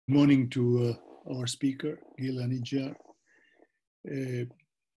morning to our speaker, Gil Anidjar.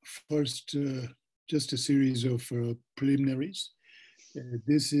 First, just a series of preliminaries.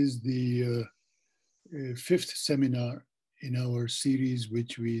 This is the fifth seminar in our series,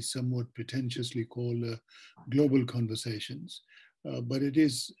 which we somewhat pretentiously call Global Conversations, but it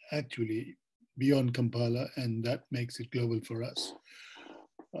is actually beyond Kampala, and that makes it global for us.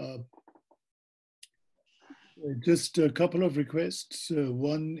 Just a couple of requests.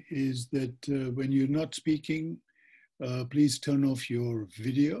 One is that when you're not speaking, please turn off your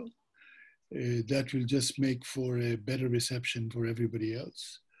video. That will just make for a better reception for everybody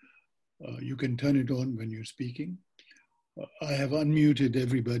else. You can turn it on when you're speaking. I have unmuted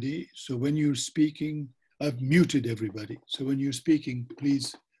everybody. So when you're speaking, I've muted everybody. So when you're speaking,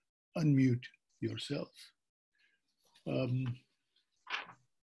 please unmute yourself.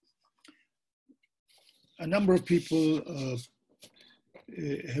 A number of people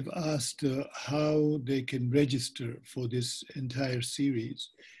have asked how they can register for this entire series.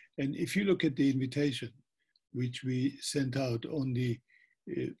 And if you look at the invitation, which we sent out on the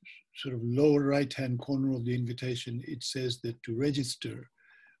sort of lower right-hand corner of the invitation, it says that to register,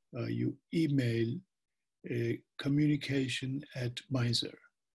 you email communication at MISR.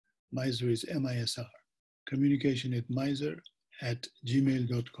 MISR is MISR, communication at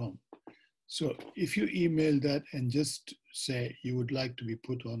MISR@gmail.com. So if you email that and just say you would like to be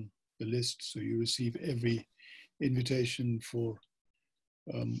put on the list, so you receive every invitation for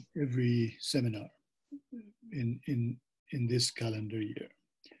every seminar in this calendar year,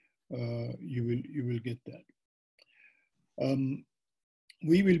 you will get that.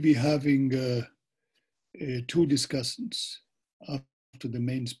 We will be having two discussants after the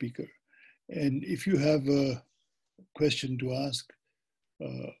main speaker, and if you have a question to ask,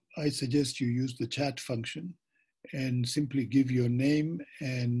 I suggest you use the chat function and simply give your name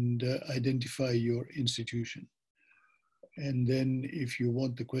and identify your institution. And then if you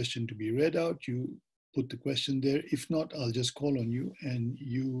want the question to be read out, you put the question there. If not, I'll just call on you and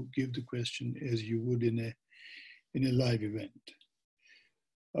you give the question as you would in a live event.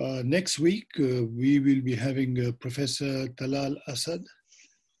 Next week, we will be having Professor Talal Asad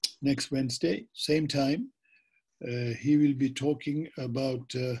next Wednesday, same time. He will be talking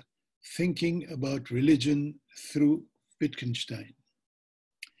about thinking about religion through Wittgenstein.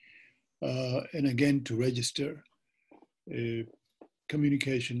 And again, to register,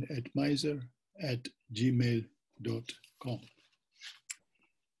 communication at MISR@gmail.com.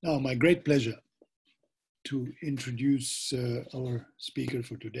 Now, my great pleasure to introduce our speaker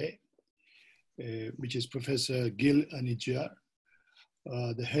for today, which is Professor Gil Anidjar,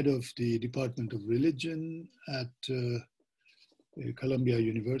 the head of the Department of Religion at Columbia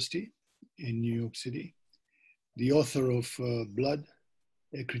University in New York City, the author of Blood,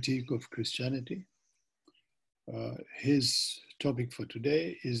 A Critique of Christianity. His topic for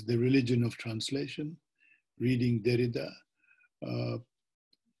today is the religion of translation, reading Derrida.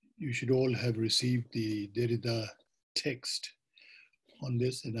 You should all have received the Derrida text on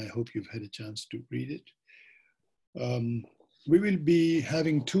this, and I hope you've had a chance to read it. We will be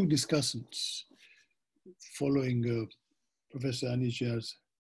having two discussants following Professor Anidjar's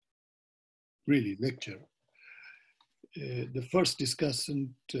really lecture. The first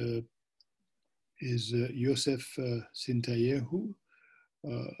discussant is Yosef Sintayehu,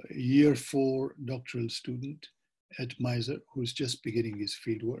 year 4 doctoral student at MISR, who's just beginning his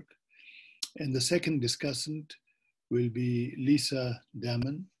fieldwork. And the second discussant will be Lisa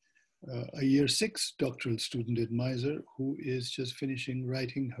Damon, a year 6 doctoral student at MISR, who is just finishing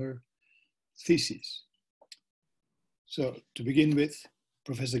writing her thesis. So to begin with,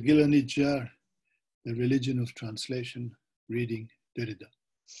 Professor Gil Anidjar, The Religion of Translation, reading Derrida.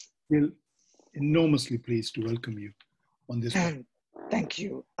 Gil, enormously pleased to welcome you on this one. Thank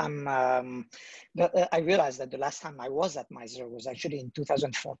you. I realized that the last time I was at MISR was actually in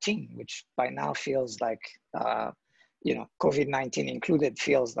 2014, which by now feels like, you know, COVID-19 included,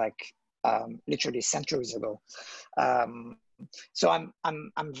 feels like literally centuries ago. So I'm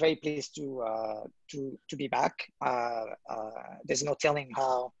very pleased to be back. There's no telling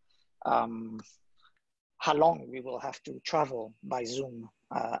how long we will have to travel by Zoom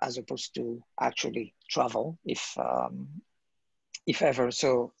as opposed to actually travel, if ever.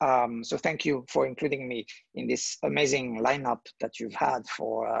 So thank you for including me in this amazing lineup that you've had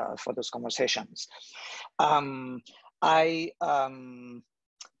for those conversations. I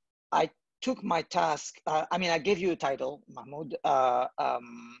took my task, I mean, I gave you a title, Mahmoud,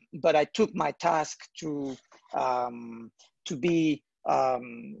 but I took my task to be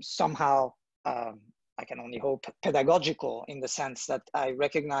somehow, I can only hope, pedagogical, in the sense that I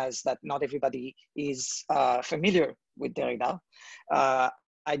recognize that not everybody is familiar with Derrida.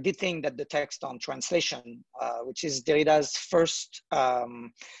 I did think that the text on translation, which is Derrida's first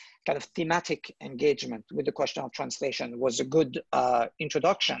kind of thematic engagement with the question of translation, was a good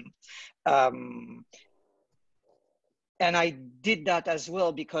introduction. And I did that as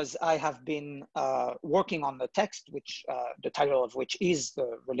well because I have been working on the text, which the title of which is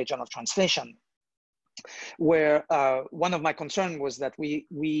The Religion of Translation, where one of my concerns was that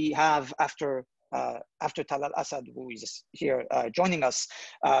we have, after Tal al-Assad, who is here joining us,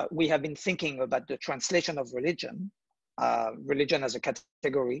 we have been thinking about the translation of religion, religion as a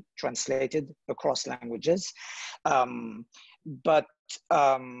category translated across languages.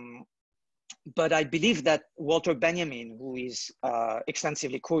 But I believe that Walter Benjamin, who is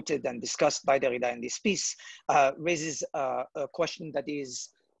extensively quoted and discussed by Derrida in this piece, raises a question that is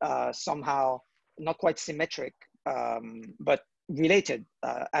somehow not quite symmetric, but related,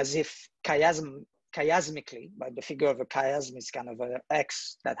 as if chiasmically, by the figure of a chiasm is kind of an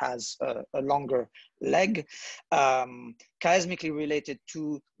X that has a longer leg, chiasmically related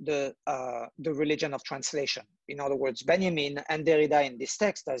to the religion of translation. In other words, Benjamin and Derrida in this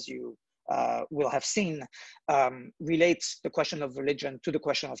text, as you will have seen, relates the question of religion to the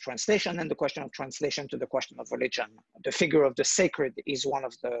question of translation, and the question of translation to the question of religion. The figure of the sacred is one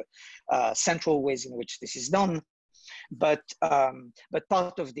of the central ways in which this is done. But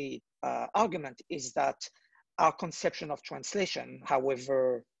part of the argument is that our conception of translation,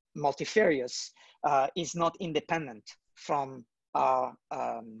 however multifarious, is not independent from our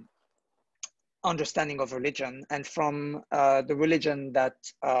understanding of religion and from the religion that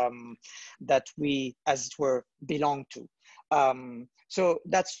that we, as it were, belong to. So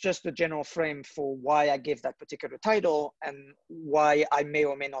that's just the general frame for why I gave that particular title, and why I may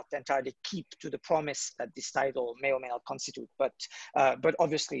or may not entirely keep to the promise that this title may or may not constitute. But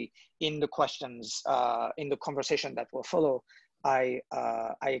obviously, in the questions, in the conversation that will follow, I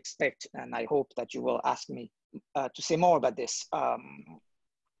expect and I hope that you will ask me to say more about this.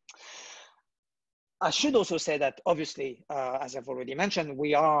 I should also say that obviously, as I've already mentioned,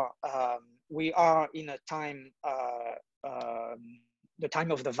 we are in a time, the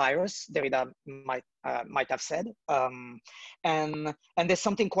time of the virus, Derrida might have said, and there's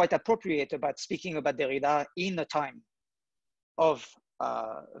something quite appropriate about speaking about Derrida in a time of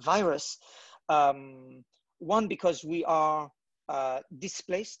virus. One, because we are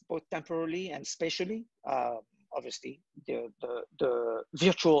displaced both temporally and spatially. Obviously, the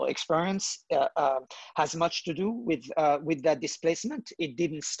virtual experience has much to do with that displacement. It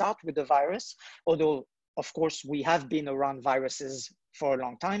didn't start with the virus, although, of course, we have been around viruses for a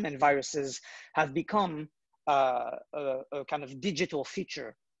long time, and viruses have become a kind of digital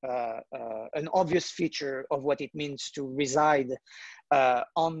feature, an obvious feature of what it means to reside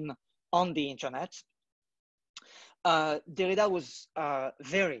on the internet. Derrida was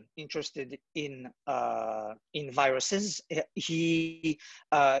very interested in viruses. He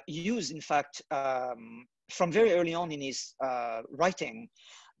used, in fact, from very early on in his writing,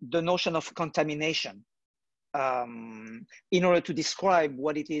 the notion of contamination in order to describe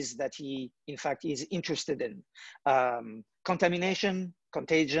what it is that he, in fact, is interested in. Contamination,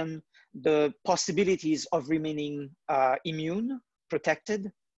 contagion, the possibilities of remaining immune,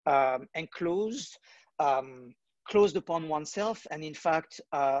 protected, enclosed, closed upon oneself, and in fact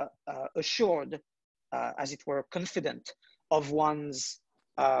assured, as it were, confident of one's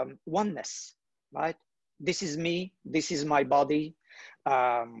oneness, right? This is me, this is my body.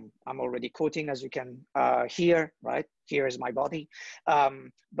 I'm already quoting, as you can hear, right? Here is my body.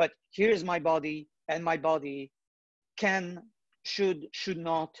 But here is my body, and my body should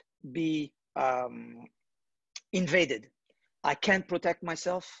not be invaded. I can't protect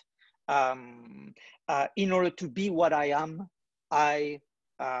myself. In order to be what I am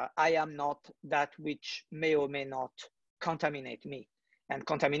not that which may or may not contaminate me. And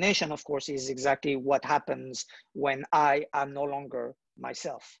contamination, of course, is exactly what happens when I am no longer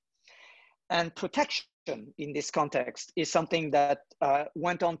myself. And protection in this context is something that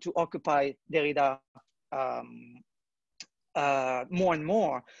went on to occupy Derrida more and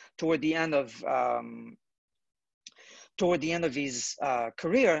more toward the end of his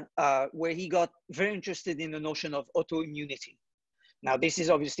career, where he got very interested in the notion of autoimmunity. Now, this is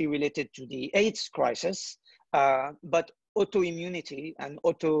obviously related to the AIDS crisis, but autoimmunity and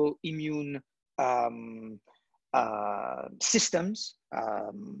autoimmune systems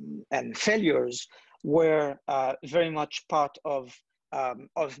and failures were very much part of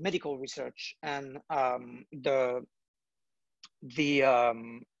medical research, and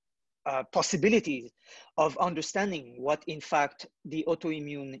possibilities of understanding what in fact the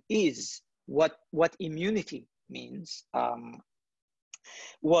autoimmune is, what immunity means,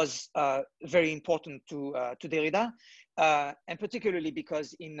 was very important to Derrida, and particularly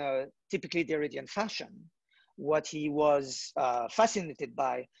because in a typically Derridian fashion, what he was fascinated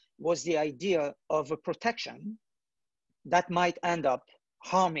by was the idea of a protection that might end up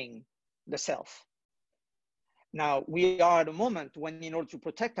harming the self. Now, we are at a moment when, in order to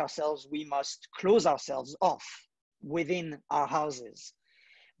protect ourselves, we must close ourselves off within our houses.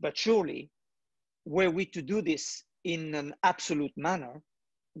 But surely, were we to do this in an absolute manner,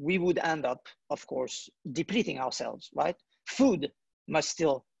 we would end up, of course, depleting ourselves, right? Food must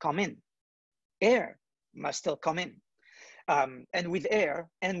still come in. Air must still come in. And with air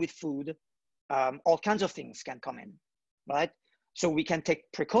and with food, all kinds of things can come in, right? So we can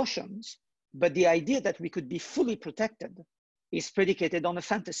take precautions, but the idea that we could be fully protected is predicated on a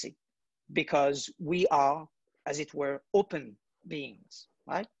fantasy, because we are, as it were, open beings,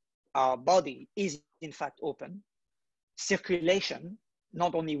 right? Our body is in fact open. Circulation,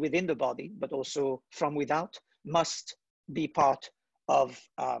 not only within the body, but also from without, must be part of,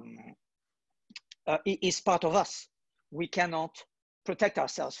 is part of us. We cannot protect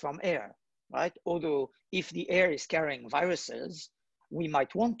ourselves from air, right? Although if the air is carrying viruses, we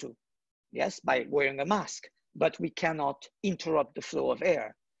might want to, yes, by wearing a mask, but we cannot interrupt the flow of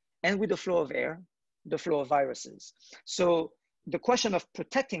air. And with the flow of air, the flow of viruses. So the question of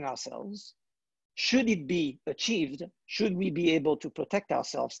protecting ourselves, should it be achieved, should we be able to protect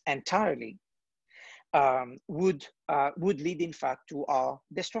ourselves entirely, would lead in fact to our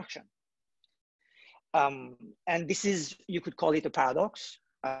destruction. And this is, you could call it a paradox,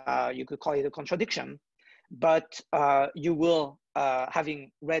 you could call it a contradiction, but you will,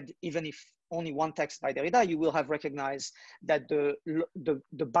 having read even if only one text by Derrida, you will have recognized that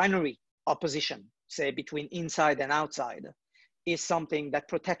the binary opposition, say between inside and outside, is something that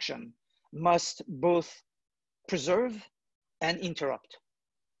protection must both preserve and interrupt,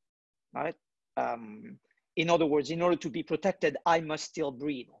 right? In other words, in order to be protected, I must still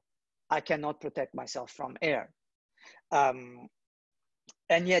breathe. I cannot protect myself from air. And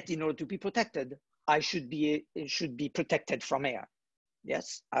yet, in order to be protected, I should be protected from air.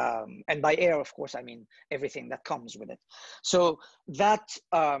 Yes, and by air, of course, I mean everything that comes with it. So that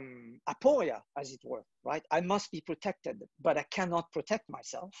aporia, as it were, right? I must be protected, but I cannot protect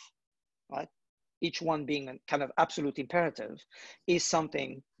myself, right? Each one being a kind of absolute imperative, is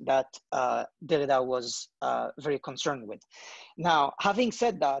something that Derrida was very concerned with. Now, having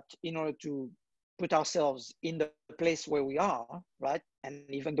said that, in order to put ourselves in the place where we are, right? And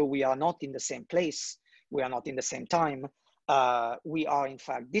even though we are not in the same place, we are not in the same time, we are in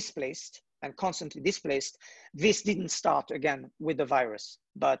fact displaced and constantly displaced. This didn't start again with the virus,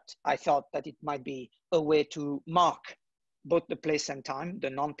 but I thought that it might be a way to mark both the place and time, the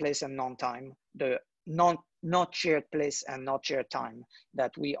non-place and non-time, the not shared place and not shared time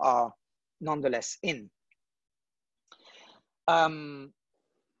that we are nonetheless in.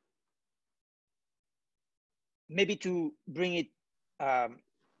 Maybe to bring it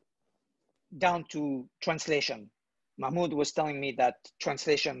down to translation. Mahmoud was telling me that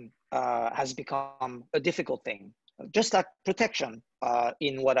translation has become a difficult thing. Just like protection,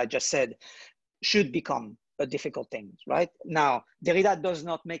 in what I just said, should become a difficult thing, right? Now, Derrida does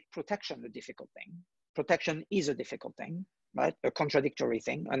not make protection a difficult thing. Protection is a difficult thing, right? A contradictory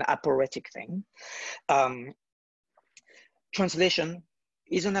thing, an aporetic thing. Translation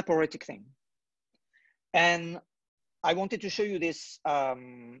is an aporetic thing. And I wanted to show you this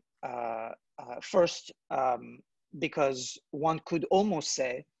first, because one could almost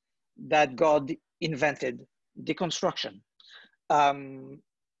say that God invented deconstruction.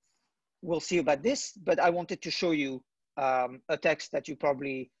 We'll see about this, but I wanted to show you a text that you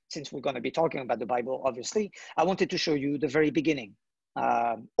probably, since we're going to be talking about the Bible, obviously, I wanted to show you the very beginning,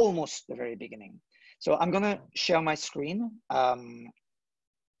 almost the very beginning. So I'm going to share my screen.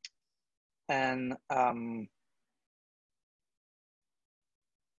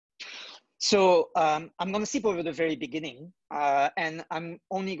 So I'm going to skip over the very beginning, and I'm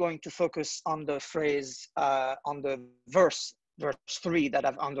only going to focus on the phrase, on the verse 3 that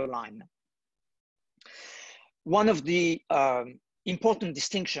I've underlined. One of the important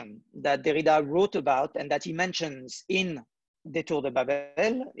distinction that Derrida wrote about and that he mentions in Détour de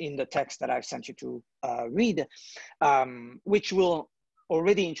Babel, in the text that I've sent you to read, which will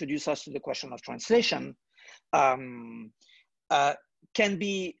already introduce us to the question of translation, can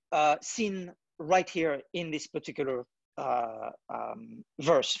be seen right here in this particular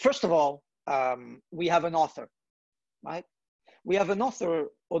verse. First of all, we have an author, right? we have an author,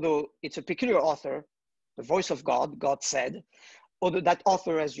 although it's a peculiar author, the voice of God, God said, although that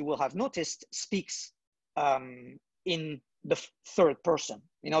author, as you will have noticed, speaks in the third person.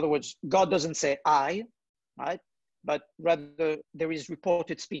 In other words, God doesn't say I, right? But rather there is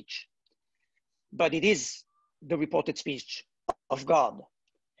reported speech. But it is the reported speech of God.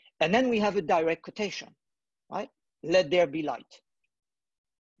 And then we have a direct quotation, right? Let there be light.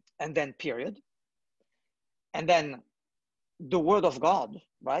 And then period. And then the word of God,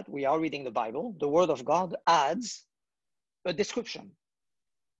 right? We are reading the Bible. The word of God adds a description.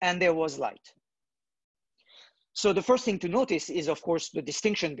 And there was light. So the first thing to notice is, of course, the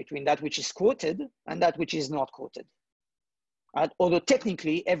distinction between that which is quoted and that which is not quoted. Right? Although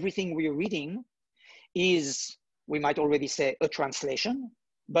technically everything we're reading is, we might already say, a translation,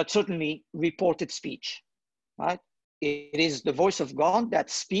 but certainly reported speech. Right? It is the voice of God that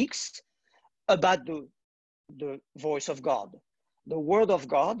speaks about the voice of God. The word of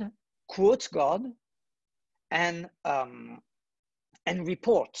God quotes God and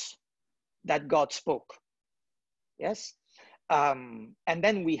reports that God spoke. Yes? And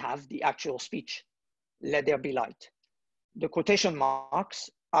then we have the actual speech, let there be light. The quotation marks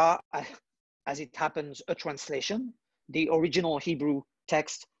are, as it happens, a translation. The original Hebrew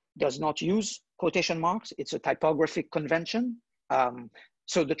text does not use quotation marks. It's a typographic convention.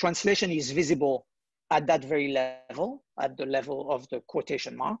 So the translation is visible at that very level, at the level of the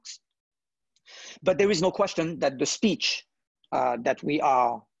quotation marks. But there is no question that the speech that we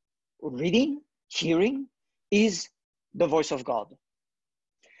are reading, hearing, is the voice of God.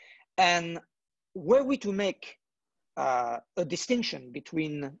 And were we to make a distinction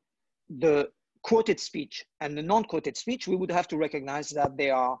between the quoted speech and the non-quoted speech, we would have to recognize that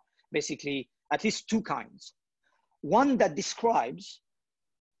there are basically at least two kinds. One that describes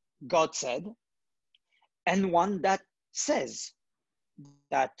God said, and one that says,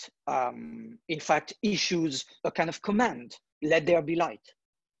 that in fact issues a kind of command, let there be light.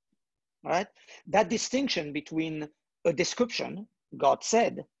 Right? That distinction between a description, God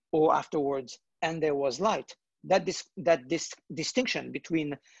said, or afterwards, and there was light, that distinction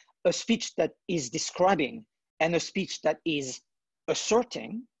between a speech that is describing and a speech that is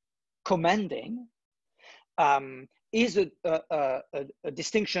asserting, commanding, is a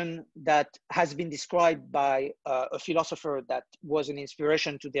distinction that has been described by a philosopher that was an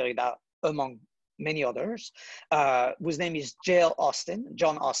inspiration to Derrida, among many others, whose name is John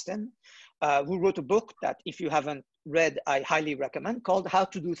Austin, who wrote a book that, if you haven't read, I highly recommend, called How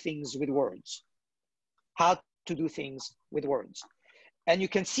to Do Things with Words. How to Do Things with Words. And you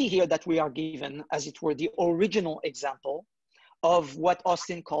can see here that we are given, as it were, the original example of what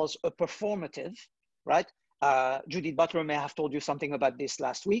Austin calls a performative, right? Judith Butler may have told you something about this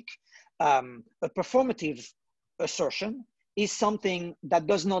last week. A performative assertion is something that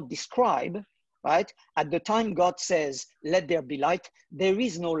does not describe, right? At the time God says, let there be light, there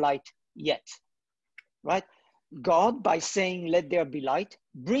is no light yet, right? God, by saying, let there be light,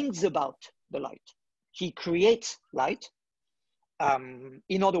 brings about the light. He creates light.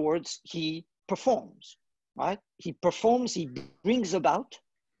 In other words, he performs, right? He performs, he brings about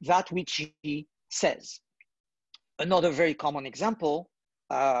that which he says. Another very common example,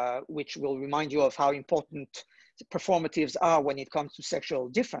 which will remind you of how important performatives are when it comes to sexual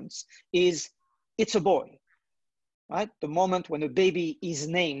difference, is it's a boy, right? The moment when a baby is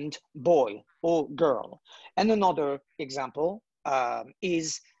named boy or girl. And another example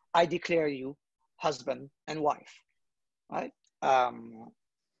is I declare you husband and wife, right?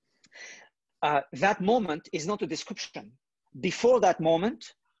 That moment is not a description. Before that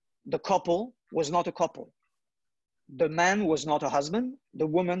moment, the couple was not a couple. The man was not a husband, the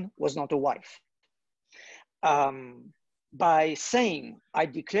woman was not a wife. By saying, I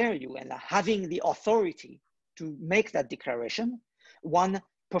declare you, and having the authority to make that declaration, one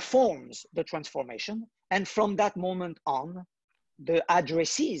performs the transformation. And from that moment on, the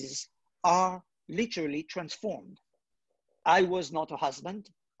addressees are literally transformed. I was not a husband,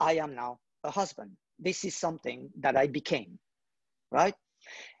 I am now a husband. This is something that I became, right?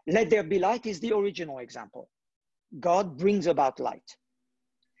 Let there be light is the original example. God brings about light,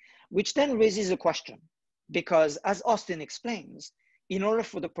 which then raises a question, because as Austin explains, in order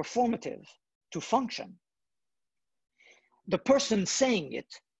for the performative to function, the person saying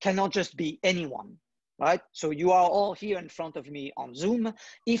it cannot just be anyone, right? So you are all here in front of me on Zoom.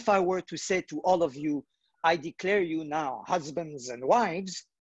 If I were to say to all of you, I declare you now husbands and wives,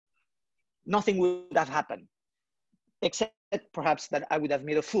 nothing would have happened, except perhaps that I would have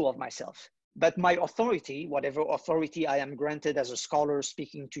made a fool of myself. But my authority, whatever authority I am granted as a scholar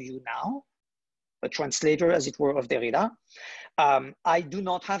speaking to you now, a translator, as it were, of Derrida, I do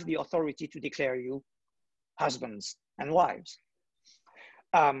not have the authority to declare you husbands and wives.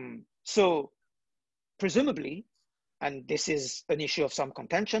 So presumably, and this is an issue of some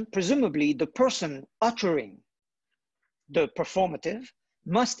contention, presumably the person uttering the performative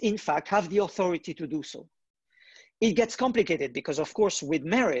must in fact have the authority to do so. It gets complicated because, of course, with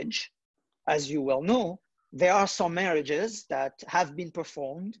marriage, as you well know, there are some marriages that have been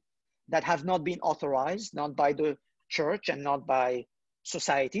performed that have not been authorized, not by the church and not by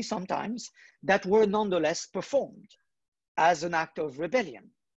society sometimes, that were nonetheless performed as an act of rebellion.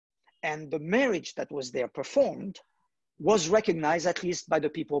 And the marriage that was there performed was recognized, at least by the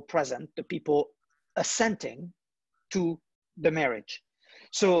people present, the people assenting to the marriage.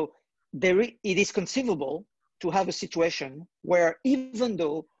 So it is conceivable to have a situation where, even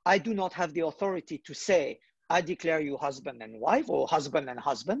though I do not have the authority to say, I declare you husband and wife, or husband and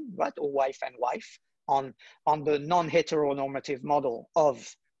husband, right, or wife and wife on the non-heteronormative model of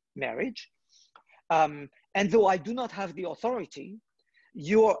marriage, and though I do not have the authority,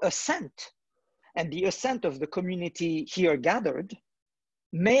 your assent and the assent of the community here gathered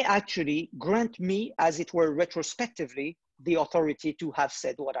may actually grant me, as it were retrospectively, the authority to have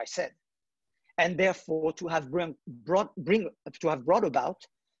said what I said, and therefore to have brought about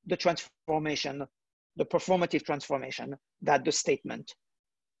the transformation, the performative transformation that the statement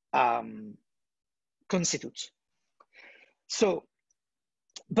constitutes. So,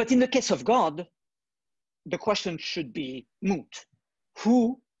 but in the case of God, the question should be moot.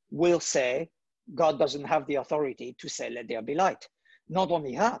 Who will say God doesn't have the authority to say, let there be light? Not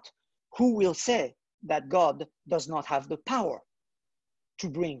only that, who will say that God does not have the power to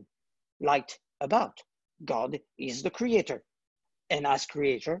bring light about? God is the creator, and as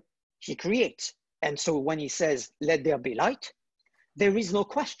creator, he creates. And so when he says, let there be light, there is no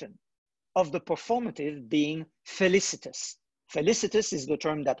question of the performative being felicitous. Felicitous is the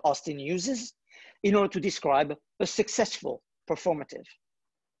term that Austin uses in order to describe a successful performative,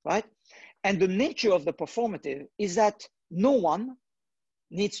 right? And the nature of the performative is that no one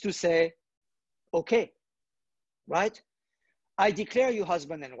needs to say, okay, right? I declare you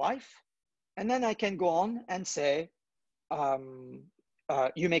husband and wife, and then I can go on and say,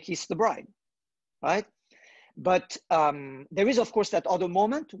 you may kiss the bride, right? But there is, of course, that other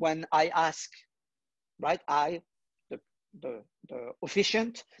moment when I ask, right? The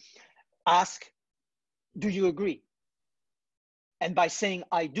officiant, ask, do you agree? And by saying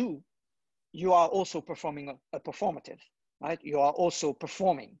I do, you are also performing a performative, right? You are also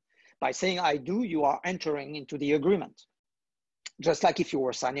performing. By saying I do, you are entering into the agreement. Just like if you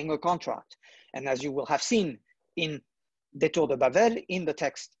were signing a contract. And as you will have seen in Détour de Babel, in the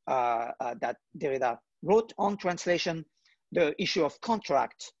text that Derrida wrote on translation, the issue of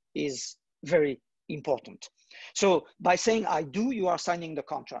contract is very important. So by saying I do, you are signing the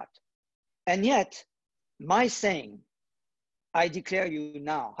contract. And yet, my saying, I declare you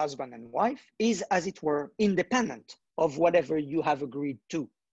now husband and wife, is, as it were, independent of whatever you have agreed to.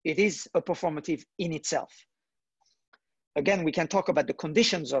 It is a performative in itself. Again, we can talk about the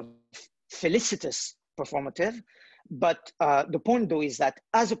conditions of felicitous performative, but the point though is that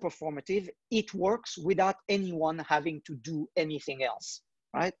as a performative, it works without anyone having to do anything else,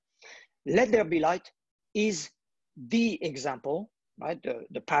 right? Let there be light is the example, right?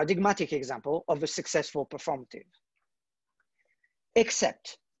 The paradigmatic example of a successful performative.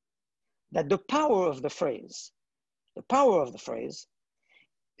 Except that the power of the phrase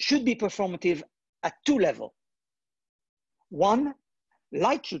should be performative at two levels. One,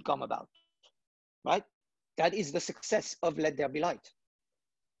 light should come about, right? That is the success of let there be light.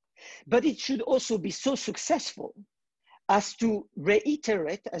 But it should also be so successful as to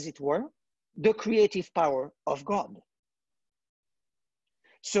reiterate, as it were, the creative power of God.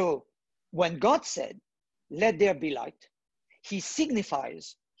 So when God said, let there be light, he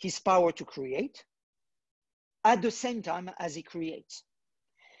signifies his power to create at the same time as he creates.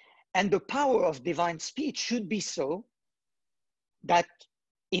 And the power of divine speech should be so that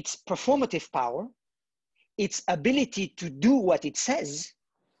its performative power, its ability to do what it says,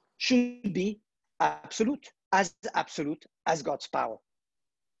 should be absolute as God's power.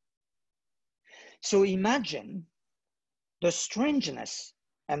 So imagine the strangeness,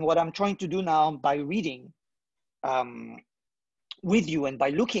 and what I'm trying to do now by reading with you and by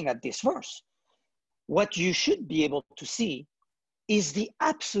looking at this verse, what you should be able to see is the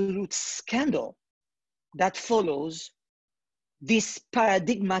absolute scandal that follows this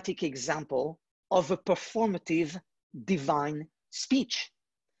paradigmatic example of a performative divine speech.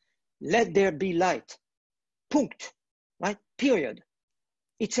 Let there be light, punct, right? Period.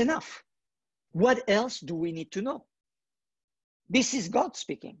 It's enough. What else do we need to know? This is God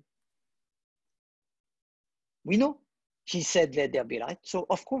speaking. We know he said, let there be light. So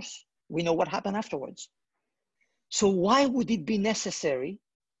of course, we know what happened afterwards. So why would it be necessary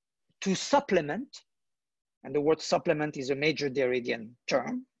to supplement, and the word supplement is a major Derridian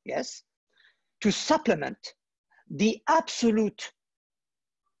term, yes, to supplement the absolute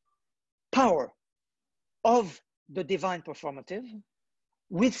power of the divine performative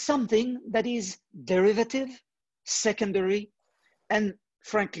with something that is derivative, secondary, and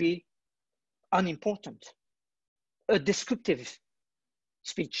frankly, unimportant, a descriptive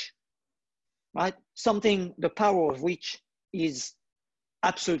speech, right? Something, the power of which is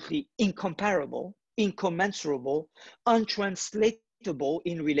absolutely incomparable, incommensurable, untranslatable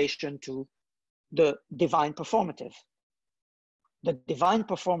in relation to the divine performative. The divine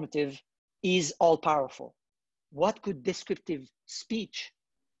performative is all powerful. What could descriptive speech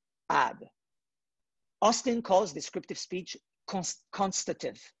add? Austin calls descriptive speech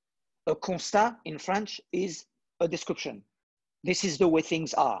constative. A constat in French is a description. This is the way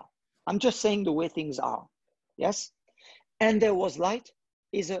things are. I'm just saying the way things are, yes? And there was light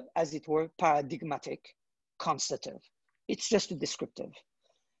is a, as it were, paradigmatic constative. It's just a descriptive.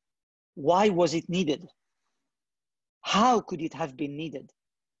 Why was it needed? How could it have been needed?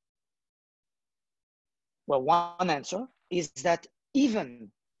 Well, one answer is that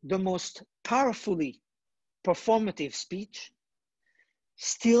even the most powerfully performative speech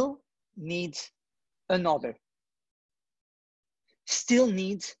still needs another, still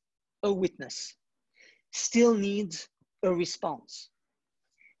needs a witness, still needs a response.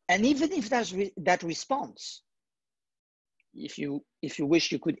 And even if that response, if you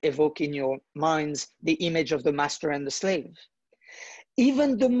wish, you could evoke in your minds the image of the master and the slave.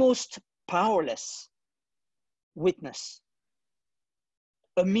 Even the most powerless witness,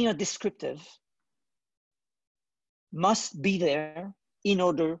 a mere descriptive, must be there in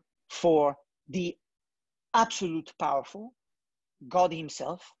order for the absolute powerful, God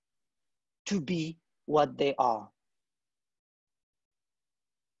himself, to be what they are.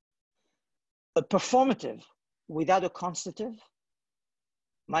 A performative without a constative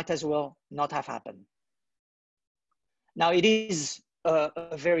might as well not have happened. Now it is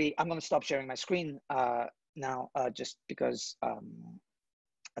a very, I'm going to stop sharing my screen now just because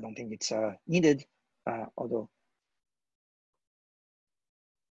I don't think it's needed, although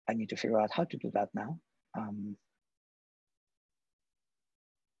I need to figure out how to do that now.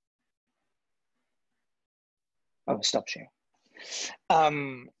 Oh, stop sharing.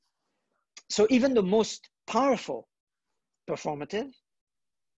 So even the most powerful performative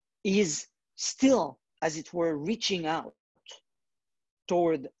is still, as it were, reaching out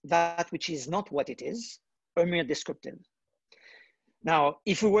toward that which is not what it is, a mere descriptive. Now,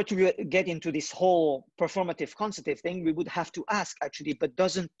 if we were to get into this whole performative constative thing, we would have to ask actually, but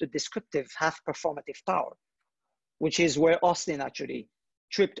doesn't the descriptive have performative power? Which is where Austin actually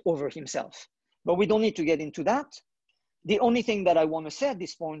tripped over himself. But we don't need to get into that. The only thing that I want to say at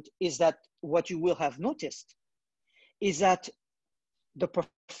this point is that what you will have noticed is that the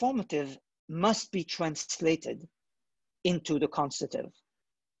performative must be translated into the constative.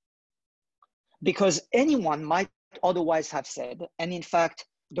 Because anyone might otherwise have said, and in fact,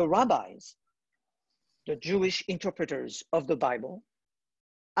 the rabbis, the Jewish interpreters of the Bible,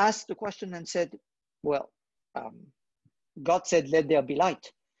 asked the question and said, well, God said, let there be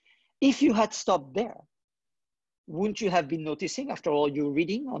light. If you had stopped there, wouldn't you have been noticing, after all, you're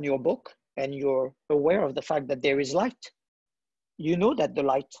reading on your book and you're aware of the fact that there is light? You know that the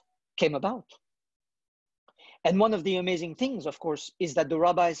light came about. And one of the amazing things, of course, is that the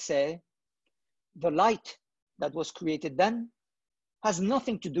rabbis say the light that was created then has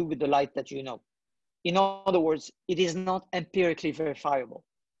nothing to do with the light that you know. In other words, it is not empirically verifiable.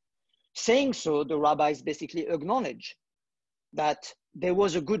 Saying so, the rabbis basically acknowledge that there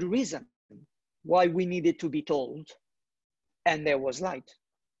was a good reason why we needed to be told, and there was light.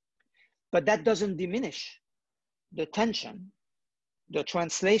 But that doesn't diminish the tension, the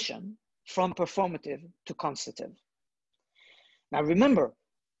translation from performative to constative. Now remember,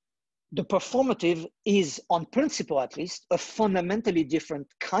 the performative is, on principle at least, a fundamentally different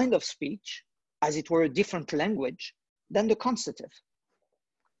kind of speech, as it were a different language, than the constative.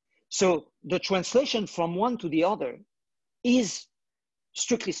 So the translation from one to the other is,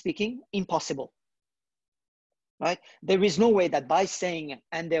 strictly speaking, impossible. Right? There is no way that by saying,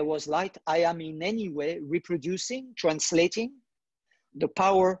 and there was light, I am in any way reproducing, translating the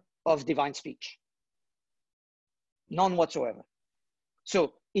power of divine speech. None whatsoever.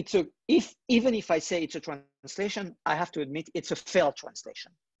 So it's even if I say it's a translation, I have to admit it's a failed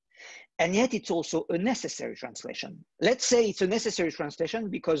translation. And yet it's also a necessary translation. Let's say it's a necessary translation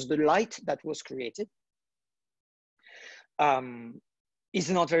because the light that was created is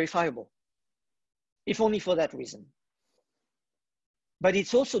not verifiable, if only for that reason. But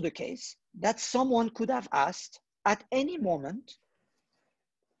it's also the case that someone could have asked at any moment,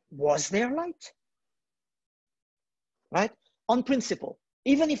 was there light? Right? On principle,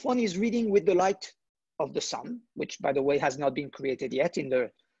 even if one is reading with the light of the sun, which by the way has not been created yet in the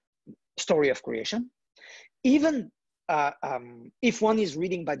story of creation, even if one is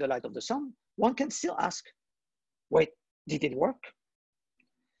reading by the light of the sun, one can still ask, wait, did it work?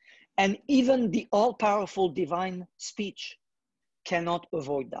 And even the all-powerful divine speech cannot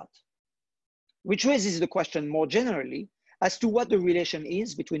avoid that. Which raises the question more generally as to what the relation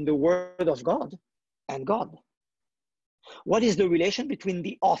is between the word of God and God. What is the relation between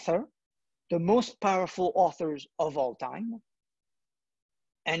the author, the most powerful authors of all time,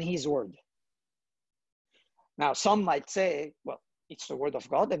 and his word? Now, some might say, well, it's the word of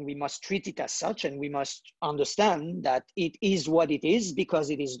God and we must treat it as such, and we must understand that it is what it is because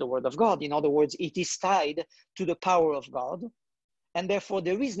it is the word of God. In other words, it is tied to the power of God, and therefore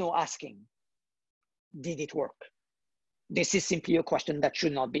there is no asking, did it work? This is simply a question that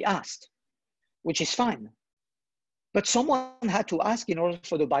should not be asked, which is fine. But someone had to ask in order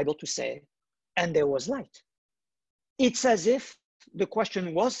for the Bible to say, and there was light. It's as if the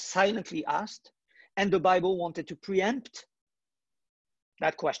question was silently asked and the Bible wanted to preempt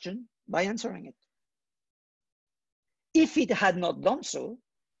that question by answering it. If it had not done so,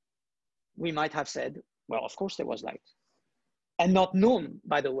 we might have said, well, of course there was light. And not known,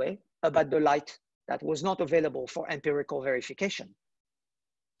 by the way, about the light that was not available for empirical verification.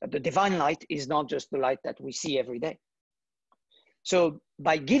 That the divine light is not just the light that we see every day. So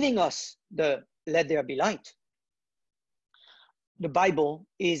by giving us the let there be light, the Bible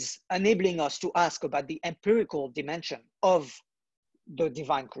is enabling us to ask about the empirical dimension of the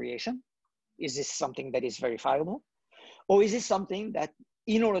divine creation. Is this something that is verifiable? Or is this something that,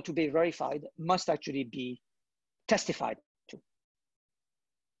 in order to be verified, must actually be testified to?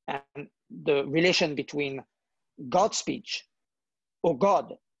 And the relation between God's speech, or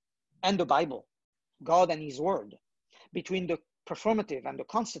God and the Bible, God and his word, between the performative and the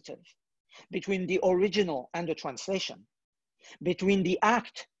constative, between the original and the translation, between the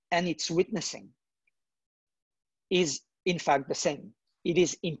act and its witnessing, is in fact the same. It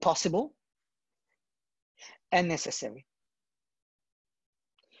is impossible and necessary.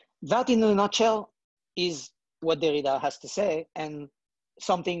 That, in a nutshell, is what Derrida has to say, and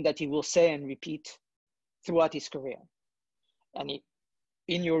something that he will say and repeat throughout his career. And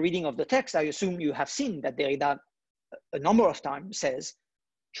in your reading of the text, I assume you have seen that Derrida a number of times says,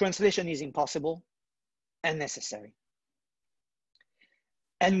 translation is impossible and necessary.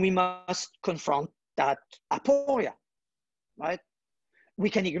 And we must confront that aporia, right? We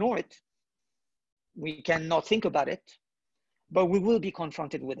can ignore it. We cannot think about it, but we will be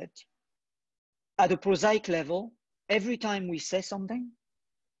confronted with it. At a prosaic level, every time we say something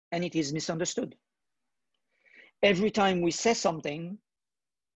and it is misunderstood, every time we say something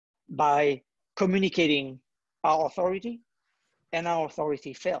by communicating our authority and our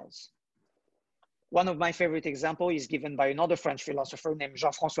authority fails. One of my favorite examples is given by another French philosopher named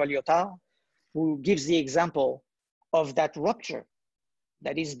Jean-François Lyotard, who gives the example of that rupture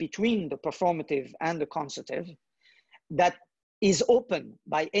that is between the performative and the constative, that is open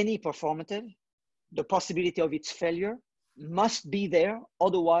by any performative. The possibility of its failure must be there,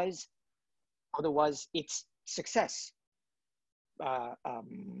 otherwise its success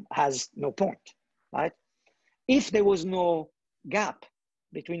has no point, right? If there was no gap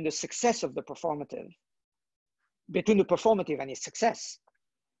between the success of the performative, between the performative and its success,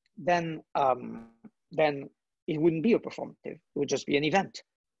 then it wouldn't be a performative. It would just be an event,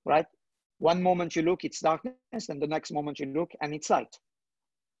 right? One moment you look, it's darkness, and the next moment you look, and it's light.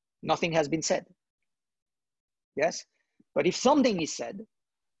 Nothing has been said. Yes? But if something is said,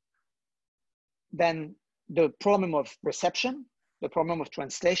 then the problem of reception, the problem of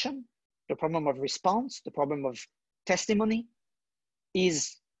translation, the problem of response, the problem of testimony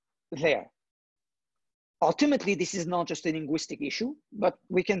is there. Ultimately, this is not just a linguistic issue, but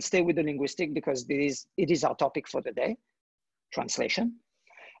we can stay with the linguistic because it is our topic for the day, translation.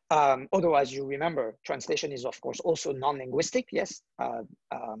 Otherwise, you remember, translation is, of course, also non-linguistic, yes.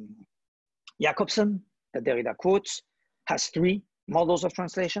 Jacobson, that Derrida quotes, has 3 models of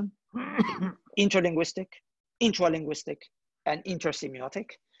translation: interlinguistic, intralinguistic, and intersemiotic.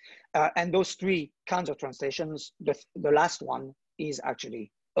 And those 3 kinds of translations, the last one is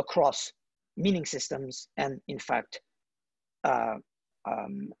actually across meaning systems and, in fact,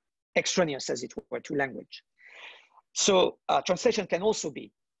 extraneous, as it were, to language. So translation can also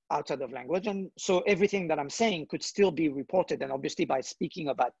be outside of language. And so everything that I'm saying could still be reported. And obviously by speaking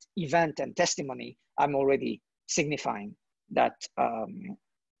about event and testimony, I'm already signifying that,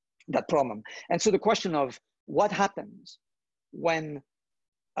 that problem. And so the question of what happens when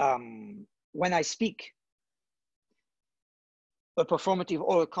I speak a performative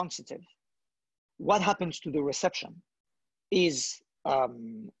or a constitutive, what happens to the reception is,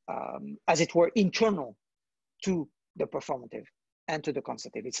 as it were, internal to the performative and to the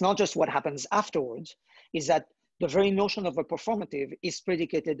constitutive. It's not just what happens afterwards, is that the very notion of a performative is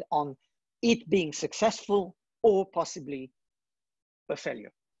predicated on it being successful or possibly a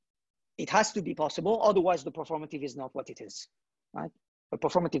failure. It has to be possible, otherwise the performative is not what it is, right? A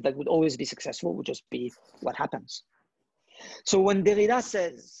performative that would always be successful would just be what happens. So when Derrida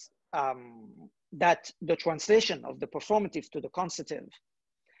says that the translation of the performative to the constitutive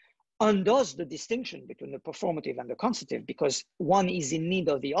undoes the distinction between the performative and the constitutive because one is in need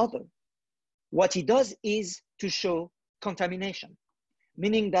of the other, what he does is to show contamination,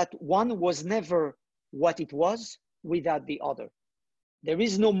 meaning that one was never what it was without the other. There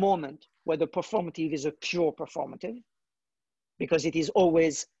is no moment where the performative is a pure performative because it is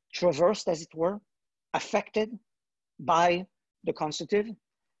always traversed, as it were, affected by the constitutive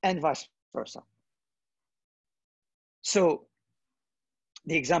and vice versa. So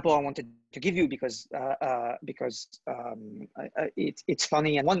the example I wanted to give you because it's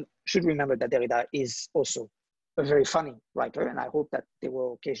funny, and one should remember that Derrida is also a very funny writer, and I hope that there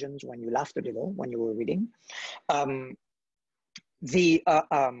were occasions when you laughed a little when you were reading. The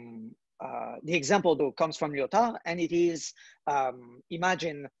example though comes from Lyotard, and it is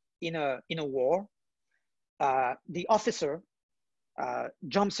imagine in a war, the officer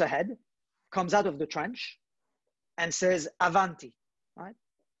jumps ahead, comes out of the trench, and says "Avanti," right?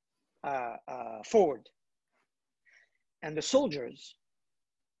 Forward. And the soldiers,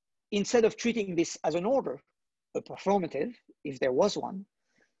 instead of treating this as an order, a performative, if there was one,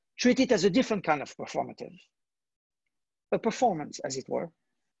 treat it as a different kind of performative, a performance, as it were,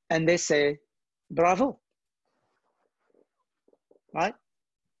 and they say, "Bravo," right?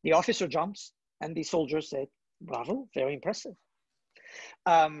 The officer jumps, and the soldiers say, "Bravo, very impressive."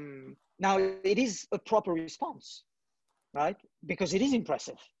 Now, it is a proper response, right? Because it is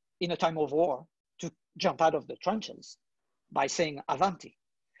impressive in a time of war to jump out of the trenches by saying "Avanti."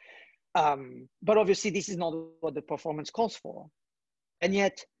 But obviously, this is not what the performance calls for. And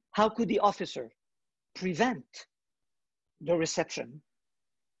yet, how could the officer prevent the reception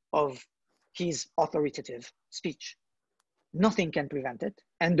of his authoritative speech? Nothing can prevent it.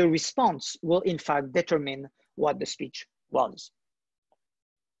 And the response will, in fact, determine what the speech was.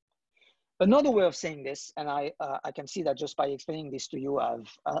 Another way of saying this, and I can see that just by explaining this to you, I've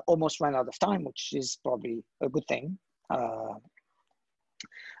almost run out of time, which is probably a good thing.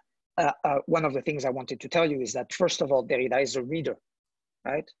 One of the things I wanted to tell you is that, first of all, Derrida is a reader,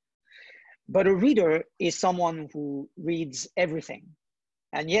 right? But a reader is someone who reads everything.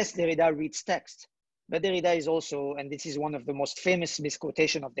 And yes, Derrida reads text, but Derrida is also, and this is one of the most famous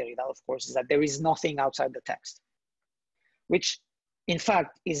misquotation of Derrida, of course, is that there is nothing outside the text, which in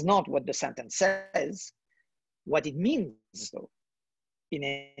fact is not what the sentence says. What it means, though, in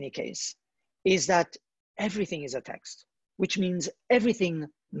any case, is that everything is a text, which means everything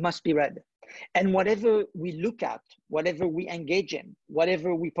must be read. And whatever we look at, whatever we engage in,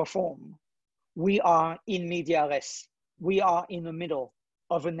 whatever we perform, we are in media res. We are in the middle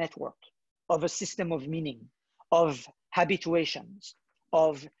of a network, of a system of meaning, of habituations,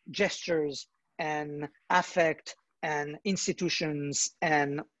 of gestures and affect and institutions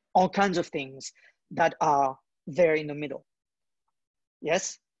and all kinds of things that are there in the middle.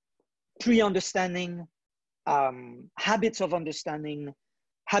 Yes? Pre-understanding, habits of understanding,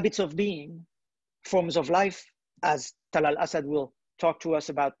 habits of being, forms of life, as Talal Asad will talk to us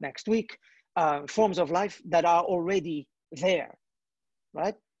about next week, forms of life that are already there,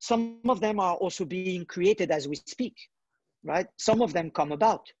 right? Some of them are also being created as we speak, right? Some of them come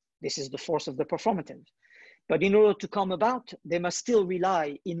about. This is the force of the performative. But in order to come about, they must still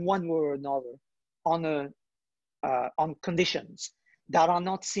rely in one way or another on conditions that are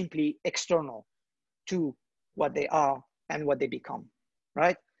not simply external to what they are and what they become,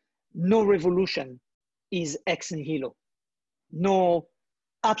 right? No revolution is ex nihilo. No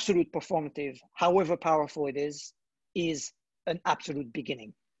absolute performative, however powerful it is an absolute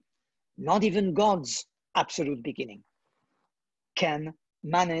beginning. Not even God's absolute beginning can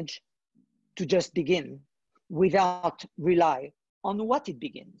manage to just begin without rely on what it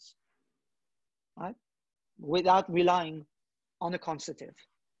begins, right? Without relying on a constitutive.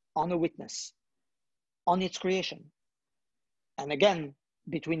 on a witness, on its creation. And again,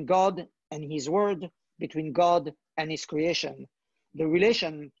 between God and his word, between God and his creation, the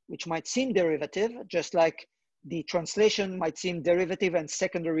relation, which might seem derivative, just like the translation might seem derivative and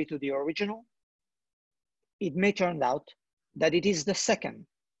secondary to the original, it may turn out that it is the second,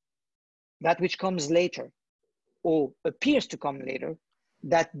 that which comes later or appears to come later,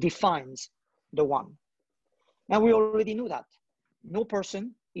 that defines the one. Now, we already knew that. No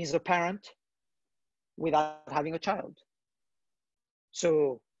person is a parent without having a child.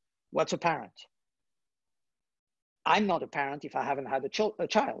 So what's a parent? I'm not a parent if I haven't had a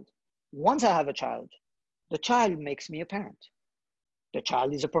child. Once I have a child, the child makes me a parent. The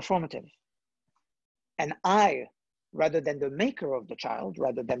child is a performative. And I, rather than the maker of the child,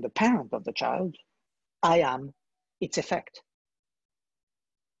 rather than the parent of the child, I am its effect.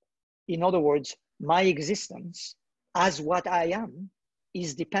 In other words, my existence as what I am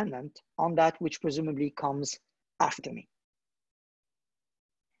is dependent on that which presumably comes after me.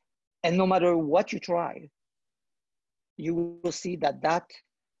 And no matter what you try, you will see that that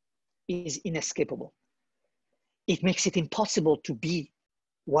is inescapable. It makes it impossible to be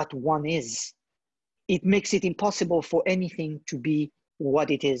what one is. It makes it impossible for anything to be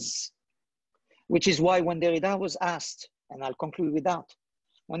what it is. Which is why when Derrida was asked, and I'll conclude with that,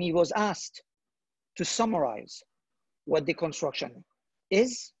 when he was asked to summarize what deconstruction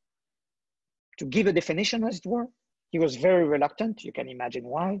is, to give a definition, as it were, he was very reluctant. You can imagine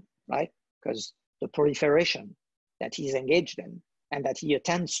why, right? Because the proliferation that he's engaged in and that he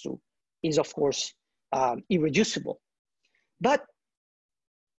attends to is, of course, irreducible. But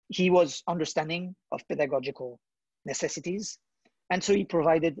he was understanding of pedagogical necessities, and so he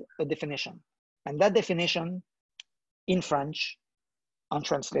provided a definition. And that definition, in French,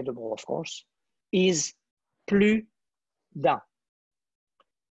 untranslatable, of course, is plus d'un,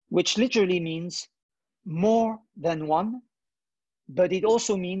 which literally means more than one, but it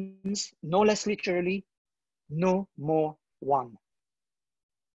also means, no less literally, no more one.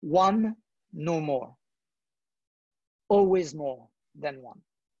 One, no more. Always more than one.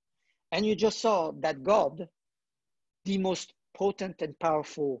 And you just saw that God, the most potent and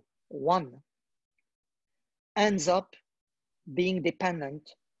powerful one, ends up being dependent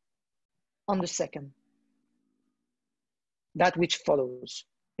on the second, that which follows.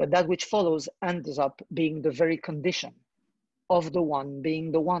 But that which follows ends up being the very condition of the one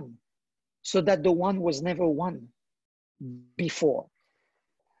being the one, so that the one was never one before.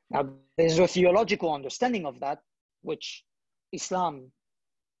 Now, there's a theological understanding of that, which Islam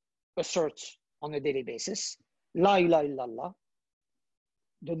asserts on a daily basis. La ilaha illallah.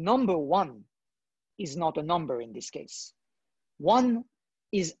 The number one is not a number in this case. One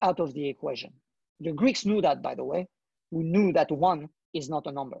is out of the equation. The Greeks knew that, by the way, who knew that one is not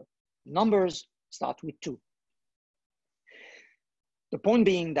a number. Numbers start with two. The point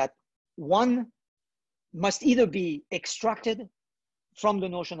being that one must either be extracted from the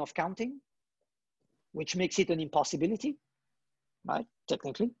notion of counting, which makes it an impossibility, right?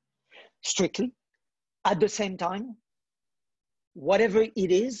 Technically, strictly. At the same time, whatever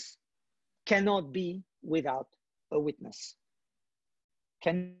it is cannot be without a witness.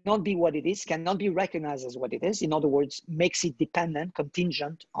 Cannot be what it is, cannot be recognized as what it is. In other words, makes it dependent,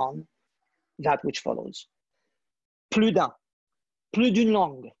 contingent on that which follows. Plus d'un, plus d'une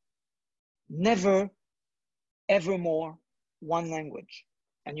langue, never, evermore one language.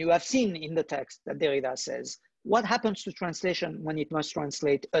 And you have seen in the text that Derrida says, what happens to translation when it must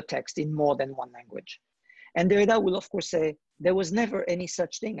translate a text in more than one language? And Derrida will, of course, say, there was never any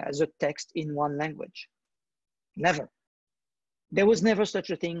such thing as a text in one language. Never. There was never such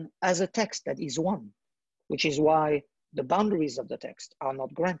a thing as a text that is one, which is why the boundaries of the text are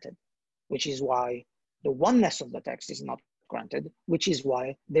not granted, which is why the oneness of the text is not granted, which is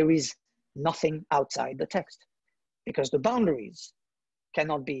why there is nothing outside the text, because the boundaries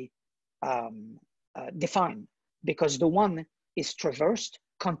cannot be defined, because the one is traversed,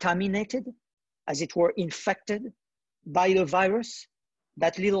 contaminated, as it were, infected by the virus,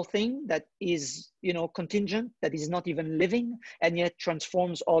 that little thing that is, contingent, that is not even living, and yet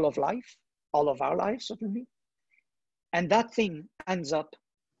transforms all of life, all of our lives, certainly. And that thing ends up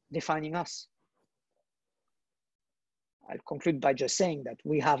defining us. I'll conclude by just saying that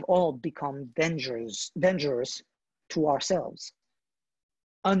we have all become dangerous to ourselves.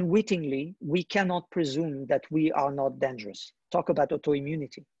 Unwittingly, we cannot presume that we are not dangerous. Talk about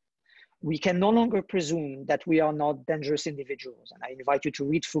autoimmunity. We can no longer presume that we are not dangerous individuals. And I invite you to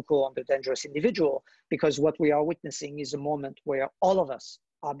read Foucault on the dangerous individual, because what we are witnessing is a moment where all of us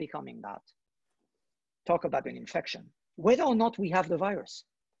are becoming that. Talk about an infection. Whether or not we have the virus,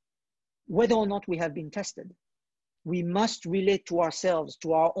 whether or not we have been tested. We must relate to ourselves,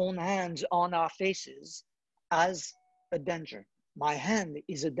 to our own hands on our faces as a danger. My hand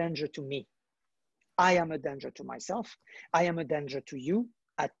is a danger to me. I am a danger to myself. I am a danger to you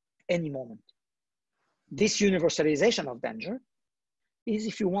at any moment. This universalization of danger is,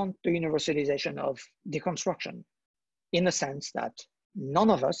 if you want, the universalization of deconstruction, in the sense that none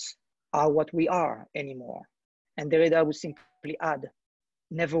of us are what we are anymore. And Derrida would simply add,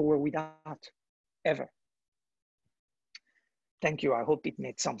 never were we that, ever. Thank you. I hope it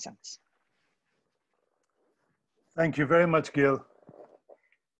made some sense. Thank you very much, Gil.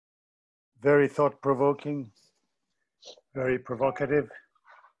 Very thought-provoking, very provocative,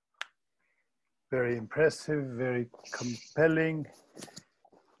 very impressive, very compelling,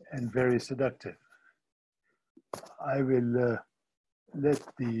 and very seductive. I will let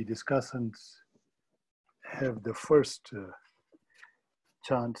the discussants have the first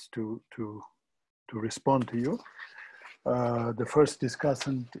chance to respond to you. The first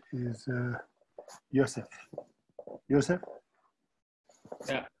discussant is Joseph. Joseph?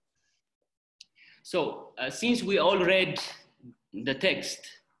 Yeah. So since we all read the text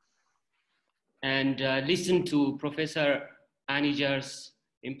and listened to Professor Anidjar's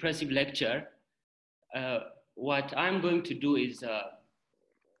impressive lecture, what I'm going to do is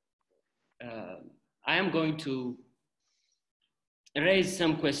I am going to raise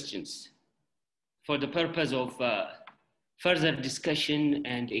some questions for the purpose of further discussion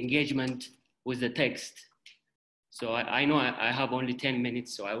and engagement with the text. So I know I have only 10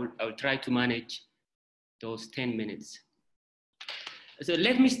 minutes, so I will try to manage those 10 minutes. So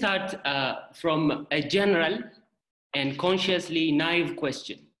let me start from a general and consciously naive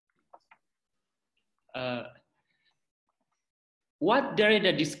question. What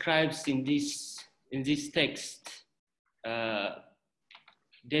Derrida describes in this text,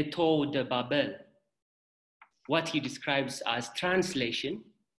 Détour de Babel, what he describes as translation,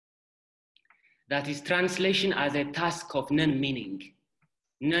 that is translation as a task of non-meaning,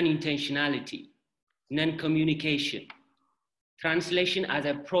 non-intentionality, non-communication, translation as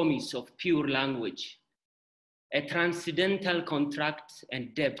a promise of pure language, a transcendental contract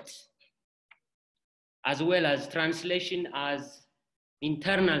and depth, as well as translation as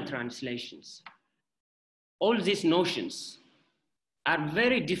internal translations. All these notions are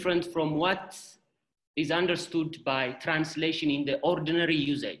very different from what is understood by translation in the ordinary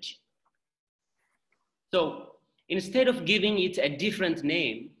usage. So instead of giving it a different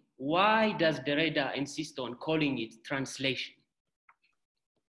name, why does Derrida insist on calling it translation?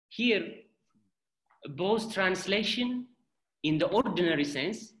 Here, both translation in the ordinary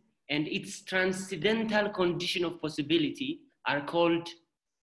sense and its transcendental condition of possibility are called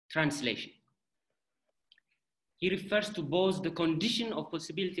translation. He refers to both the condition of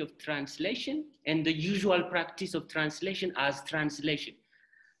possibility of translation and the usual practice of translation as translation.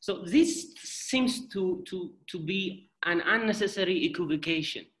 So this seems to be an unnecessary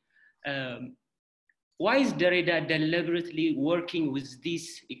equivocation. Why is Derrida deliberately working with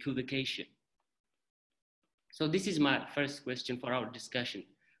this equivocation? So this is my first question for our discussion.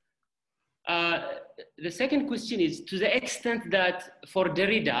 The second question is, to the extent that for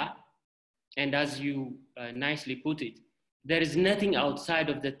Derrida, and as you nicely put it, there is nothing outside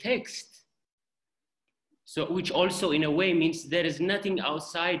of the text. So, which also in a way means there is nothing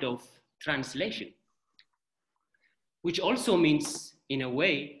outside of translation, which also means in a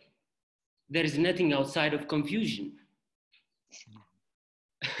way, there is nothing outside of confusion.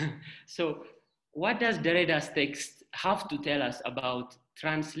 So what does Derrida's text have to tell us about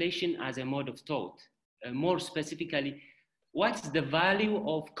translation as a mode of thought? More specifically, what's the value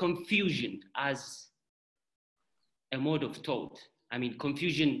of confusion as a mode of thought? I mean,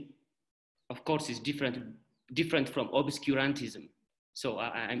 confusion, of course, is different from obscurantism. So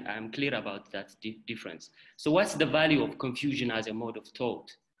I'm clear about that difference. So what's the value of confusion as a mode of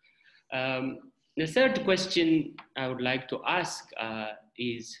thought? The third question I would like to ask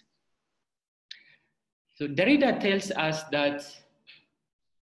is, so Derrida tells us that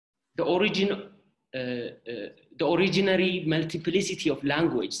the originary multiplicity of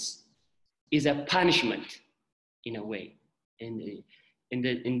language is a punishment in a way, in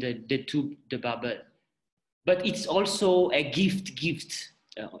the Détour de Babel. But it's also a gift.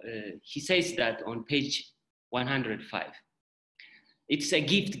 He says that on page 105. It's a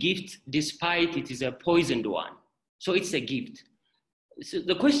gift despite it is a poisoned one. So it's a gift. So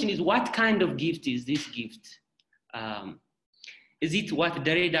the question is, what kind of gift is this gift? Is it what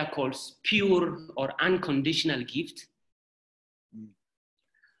Derrida calls pure or unconditional gift?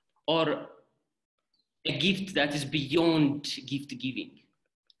 Or a gift that is beyond gift giving?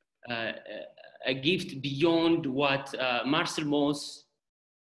 a gift beyond what Marcel Mauss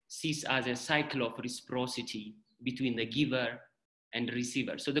sees as a cycle of reciprocity between the giver and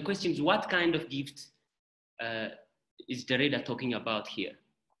receiver. So the question is, what kind of gift is Derrida talking about here?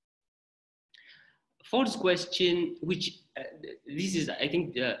 Fourth question, which this is, I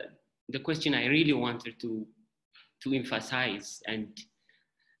think, the question I really wanted to emphasize. And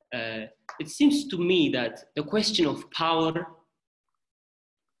it seems to me that the question of power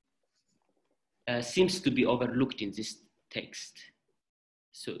seems to be overlooked in this text.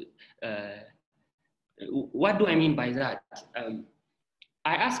 So what do I mean by that?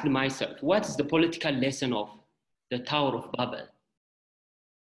 I asked myself, what is the political lesson of the Tower of Babel?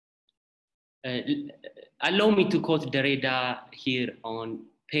 Allow me to quote Derrida here on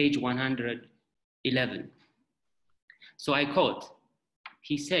page 111. So I quote,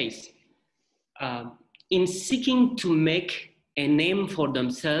 he says, in seeking to make a name for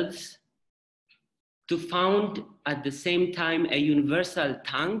themselves, to found at the same time a universal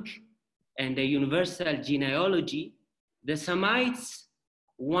tongue and a universal genealogy, the Semites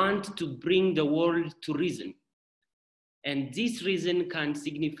want to bring the world to reason. And this reason can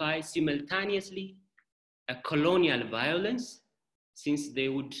signify simultaneously a colonial violence, since they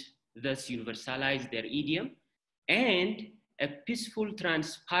would thus universalize their idiom, and a peaceful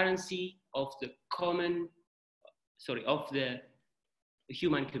transparency of the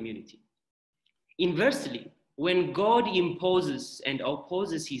human community. Inversely, when God imposes and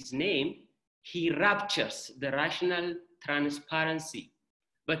opposes his name, he ruptures the rational transparency,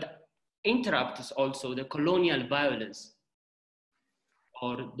 but interrupts also the colonial violence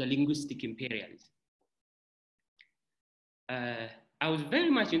or the linguistic imperialism. I was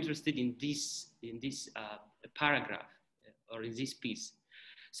very much interested in this paragraph or in this piece.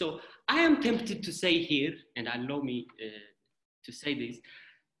 So I am tempted to say here, and allow me to say this,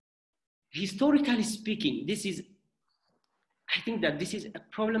 historically speaking, I think that this is a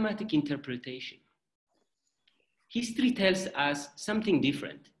problematic interpretation. History tells us something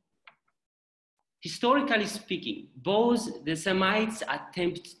different. Historically speaking, both the Semites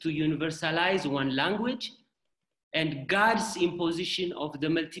attempt to universalize one language, and God's imposition of the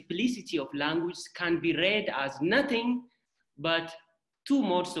multiplicity of languages can be read as nothing but two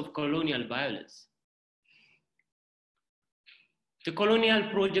modes of colonial violence. The colonial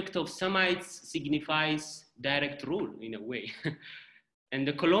project of Semites signifies direct rule in a way. And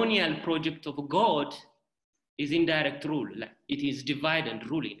the colonial project of God is indirect rule. It is divide and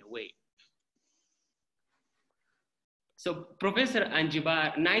rule in a way. So Professor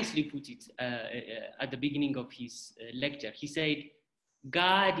Anidjar nicely put it at the beginning of his lecture. He said,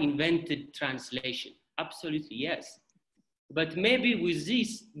 God invented translation. Absolutely, yes. But maybe with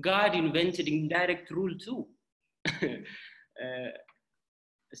this, God invented indirect rule too.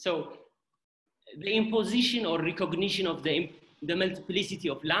 So the imposition or recognition of the multiplicity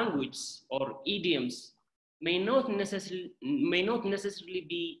of languages or idioms may not necessarily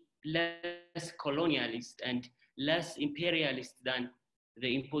be less colonialist and less imperialist than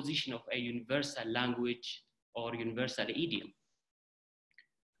the imposition of a universal language or universal idiom.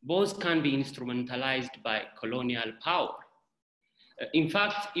 Both can be instrumentalized by colonial power. In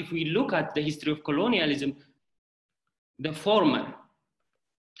fact, if we look at the history of colonialism, the former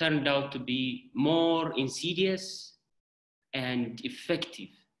turned out to be more insidious and effective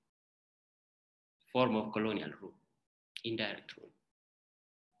form of colonial rule, indirect rule.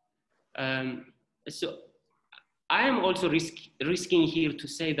 So I am also risking here to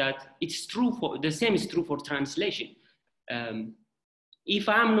say that it's true for, the same is true for translation. If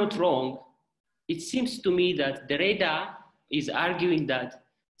I'm not wrong, it seems to me that Derrida is arguing that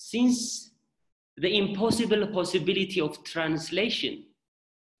since the impossible possibility of translation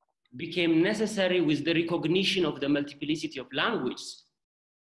became necessary with the recognition of the multiplicity of language,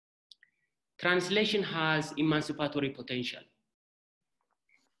 translation has emancipatory potential.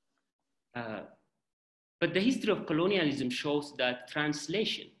 But the history of colonialism shows that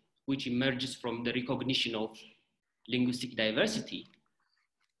translation, which emerges from the recognition of linguistic diversity,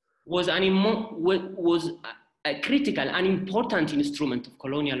 was a critical and important instrument of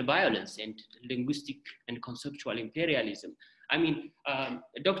colonial violence and linguistic and conceptual imperialism. I mean,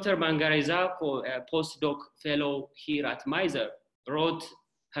 Dr. Mangarezako, a postdoc fellow here at MISR, wrote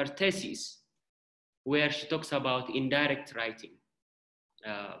her thesis where she talks about indirect writing,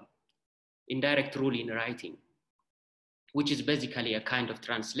 indirect rule in writing, which is basically a kind of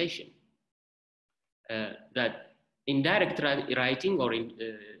translation. That indirect writing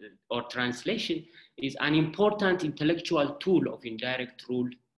or translation is an important intellectual tool of indirect rule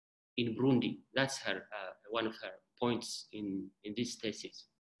in Burundi. That's her one of her points in this thesis.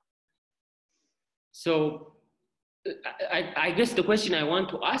 So I guess the question I want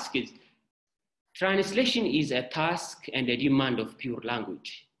to ask is, translation is a task and a demand of pure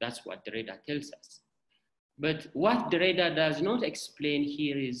language. That's what Derrida tells us. But what Derrida does not explain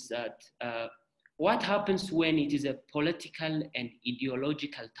here is that what happens when it is a political and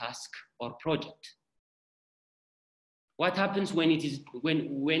ideological task or project? What happens when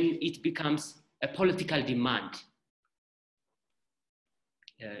it becomes a political demand?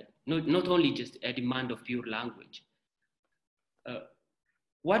 Not only just a demand of pure language.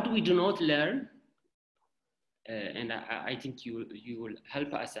 What we do not learn, and I think you will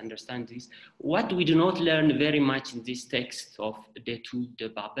help us understand this, what we do not learn very much in this text of D'études de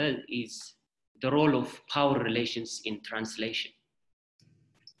Babel is the role of power relations in translation.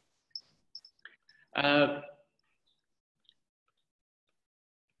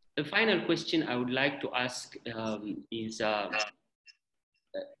 The final question I would like to ask is,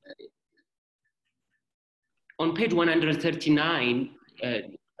 on page 139,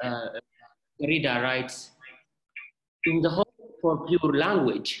 Derrida writes, in the hope for pure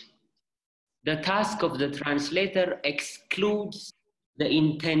language, the task of the translator excludes the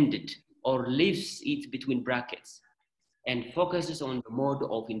intended or leaves it between brackets and focuses on the mode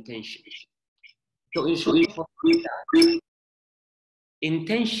of intention. So in short,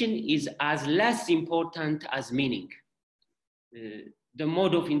 intention is as less important as meaning. The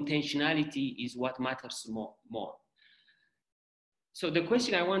mode of intentionality is what matters more. So the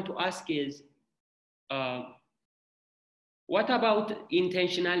question I want to ask is, what about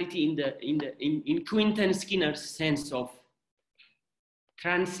intentionality in Quentin Skinner's sense of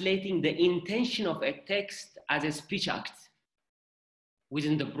translating the intention of a text as a speech act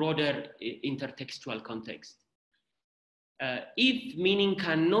within the broader intertextual context? If meaning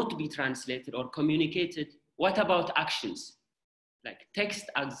cannot be translated or communicated, what about actions? Like text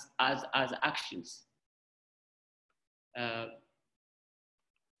as actions.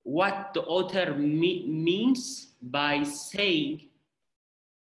 What the author means by saying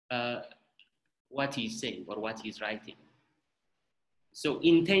what he's saying or what he's writing. So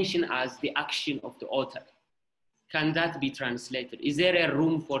intention as the action of the author. Can that be translated? Is there a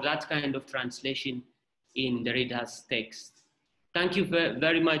room for that kind of translation in Derrida's text? Thank you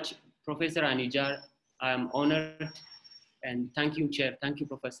very much, Professor Anidjar. I'm honored. And thank you, Chair. Thank you,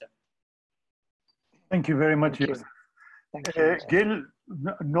 Professor. Thank you very much. Thank you. Gil,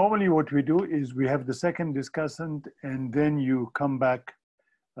 normally what we do is we have the second discussant and then you come back,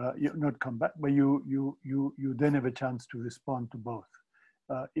 not come back, but you then have a chance to respond to both.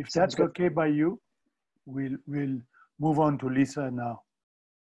 If that's okay by you, we'll move on to Lisa now.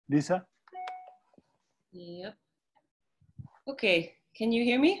 Lisa? Yep. Okay, can you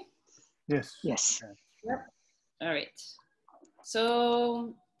hear me? Yes. Yes. Yep. All right.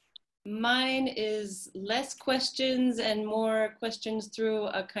 So mine is less questions and more questions through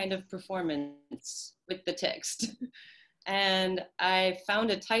a kind of performance with the text. And I found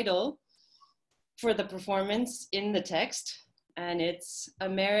a title for the performance in the text, and it's A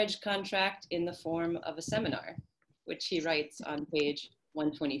Marriage Contract in the Form of a Seminar, which he writes on page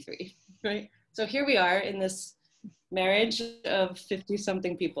 123, right? So here we are in this marriage of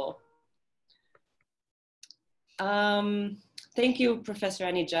 50-something people. Thank you, Professor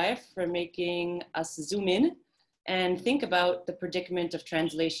Anidjar, for making us zoom in and think about the predicament of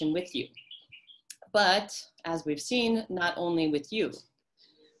translation with you. But as we've seen, not only with you,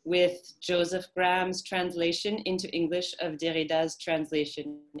 with Joseph Graham's translation into English of Derrida's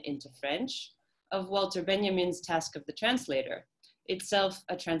translation into French, of Walter Benjamin's Task of the Translator, itself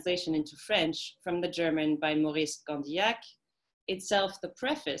a translation into French from the German by Maurice Gandillac, itself the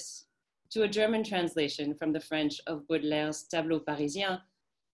preface to a German translation from the French of Baudelaire's Tableau Parisien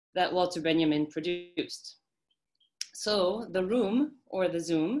that Walter Benjamin produced. So the room, or the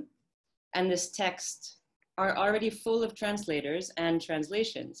Zoom, and this text are already full of translators and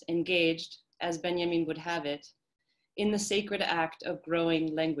translations engaged, as Benjamin would have it, in the sacred act of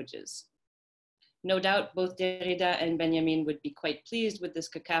growing languages. No doubt both Derrida and Benjamin would be quite pleased with this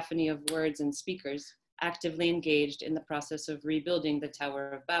cacophony of words and speakers actively engaged in the process of rebuilding the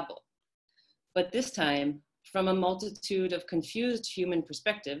Tower of Babel. But this time, from a multitude of confused human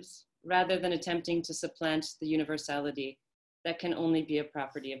perspectives, rather than attempting to supplant the universality that can only be a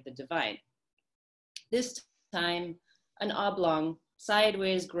property of the divine. This time, an oblong,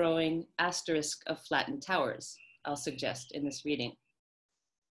 sideways growing asterisk of flattened towers, I'll suggest in this reading.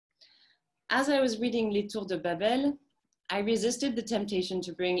 As I was reading Les Tours de Babel, I resisted the temptation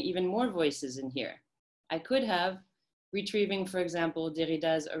to bring even more voices in here. I could have, retrieving, for example,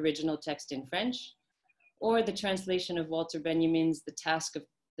 Derrida's original text in French, or the translation of Walter Benjamin's The Task of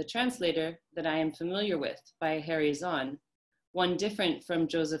the translator that I am familiar with by Harry Zahn, one different from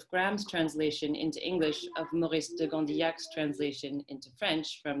Joseph Graham's translation into English of Maurice de Gondillac's translation into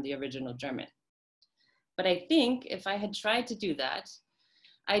French from the original German. But I think if I had tried to do that,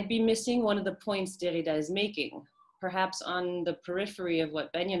 I'd be missing one of the points Derrida is making, perhaps on the periphery of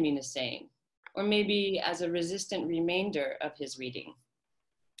what Benjamin is saying, or maybe as a resistant remainder of his reading.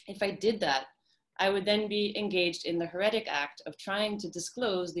 If I did that, I would then be engaged in the heretic act of trying to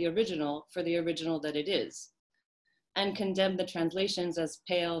disclose the original for the original that it is, and condemn the translations as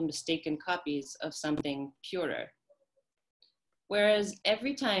pale, mistaken copies of something purer. Whereas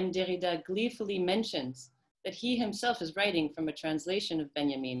every time Derrida gleefully mentions that he himself is writing from a translation of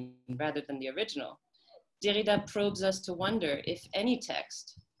Benjamin rather than the original, Derrida probes us to wonder if any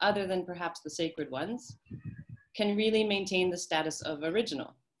text, other than perhaps the sacred ones, can really maintain the status of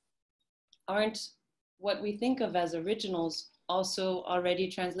original. Aren't what we think of as originals also already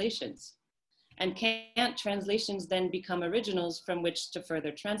translations? And can't translations then become originals from which to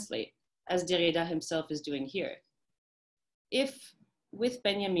further translate, as Derrida himself is doing here? If, with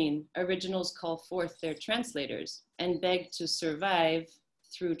Benjamin, originals call forth their translators and beg to survive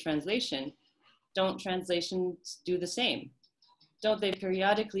through translation, don't translations do the same? Don't they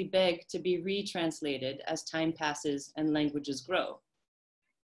periodically beg to be retranslated as time passes and languages grow?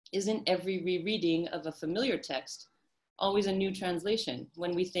 Isn't every rereading of a familiar text always a new translation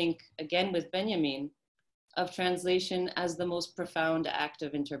when we think, again with Benjamin, of translation as the most profound act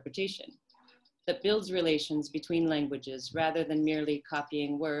of interpretation that builds relations between languages rather than merely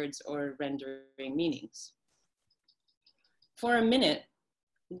copying words or rendering meanings? For a minute,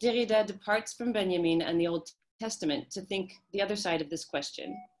 Derrida departs from Benjamin and the Old Testament to think the other side of this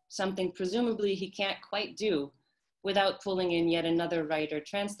question, something presumably he can't quite do without pulling in yet another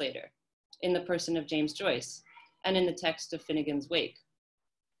writer-translator in the person of James Joyce and in the text of Finnegan's Wake.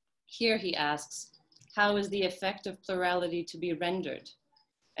 Here he asks, how is the effect of plurality to be rendered?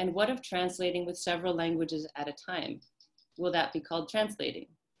 And what of translating with several languages at a time? Will that be called translating?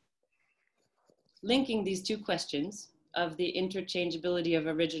 Linking these two questions of the interchangeability of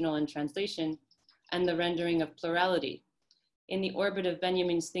original and translation and the rendering of plurality, in the orbit of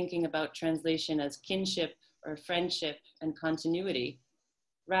Benjamin's thinking about translation as kinship or friendship and continuity,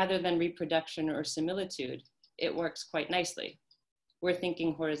 rather than reproduction or similitude, it works quite nicely. We're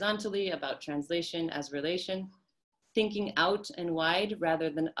thinking horizontally about translation as relation, thinking out and wide rather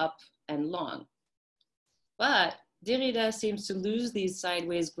than up and long. But Derrida seems to lose these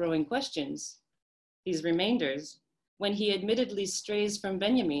sideways growing questions, these remainders, when he admittedly strays from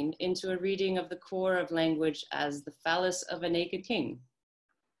Benjamin into a reading of the core of language as the phallus of a naked king.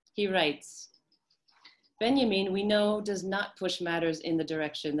 He writes, Benjamin, we know, does not push matters in the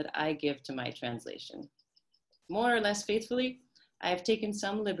direction that I give to my translation. More or less faithfully, I have taken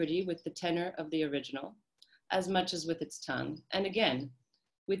some liberty with the tenor of the original, as much as with its tongue, and again,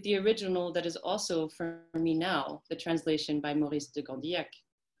 with the original that is also, for me now, the translation by Maurice de Gondillac.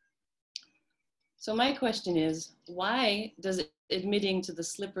 So my question is, why does admitting to the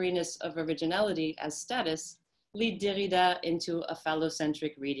slipperiness of originality as status lead Derrida into a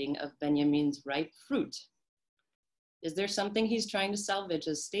phallocentric reading of Benjamin's ripe fruit? Is there something he's trying to salvage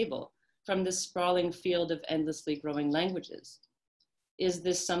as stable from this sprawling field of endlessly growing languages? Is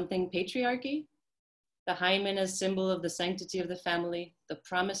this something patriarchy? The hymen as symbol of the sanctity of the family, the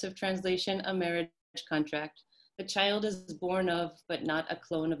promise of translation, a marriage contract, the child is born of, but not a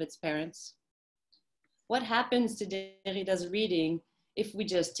clone of its parents. What happens to Derrida's reading if we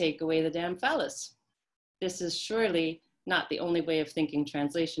just take away the damn phallus? This is surely not the only way of thinking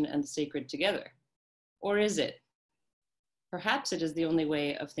translation and the sacred together. Or is it? Perhaps it is the only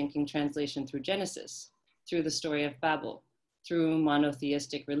way of thinking translation through Genesis, through the story of Babel, through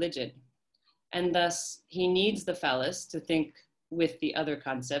monotheistic religion. And thus, he needs the phallus to think with the other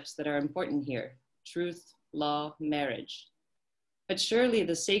concepts that are important here: truth, law, marriage. But surely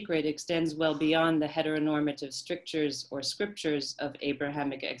the sacred extends well beyond the heteronormative strictures or scriptures of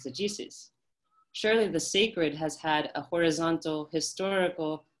Abrahamic exegesis. Surely the sacred has had a horizontal,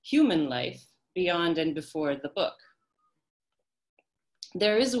 historical, human life beyond and before the book.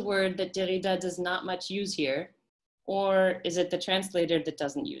 There is a word that Derrida does not much use here, or is it the translator that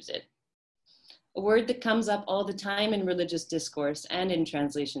doesn't use it? A word that comes up all the time in religious discourse and in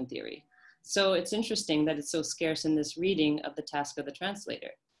translation theory. So it's interesting that it's so scarce in this reading of the task of the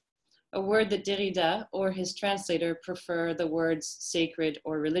translator. A word that Derrida or his translator prefer the words sacred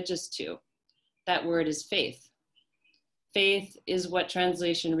or religious to. That word is faith. Faith is what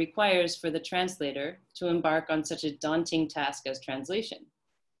translation requires for the translator to embark on such a daunting task as translation.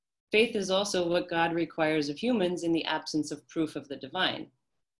 Faith is also what God requires of humans in the absence of proof of the divine.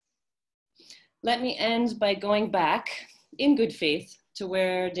 Let me end by going back in good faith to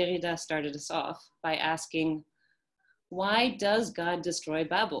where Derrida started us off by asking, why does God destroy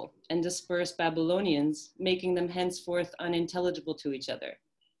Babel and disperse Babylonians, making them henceforth unintelligible to each other?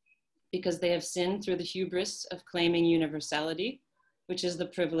 Because they have sinned through the hubris of claiming universality, which is the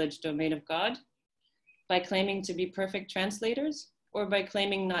privileged domain of God, by claiming to be perfect translators, or by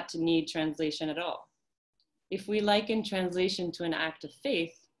claiming not to need translation at all? If we liken translation to an act of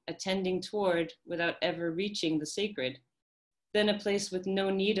faith, attending toward without ever reaching the sacred, then a place with no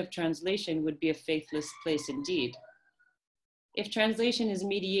need of translation would be a faithless place indeed. If translation is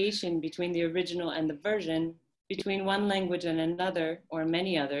mediation between the original and the version, between one language and another or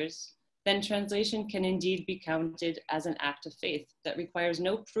many others, then translation can indeed be counted as an act of faith that requires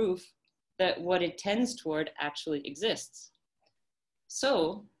no proof that what it tends toward actually exists.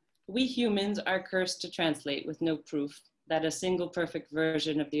 So, we humans are cursed to translate with no proof that a single perfect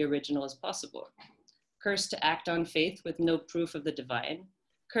version of the original is possible, cursed to act on faith with no proof of the divine,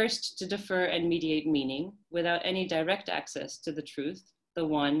 cursed to defer and mediate meaning without any direct access to the truth, the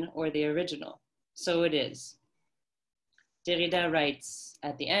one, or the original. So it is. Derrida writes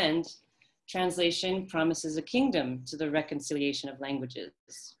at the end, translation promises a kingdom to the reconciliation of languages.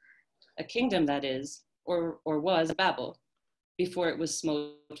 A kingdom that is, or was Babel, before it was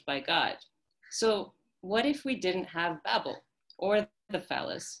smote by God. So what if we didn't have Babel or the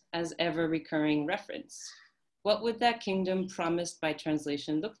phallus as ever recurring reference? What would that kingdom promised by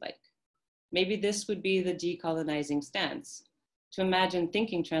translation look like? Maybe this would be the decolonizing stance, to imagine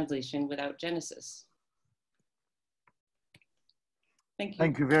thinking translation without Genesis. Thank you.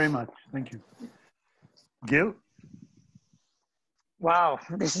 Thank you very much. Thank you. Gil? Wow,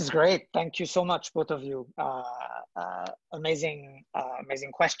 this is great. Thank you so much, both of you. Amazing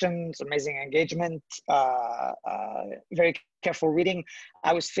questions, amazing engagement, very careful reading.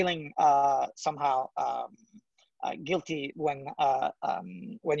 I was feeling somehow guilty when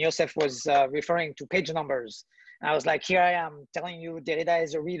Joseph was referring to page numbers. And I was like, here I am telling you Derrida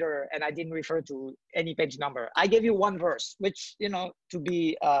is a reader and I didn't refer to any page number. I gave you one verse, which, you know, to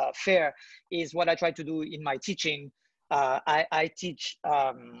be fair, is what I try to do in my teaching. I teach,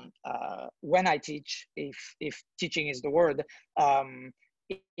 when I teach, if teaching is the word,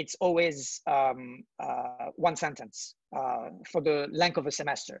 it's always one sentence for the length of a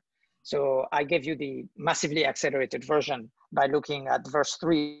semester. So I gave you the massively accelerated version by looking at verse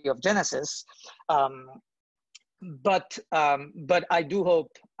 3 of Genesis. But I do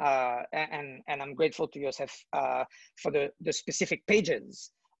hope, and I'm grateful to Joseph for the specific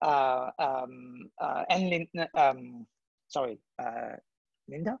pages, and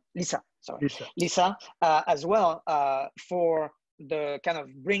Lisa, as well, for the kind of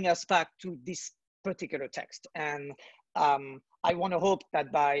bring us back to this particular text. And I want to hope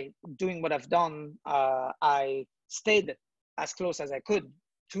that by doing what I've done, I stayed as close as I could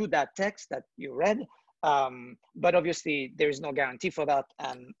to that text that you read. But obviously there is no guarantee for that,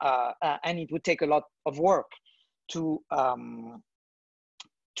 and it would take a lot of work to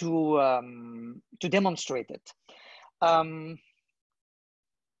demonstrate it.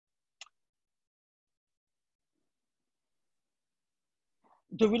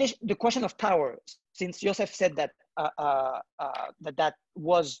 The question of power, since Joseph said that that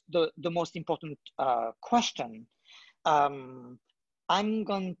was the most important question, I'm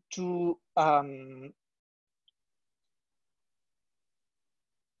going to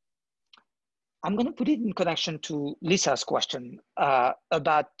put it in connection to Lisa's question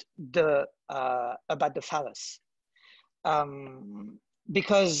about the phallus,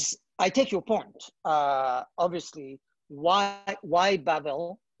 because I take your point. Obviously, why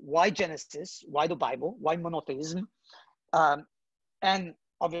Babel? Why Genesis? Why the Bible? Why monotheism? And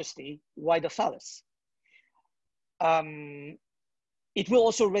obviously, why the phallus? It will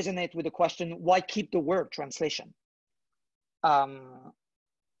also resonate with the question, why keep the word translation? And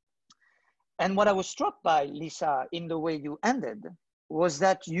what I was struck by, Lisa, in the way you ended, was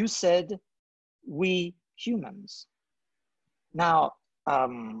that you said, we humans. Now,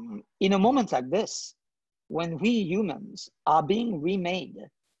 in a moment like this, when we humans are being remade,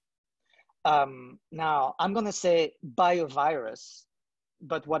 now I'm gonna say by a virus,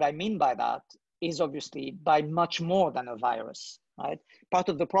 but what I mean by that is obviously by much more than a virus, right? Part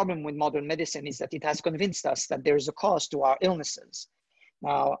of the problem with modern medicine is that it has convinced us that there is a cause to our illnesses.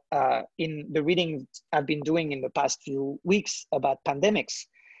 Now, in the reading I've been doing in the past few weeks about pandemics,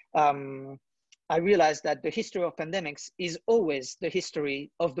 I realized that the history of pandemics is always the history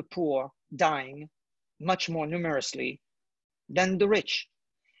of the poor dying much more numerously than the rich.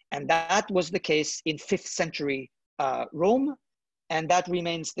 And that was the case in 5th century Rome, and that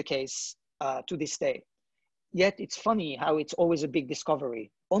remains the case to this day. Yet it's funny how it's always a big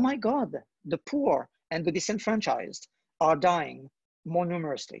discovery. Oh my God, the poor and the disenfranchised are dying more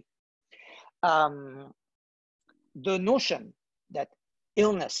numerously. The notion that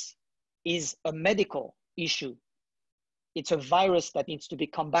illness is a medical issue, it's a virus that needs to be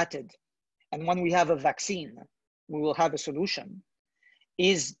combated, and when we have a vaccine, we will have a solution,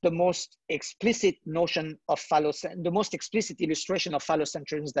 is the most explicit notion of the most explicit illustration of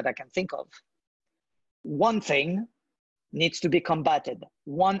phallocentrism that I can think of. One thing needs to be combated.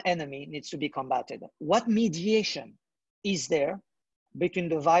 One enemy needs to be combated. What mediation is there between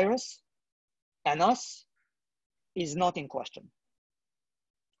the virus and us is not in question.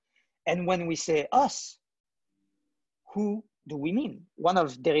 And when we say us, who do we mean? One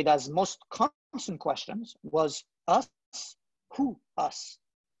of Derrida's most constant questions was us, who us?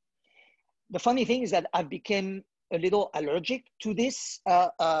 The funny thing is that I've become a little allergic to this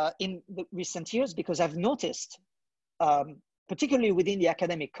in the recent years, because I've noticed, particularly within the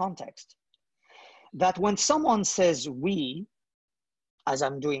academic context, that when someone says we, as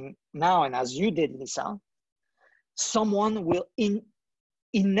I'm doing now and as you did, Lisa, someone will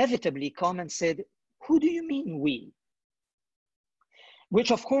inevitably come and say, who do you mean we?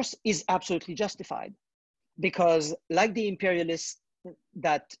 Which of course is absolutely justified, because like the imperialists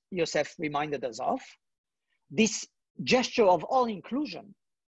that Yosef reminded us of, this gesture of all inclusion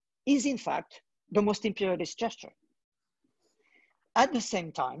is in fact the most imperialist gesture. At the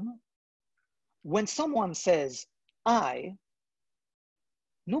same time, when someone says I,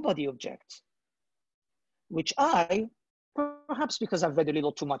 nobody objects, which I, perhaps because I've read a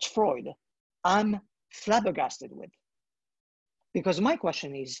little too much Freud, I'm flabbergasted with. Because my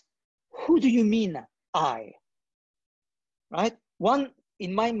question is, who do you mean I? Right?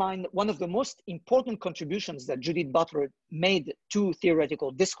 In my mind, one of the most important contributions that Judith Butler made to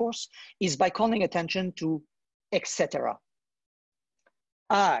theoretical discourse is by calling attention to etc.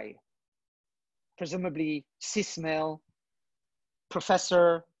 I, presumably cis male,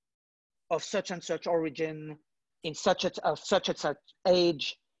 professor of such and such origin, in such and such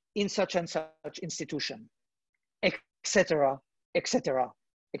age, in such and such institution, etc., etc.,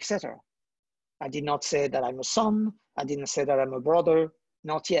 etc. I did not say that I'm a son. I didn't say that I'm a brother,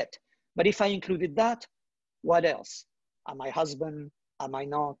 not yet. But if I included that, what else? Am I husband? Am I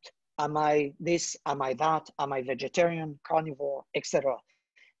not? Am I this? Am I that? Am I vegetarian, carnivore, etc.,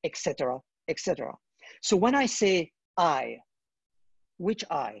 etc., etc. So when I say I, which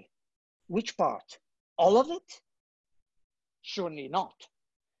part? All of it? Surely not.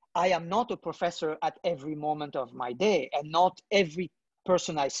 I am not a professor at every moment of my day, and not every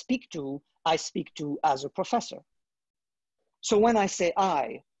person I speak to as a professor. So when I say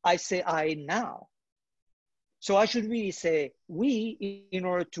I say I now. So I should really say we in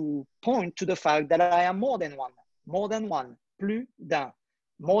order to point to the fact that I am more than one, plus d'un,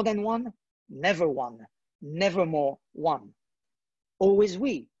 more than one, never more one. Always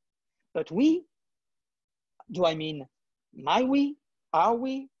we. But we, do I mean my we, our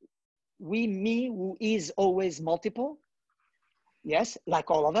we, me, who is always multiple? Yes, like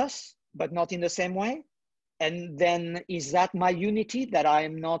all of us, but not in the same way. And then is that my unity, that I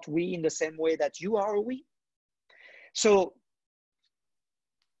am not we in the same way that you are a we? So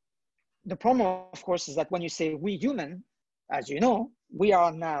the problem, of course, is that when you say we human, as you know, we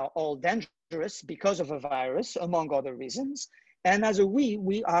are now all dangerous because of a virus, among other reasons. And as a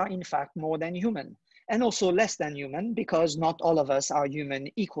we are in fact more than human, and also less than human, because not all of us are human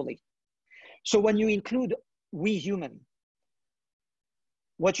equally. So when you include we human,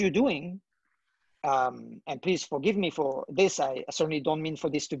 what you're doing, and please forgive me for this, I certainly don't mean for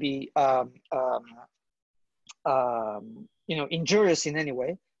this to be injurious in any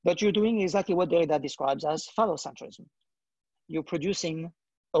way, but you're doing exactly what Derrida describes as phallocentrism. You're producing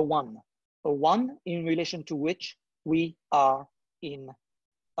a one in relation to which we are in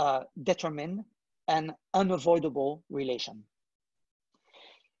a determined and unavoidable relation.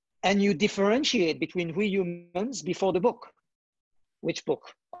 And you differentiate between we humans before the book. Which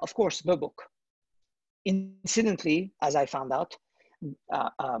book? Of course, the book. Incidentally, as I found out,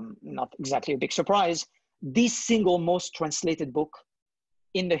 not exactly a big surprise, the single most translated book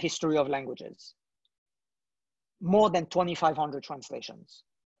in the history of languages. More than 2,500 translations.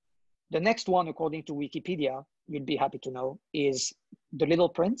 The next one, according to Wikipedia, you'd be happy to know, is The Little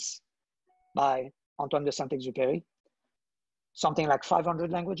Prince by Antoine de Saint-Exupéry, something like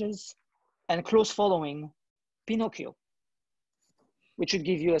 500 languages, and close following, Pinocchio, which should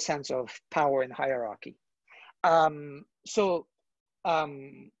give you a sense of power and hierarchy. The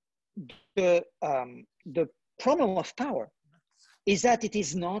problem of power is that it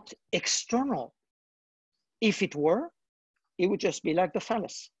is not external. If it were, it would just be like the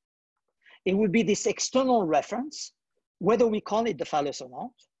phallus. It would be this external reference, whether we call it the phallus or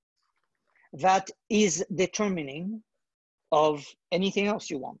not, that is determining of anything else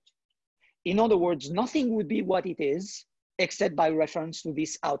you want. In other words, nothing would be what it is except by reference to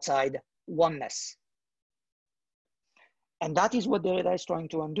this outside oneness. And that is what Derrida is trying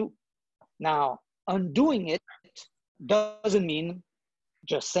to undo. Now, undoing it doesn't mean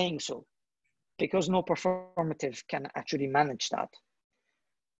just saying so, because no performative can actually manage that.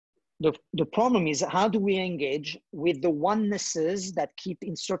 The problem is, how do we engage with the onenesses that keep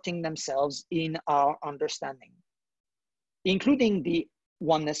inserting themselves in our understanding, including the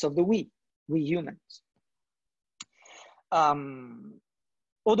oneness of the we humans.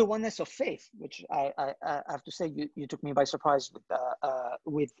 Or the oneness of faith, which I have to say, you took me by surprise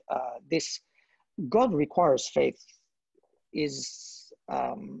with this. God requires faith is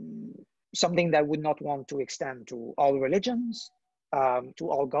something that I would not want to extend to all religions, to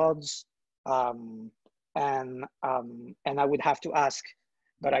all gods, and I would have to ask,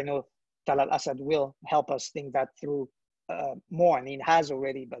 but I know Talal Asad will help us think that through more, and he has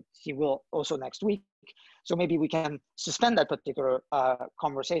already, but he will also next week. So maybe we can suspend that particular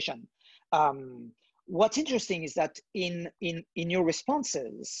conversation. What's interesting is that in your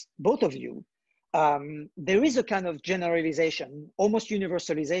responses, both of you, there is a kind of generalization, almost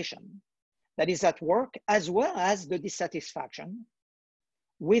universalization, that is at work, as well as the dissatisfaction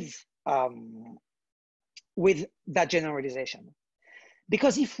with that generalization.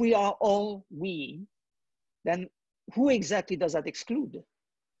 Because if we are all we, then who exactly does that exclude?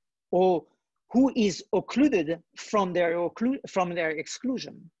 Or who is occluded from their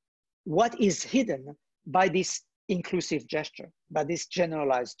exclusion? What is hidden by this inclusive gesture, by this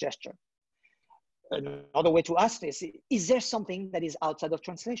generalized gesture? Another way to ask this, is there something that is outside of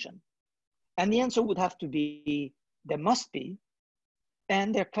translation? And the answer would have to be, there must be,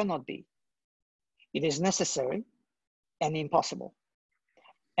 and there cannot be. It is necessary and impossible.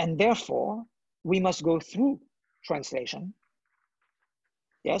 And therefore, we must go through translation.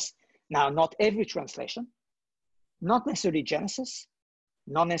 Yes. Now, not every translation, not necessarily Genesis,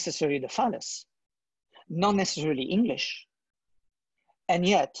 not necessarily the phallus, not necessarily English. And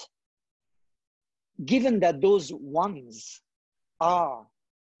yet, given that those ones are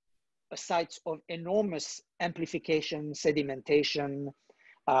sites of enormous amplification, sedimentation,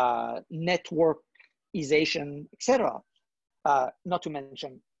 networkization, etc., not to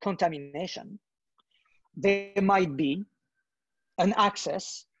mention contamination, there might be an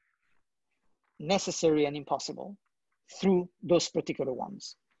access, necessary and impossible, through those particular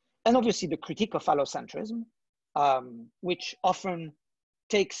ones. And obviously the critique of phallocentrism, which often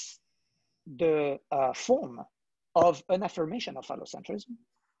takes the form of an affirmation of phallocentrism.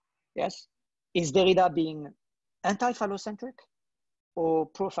 Yes, is Derrida being anti-phallocentric or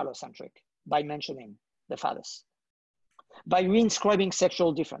pro-phallocentric by mentioning the phallus? By reinscribing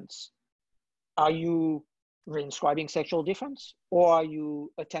sexual difference, are you reinscribing sexual difference, or are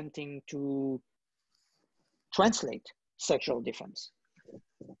you attempting to translate sexual difference?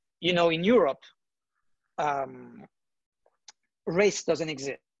 You know, in Europe, race doesn't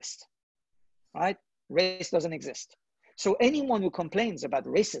exist, right? Race doesn't exist. So anyone who complains about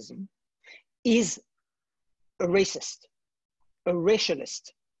racism is a racist, a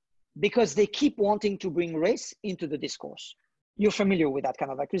racialist, because they keep wanting to bring race into the discourse. You're familiar with that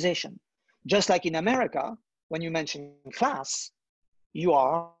kind of accusation. Just like in America, when you mention class, you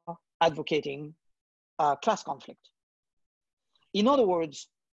are advocating class conflict. In other words,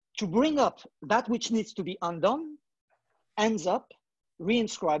 to bring up that which needs to be undone ends up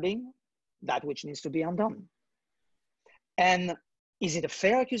reinscribing that which needs to be undone. And is it a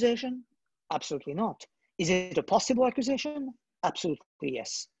fair accusation? Absolutely not. Is it a possible accusation? Absolutely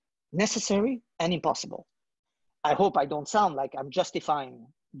yes. Necessary and impossible. I hope I don't sound like I'm justifying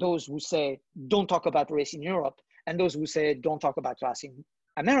those who say, don't talk about race in Europe, and those who say, don't talk about class in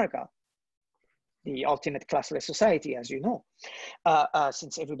America, the ultimate classless society, as you know,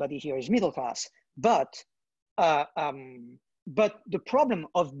 since everybody here is middle class. But the problem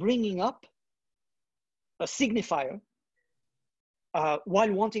of bringing up a signifier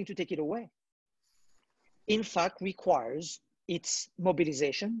while wanting to take it away, in fact, requires its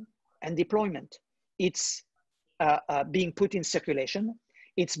mobilization and deployment. It's being put in circulation.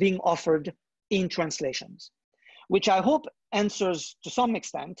 It's being offered in translations, which I hope answers to some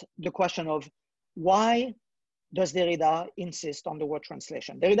extent the question of why does Derrida insist on the word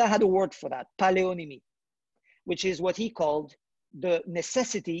translation? Derrida had a word for that, paléonymie, which is what he called the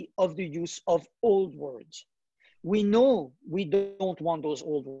necessity of the use of old words. We know we don't want those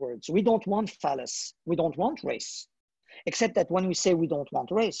old words. We don't want phallus. We don't want race. Except that when we say we don't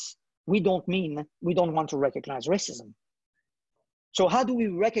want race, we don't mean we don't want to recognize racism. So how do we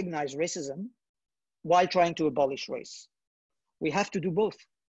recognize racism while trying to abolish race? We have to do both.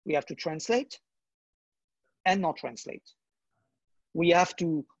 We have to translate and not translate. We have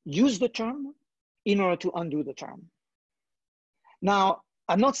to use the term in order to undo the term. Now,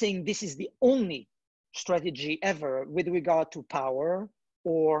 I'm not saying this is the only strategy ever with regard to power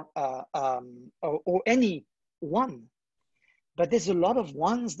or any one, but there's a lot of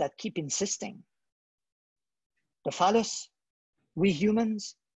ones that keep insisting. The phallus, we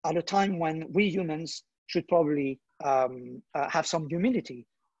humans, at a time when we humans should probably have some humility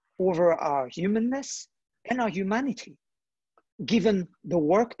over our humanness and our humanity, given the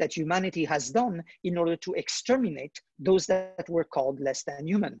work that humanity has done in order to exterminate those that were called less than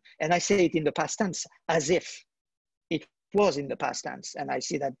human. And I say it in the past tense, as if it was in the past tense. And I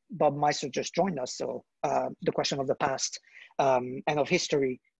see that Bob MISR just joined us. So the question of the past and of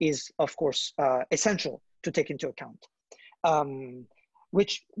history is, of course, essential to take into account.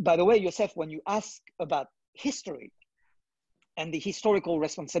 Which, by the way, Youssef, when you ask about history and the historical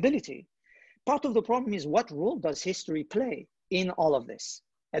responsibility, part of the problem is what role does history play in all of this?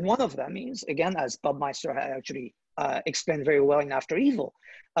 And one of them is, again, as Bob MISR had actually explained very well in After Evil,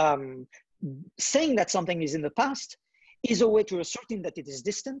 saying that something is in the past is a way to ascertain that it is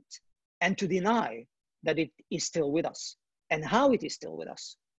distant and to deny that it is still with us and how it is still with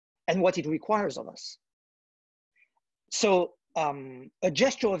us and what it requires of us. So a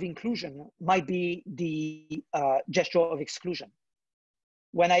gesture of inclusion might be the gesture of exclusion.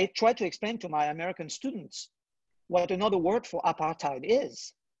 When I try to explain to my American students what another word for apartheid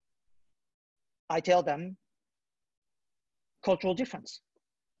is, I tell them cultural difference.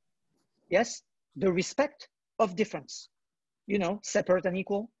 Yes, the respect of difference, you know, separate and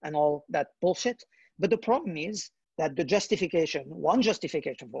equal and all that bullshit. But the problem is that the justification, one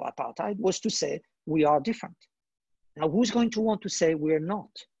justification for apartheid was to say we are different. Now, who's going to want to say we're not?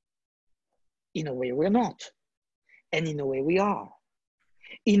 In a way, we're not. And in a way, we are.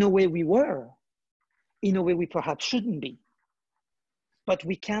 In a way, we were. In a way, we perhaps shouldn't be. But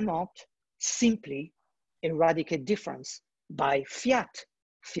we cannot simply eradicate difference by fiat.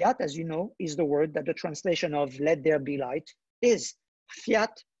 Fiat, as you know, is the word that the translation of let there be light is.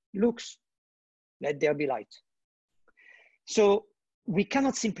 Fiat lux, let there be light. So we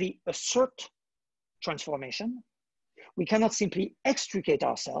cannot simply assert transformation. We cannot simply extricate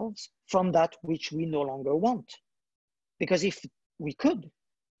ourselves from that which we no longer want. Because if we could,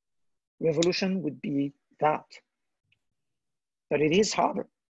 revolution would be that. But it is harder.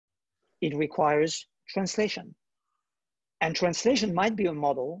 It requires translation. And translation might be a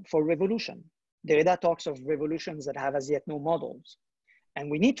model for revolution. Derrida talks of revolutions that have as yet no models.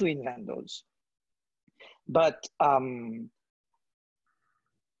 And we need to invent those. But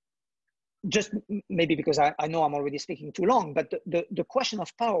just maybe because I know I'm already speaking too long, but the question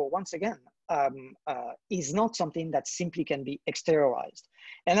of power, once again, is not something that simply can be exteriorized.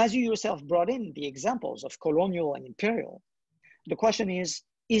 And as you yourself brought in the examples of colonial and imperial, the question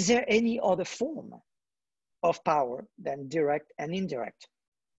is there any other form of power than direct and indirect?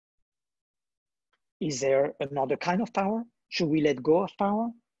 Is there another kind of power? Should we let go of power?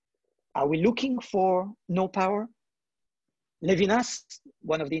 Are we looking for no power? Levinas,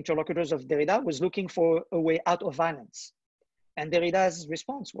 one of the interlocutors of Derrida, was looking for a way out of violence. And Derrida's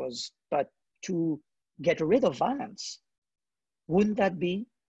response was, but to get rid of violence, wouldn't that be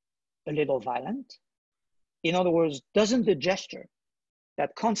a little violent? In other words, doesn't the gesture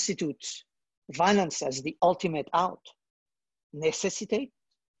that constitutes violence as the ultimate out necessitate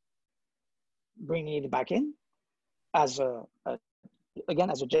bringing it back in as again,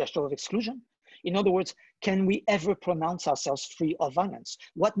 as a gesture of exclusion? In other words, can we ever pronounce ourselves free of violence?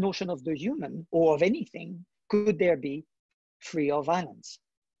 What notion of the human or of anything could there be free of violence?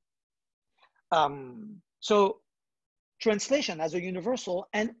 So translation as a universal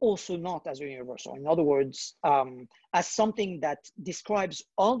and also not as a universal. In other words, as something that describes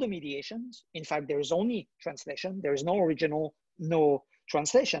all the mediations. In fact, there is only translation. There is no original, no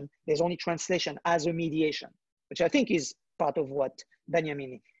translation. There's only translation as a mediation, which I think is part of what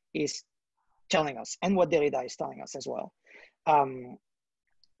Benjamin is telling us and what Derrida is telling us as well.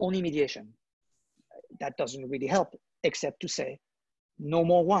 Only mediation. That doesn't really help except to say no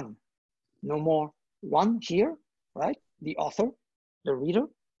more one. No more one here, right? The author, the reader,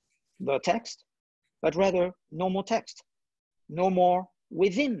 the text, but rather no more text. No more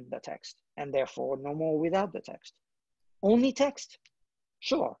within the text, and therefore no more without the text. Only text,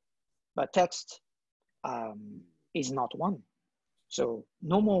 sure, but text is not one. So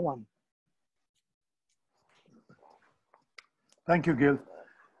no more one. Thank you, Gil.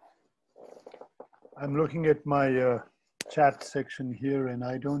 I'm looking at my chat section here, and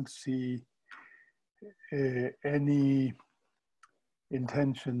I don't see any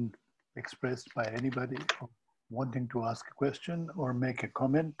intention expressed by anybody wanting to ask a question or make a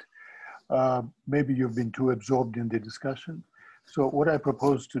comment. Maybe you've been too absorbed in the discussion. So what I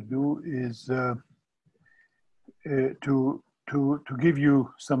propose to do is to give you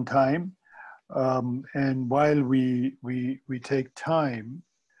some time, and while we take time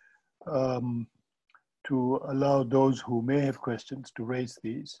to allow those who may have questions to raise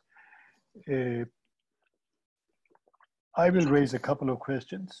these, I will raise a couple of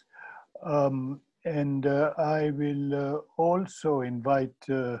questions, and I will also invite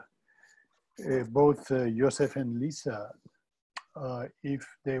both Joseph and Lisa, if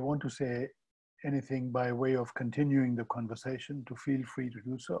they want to say anything by way of continuing the conversation, to feel free to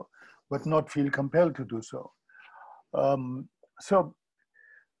do so, but not feel compelled to do so. So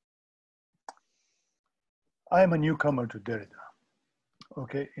I am a newcomer to Derrida,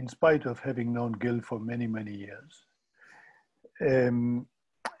 okay, in spite of having known Gil for many, many years.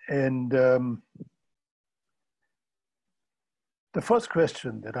 The first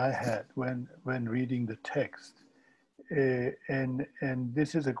question that I had when reading the text, and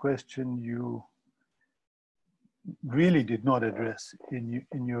this is a question you really did not address in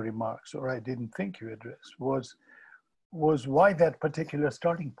your remarks, or I didn't think you addressed, was why that particular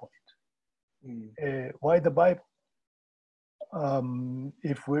starting point? Why the Bible?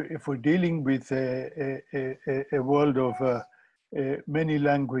 If we're dealing with a world of many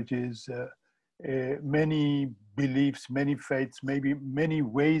languages, many beliefs, many faiths, maybe many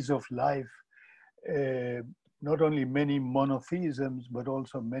ways of life, not only many monotheisms, but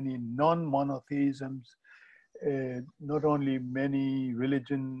also many non-monotheisms, not only many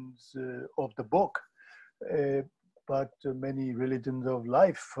religions of the book, but many religions of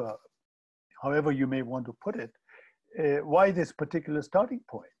life, however you may want to put it. Why this particular starting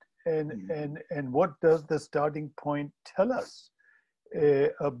point? And what does the starting point tell us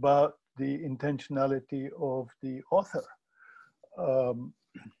about the intentionality of the author?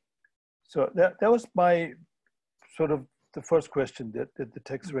 So that was my sort of the first question that the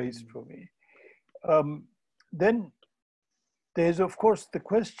text raised for me. Then there's, of course, the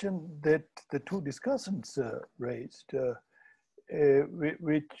question that the two discussants raised,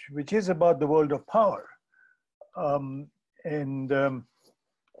 which is about the world of power.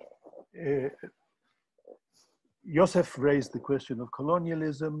 Joseph raised the question of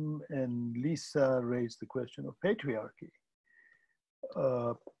colonialism, and Lisa raised the question of patriarchy,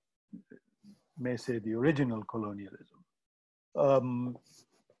 may say the original colonialism.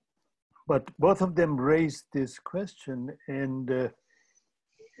 But both of them raised this question, and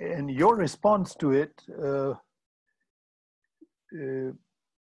your response to it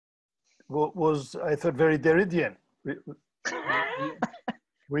was, I thought, very Derridian.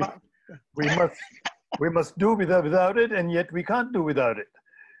 We must do without it, and yet we can't do without it.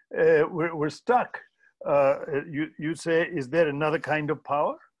 We're stuck. You say, is there another kind of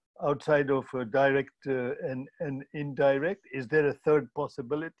power outside of direct and indirect? Is there a third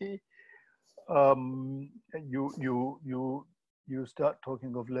possibility? You start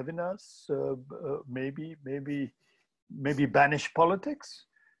talking of Levinas, maybe banish politics,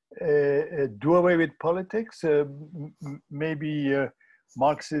 do away with politics, maybe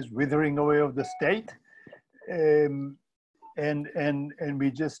Marx's withering away of the state, and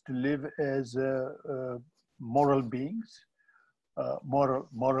we just live as moral beings,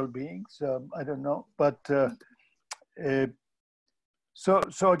 moral beings. I don't know, but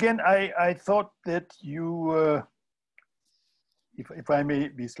so again, I thought that you, if I may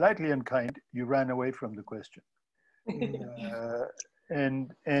be slightly unkind, you ran away from the question,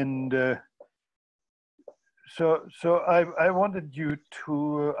 So I wanted you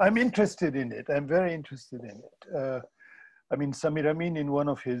to, I'm interested in it. I'm very interested in it. I mean, Samir Amin, in one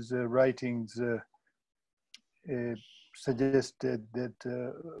of his writings, suggested that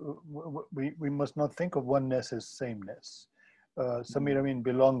we must not think of oneness as sameness. Samir Amin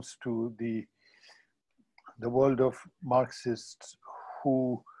belongs to the world of Marxists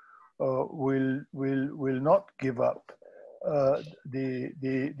who will not give up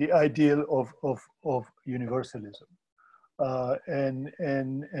the ideal of universalism,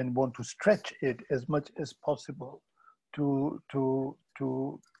 and want to stretch it as much as possible to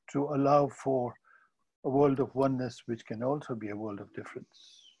allow for a world of oneness, which can also be a world of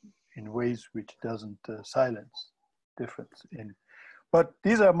difference in ways which doesn't silence difference. But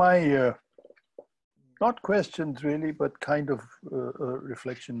these are my Not questions really, but kind of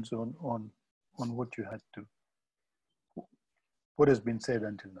reflections on what you had to, what has been said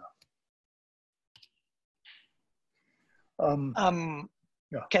until now.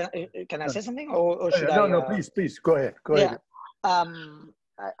 Yeah. Can I say something, or should no, I? No, please, go ahead. Go ahead.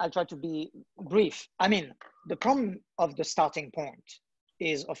 I'll try to be brief. I mean, the problem of the starting point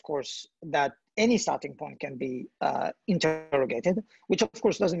is, of course, that any starting point can be interrogated, which of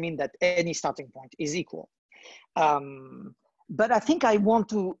course doesn't mean that any starting point is equal. But I think I want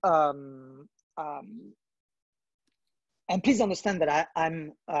to, and please understand that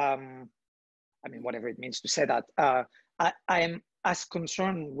I'm, I mean, whatever it means to say that, I am as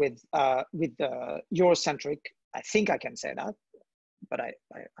concerned with the Eurocentric, I think I can say that, but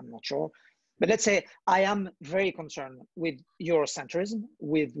I'm not sure. But let's say I am very concerned with Eurocentrism,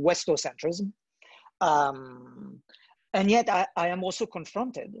 with Westocentrism. And yet I am also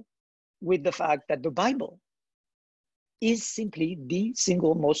confronted with the fact that the Bible is simply the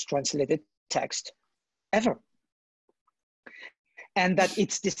single most translated text ever. And that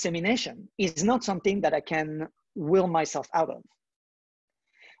its dissemination is not something that I can will myself out of.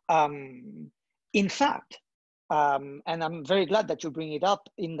 In fact, and I'm very glad that you bring it up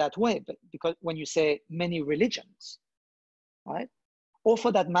in that way, but because when you say many religions, right? Or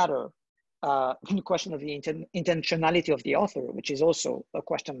for that matter, the question of the intentionality of the author, which is also a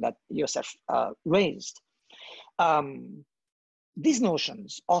question that Yosef raised. These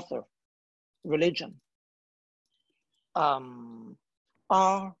notions, author, religion,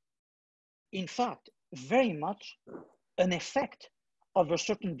 are in fact very much an effect of a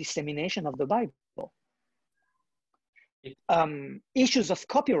certain dissemination of the Bible. Issues of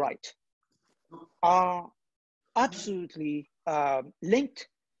copyright are absolutely linked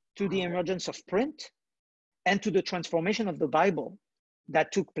to the emergence of print and to the transformation of the Bible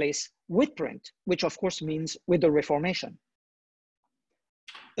that took place with print, which of course means with the Reformation.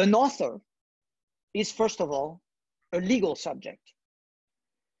 An author is first of all a legal subject,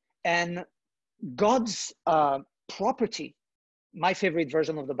 and God's property. My favorite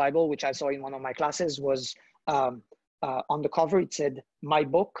version of the Bible, which I saw in one of my classes, was on the cover, it said, "My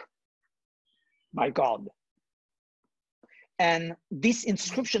book, my God." And this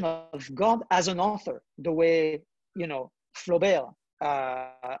inscription of God as an author, the way, you know, Flaubert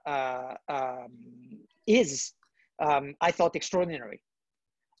is, I thought extraordinary.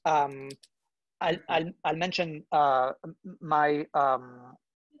 I'll mention my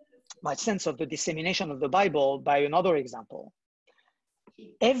sense of the dissemination of the Bible by another example.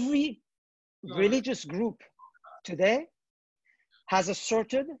 Every religious group today has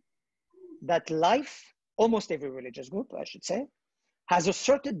asserted that life, almost every religious group, I should say, has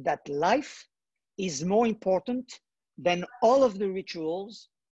asserted that life is more important than all of the rituals,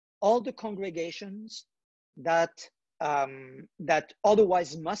 all the congregations that that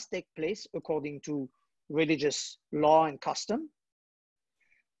otherwise must take place according to religious law and custom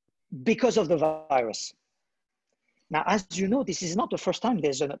because of the virus. Now, as you know, this is not the first time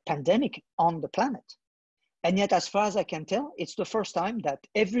there's a pandemic on the planet. And yet, as far as I can tell, it's the first time that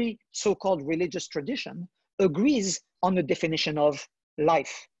every so-called religious tradition agrees on the definition of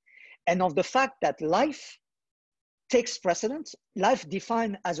life and of the fact that life takes precedence, life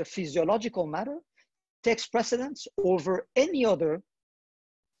defined as a physiological matter, takes precedence over any other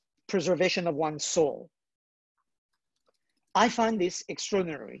preservation of one's soul. I find this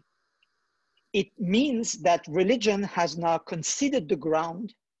extraordinary. It means that religion has now conceded the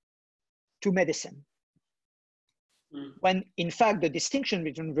ground to medicine. When in fact, the distinction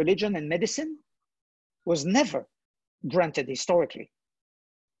between religion and medicine was never granted historically.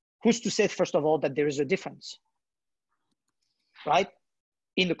 Who's to say, first of all, that there is a difference, right?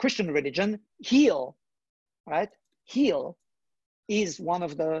 In the Christian religion, heal, right? Heal is one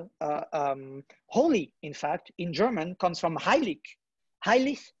of the, holy, in fact, in German comes from heilig.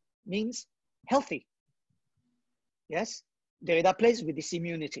 Heilig means healthy. Yes, Derrida plays with this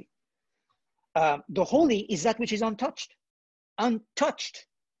immunity. The holy is that which is untouched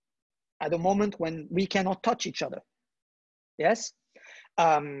at a moment when we cannot touch each other. Yes.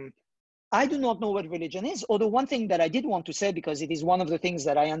 I do not know what religion is, although one thing that I did want to say, because it is one of the things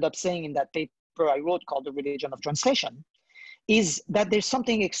that I end up saying in that paper I wrote called The Religion of Translation, is that there's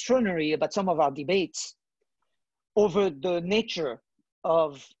something extraordinary about some of our debates over the nature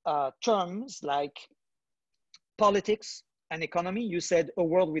of terms like politics and economy. You said a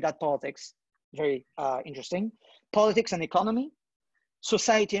world without politics. Very interesting. Politics and economy,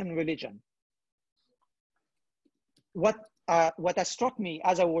 society and religion. What has struck me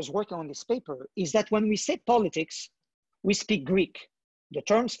as I was working on this paper is that when we say politics, we speak Greek. The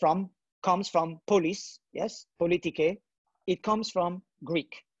terms from comes from polis, yes, politike. It comes from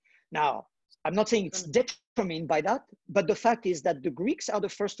Greek. Now, I'm not saying it's determined by that, but the fact is that the Greeks are the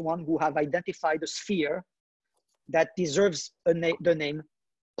first one who have identified a sphere that deserves the name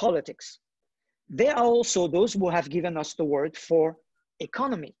politics. They are also those who have given us the word for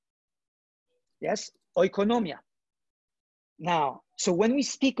economy. Yes, oikonomia. Now, so when we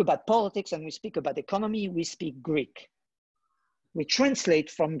speak about politics and we speak about economy, we speak Greek. We translate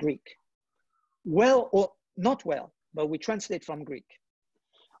from Greek. Well or not well, but we translate from Greek.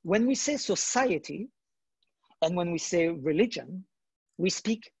 When we say society and when we say religion, we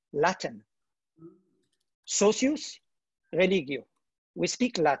speak Latin. Socius, religio. We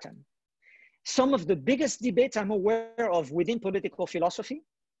speak Latin. Some of the biggest debates I'm aware of within political philosophy,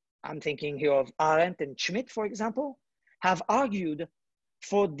 I'm thinking here of Arendt and Schmidt, for example, have argued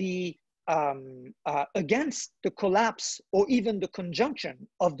for the against the collapse or even the conjunction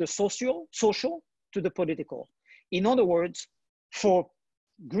of the social to the political. In other words, for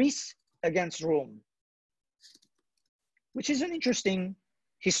Greece against Rome, which is an interesting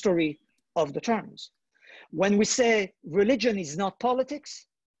history of the terms. When we say religion is not politics,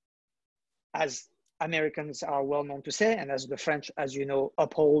 as Americans are well known to say, and as the French, as you know,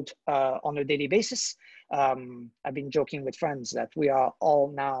 uphold on a daily basis. I've been joking with friends that we are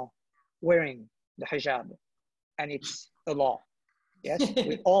all now wearing the hijab, and it's a law. Yes,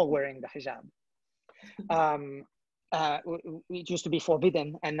 we're all wearing the hijab. It used to be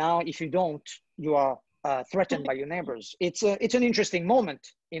forbidden, and now if you don't, you are threatened by your neighbors. It's an interesting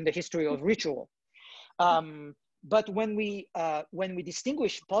moment in the history of ritual. But when we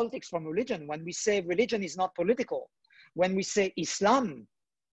distinguish politics from religion, when we say religion is not political, when we say Islam,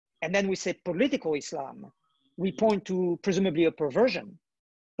 and then we say political Islam, we point to presumably a perversion.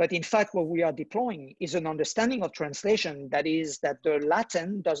 But in fact, what we are deploying is an understanding of translation that is that the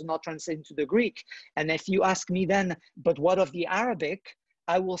Latin does not translate into the Greek. And if you ask me then, but what of the Arabic?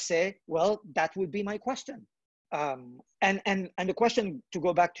 I will say, well, that would be my question. And the question, to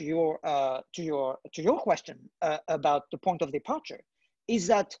go back to your question about the point of departure, is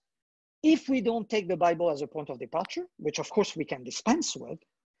that if we don't take the Bible as a point of departure, which of course we can dispense with,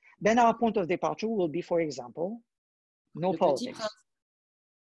 then our point of departure will be, for example, no politics,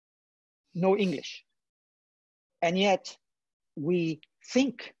 no English. And yet we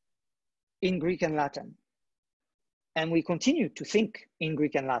think in Greek and Latin, and we continue to think in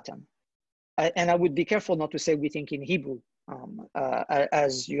Greek and Latin. And I would be careful not to say we think in Hebrew.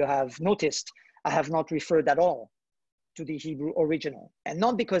 As you have noticed, I have not referred at all to the Hebrew original. And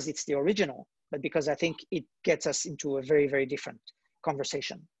not because it's the original, but because I think it gets us into a very, very different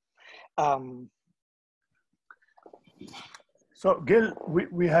conversation. So Gil,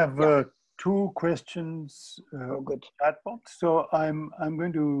 we have two questions good. chat box. So I'm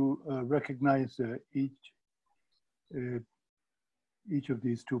going to recognize each of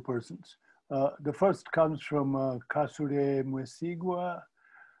these two persons. The first comes from Kasure Mwesigwa.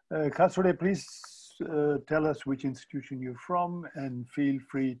 Kasure, please tell us which institution you're from and feel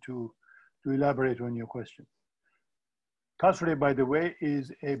free to elaborate on your question. Kasure, by the way,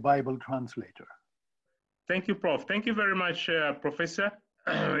 is a Bible translator. Thank you, Prof. Thank you very much, Professor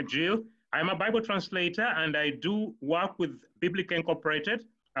Gil. I'm a Bible translator and I do work with Biblical Incorporated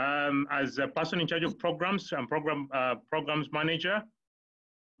as a person in charge of programs and programs manager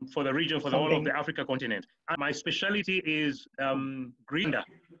for the region, for the whole of the Africa continent. And my specialty is Greek.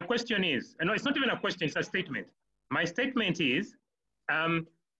 The question is, no, it's not even a question, it's a statement. My statement is,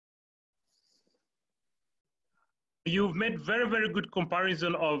 you've made very, very good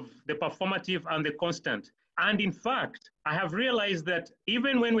comparison of the performative and the constant. And in fact, I have realized that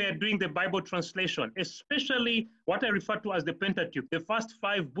even when we are doing the Bible translation, especially what I refer to as the Pentateuch, the first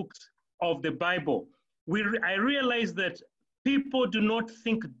 5 books of the Bible, I realized that people do not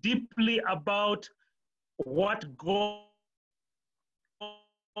think deeply about what God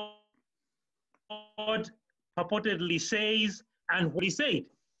purportedly says and what he said.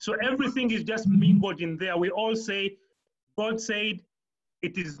 So everything is just mingled in there. We all say, God said,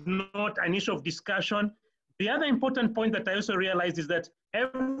 it is not an issue of discussion. The other important point that I also realized is that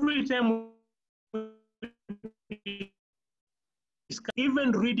every time,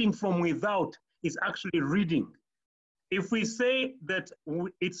 even reading from without is actually reading. If we say that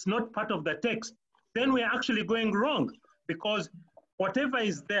it's not part of the text, then we're actually going wrong, because whatever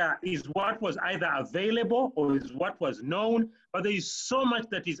is there is what was either available or is what was known, but there is so much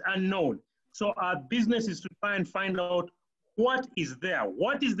that is unknown. So our business is to try and find out what is there,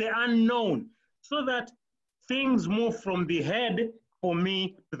 what is the unknown, so that things move from the head, for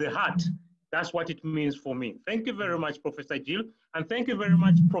me, to the heart. That's what it means for me. Thank you very much, Professor Gil, and thank you very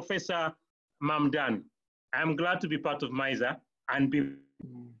much, Professor Mamdan. I'm glad to be part of MISR and be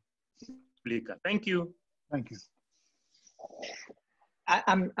Blika. Thank you. Thank you.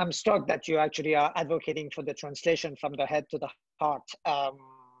 I'm struck that you actually are advocating for the translation from the head to the heart.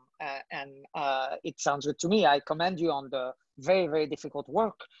 It sounds good to me. I commend you on the very, very difficult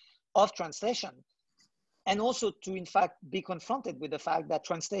work of translation, and also to, in fact, be confronted with the fact that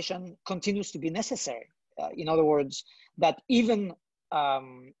translation continues to be necessary. In other words, that even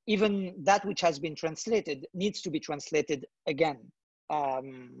that which has been translated needs to be translated again.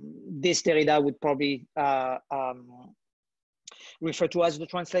 This Derrida would probably refer to as the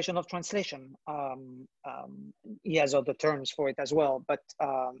translation of translation. He has other terms for it as well, but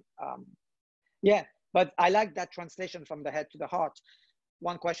yeah, but I like that translation from the head to the heart.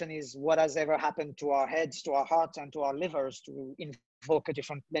 One question is, what has ever happened to our heads, to our hearts, and to our livers to invoke a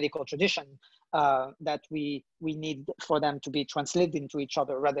different medical tradition that we need for them to be translated into each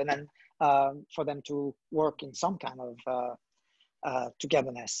other rather than for them to work in some kind of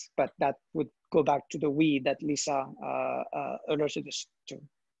togetherness? But that would go back to the we that Lisa alerted us to.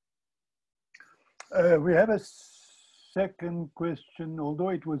 We have a second question, although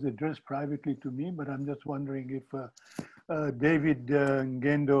it was addressed privately to me, but I'm just wondering if David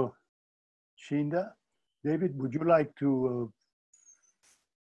Ngendo Shinda. David, would you like to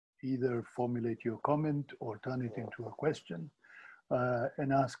either formulate your comment or turn it into a question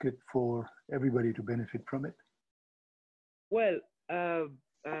and ask it for everybody to benefit from it? Well, I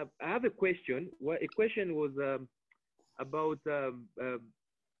have a question. Well, a question was about the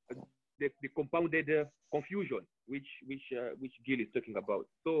compounded confusion, which Gil is talking about.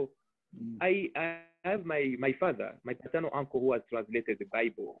 So I have my father, my paternal uncle, who has translated the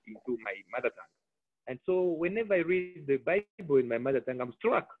Bible into my mother tongue. And so whenever I read the Bible in my mother tongue, I'm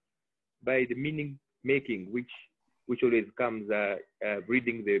struck by the meaning making, which always comes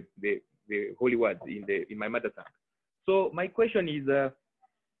reading the holy words in my mother tongue. So my question is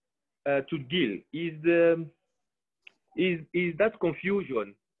to Gil: is that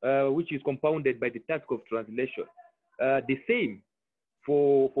confusion, which is compounded by the task of translation, the same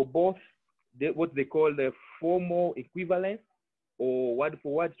for both what they call the formal equivalence or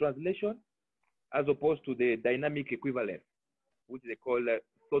word-for-word translation, as opposed to the dynamic equivalence, which they call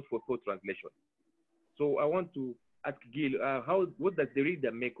thought-for-thought translation? So I want to ask Gil, what does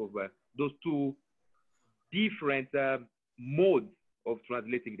Derrida make of those two different modes of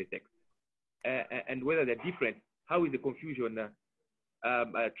translating the text? And whether they're different, how is the confusion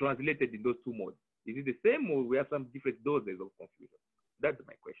translated in those two modes? Is it the same, or we have some different doses of confusion? That's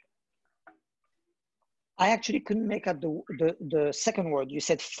my question. I actually couldn't make out the second word. You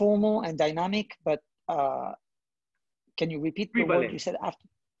said formal and dynamic, but can you repeat the word you said after?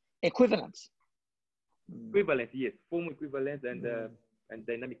 Equivalence. Equivalence, yes. Formal equivalence and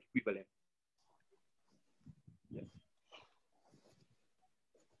dynamic equivalence. Yes.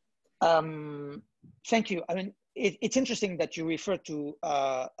 Thank you. I mean, it's interesting that you refer to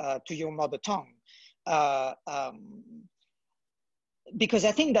your mother tongue, because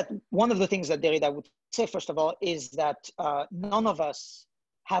I think that one of the things that Derrida would say, first of all, is that none of us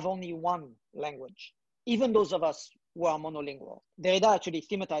have only one language, even those of us who are monolingual. Derrida actually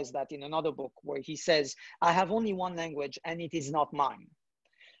thematized that in another book where he says, I have only one language and it is not mine,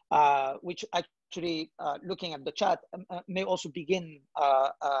 which actually, looking at the chat, may also begin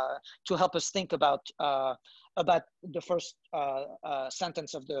to help us think about the first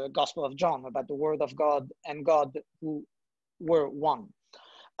sentence of the Gospel of John, about the Word of God and God who were one.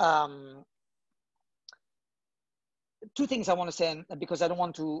 Two things I want to say, because I don't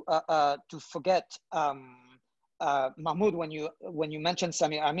want to forget, Mahmoud, when you mentioned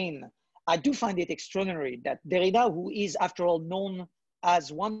Samir Amin, I do find it extraordinary that Derrida, who is after all known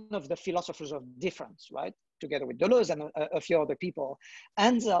as one of the philosophers of difference, right, together with Deleuze and a few other people,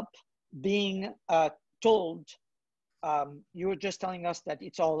 ends up being told, you were just telling us that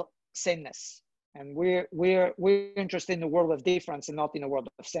it's all sameness, and we're interested in the world of difference and not in a world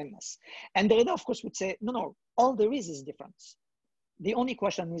of sameness. And Derrida, of course, would say, no, all there is difference. The only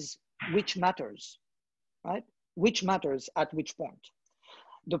question is which matters, right? Which matters at which point?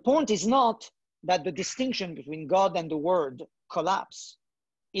 The point is not that the distinction between God and the Word collapse.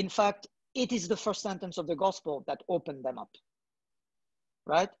 In fact, it is the first sentence of the Gospel that opened them up,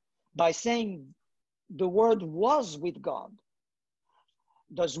 right? By saying the Word was with God.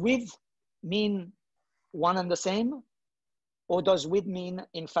 Does with mean one and the same? Or does with mean,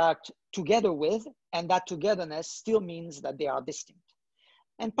 in fact, together with, and that togetherness still means that they are distinct?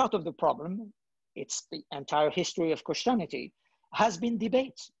 And part of the problem, it's the entire history of Christianity, has been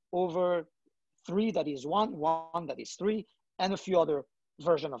debates over 3 that is 1, 1 that is 3, and a few other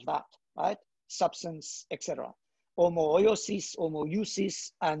versions of that, right? Substance, etc. Homoiosis,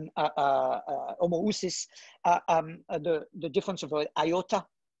 homoousis, and homoousis, the difference of iota.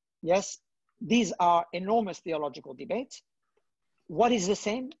 Yes, these are enormous theological debates. What is the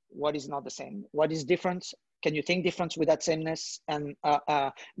same? What is not the same? What is different? Can you think difference with that sameness? And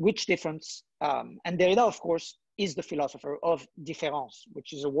which difference? And Derrida, of course, is the philosopher of différence,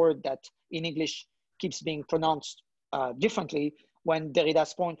 which is a word that in English keeps being pronounced differently, when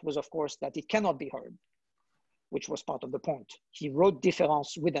Derrida's point was, of course, that it cannot be heard, which was part of the point. He wrote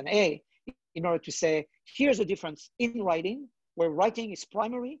différence with an A in order to say, here's a difference in writing, where writing is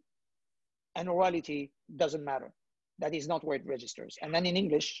primary and orality doesn't matter. That is not where it registers. And then in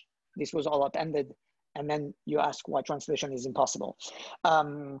English, this was all upended. And then you ask why translation is impossible.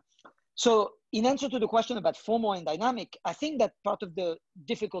 So in answer to the question about formal and dynamic, I think that part of the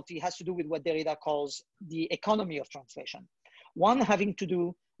difficulty has to do with what Derrida calls the economy of translation. One having to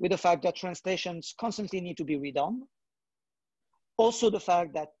do with the fact that translations constantly need to be redone. Also the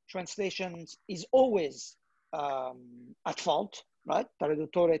fact that translations is always at fault, right?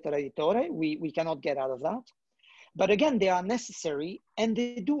 Traduttore, traditore, we cannot get out of that. But again, they are necessary and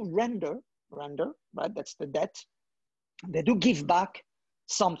they do render, right? That's the debt. They do give back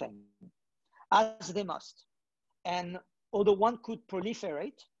something, as they must. And although one could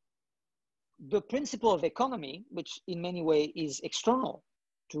proliferate, the principle of economy, which in many ways is external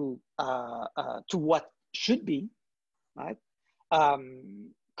to what should be, right?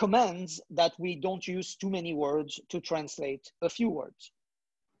 Commands that we don't use too many words to translate a few words.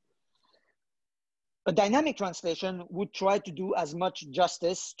 A dynamic translation would try to do as much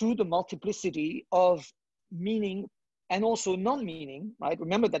justice to the multiplicity of meaning and also non-meaning, right?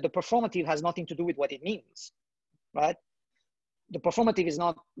 Remember that the performative has nothing to do with what it means, right? The performative is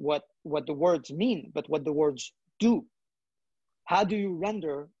not what the words mean, but what the words do. How do you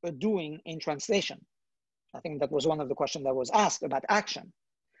render a doing in translation? I think that was one of the questions that was asked about action.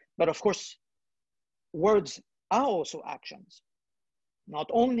 But of course, words are also actions. Not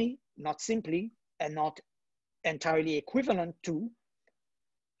only, not simply, and not entirely equivalent to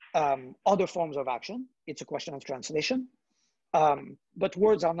other forms of action. It's a question of translation. But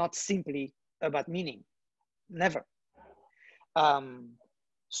words are not simply about meaning, never.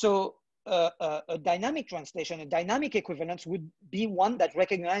 So a dynamic translation, a dynamic equivalence would be one that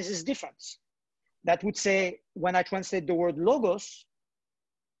recognizes difference. That would say, when I translate the word logos,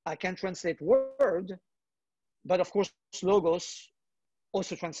 I can translate word, but of course, logos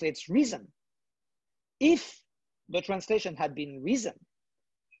also translates reason. If the translation had been reason,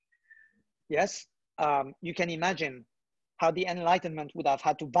 yes, you can imagine how the Enlightenment would have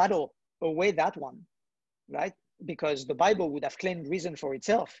had to battle away that one, right? Because the Bible would have claimed reason for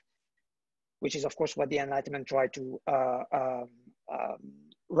itself, which is of course what the Enlightenment tried to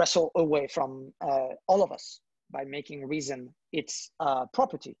wrestle away from all of us by making reason its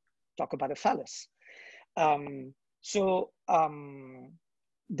property. Talk about a phallus.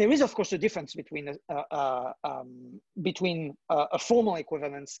 There is, of course, a difference between a formal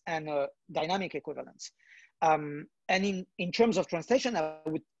equivalence and a dynamic equivalence. And in terms of translation, I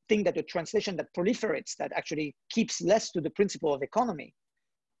would think that the translation that proliferates, that actually keeps less to the principle of economy,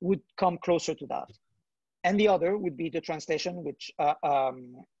 would come closer to that. And the other would be the translation which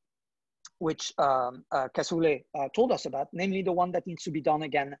Kasule told us about, namely the one that needs to be done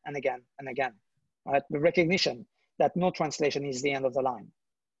again and again and again, right? The recognition that no translation is the end of the line.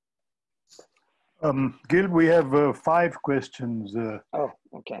 Gil, we have 5 questions. Oh,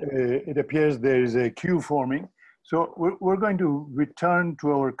 okay. It appears there is a queue forming. So we're going to return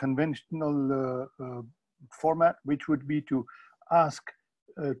to our conventional format, which would be to ask,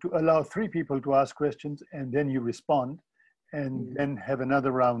 to allow 3 people to ask questions, and then you respond, and then have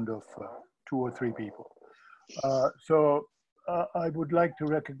another round of 2 or 3 people. So I would like to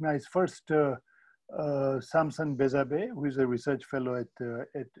recognize first Samson Bezabe, who is a research fellow at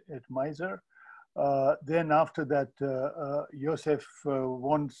MISR. Then after that, Joseph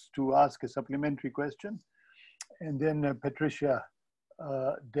wants to ask a supplementary question. And then Patricia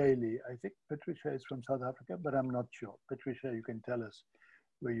Daly. I think Patricia is from South Africa, but I'm not sure. Patricia, you can tell us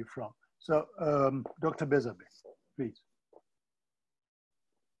where you're from. So Dr. Bezabe, please.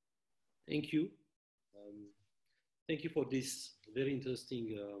 Thank you. Thank you for this very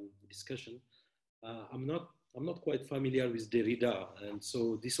interesting discussion. I'm not quite familiar with Derrida, and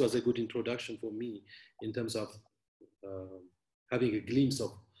so this was a good introduction for me in terms of having a glimpse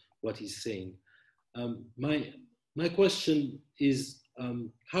of what he's saying. My question is,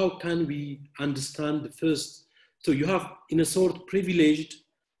 how can we understand the first? So you have, in a sort, privileged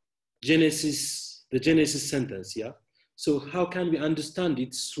the Genesis sentence, yeah? So how can we understand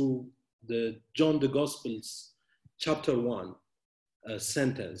it through the John the Gospels, chapter 1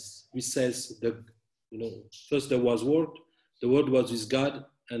 sentence, which says, first there was Word, the Word was with God,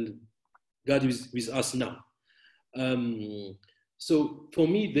 and God is with us now. So for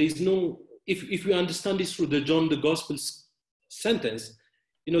me, there is no, if we understand this through the John the Gospels sentence,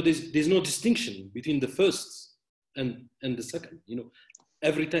 there's no distinction between the first and the second.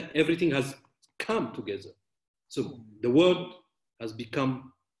 Everything has come together. So the Word has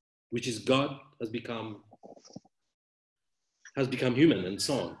become, which is God, has become human, and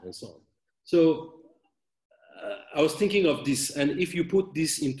so on and so on. So I was thinking of this, and if you put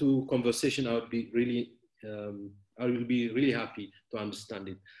this into conversation, I will be really happy to understand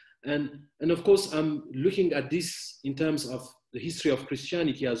it. And of course, I'm looking at this in terms of the history of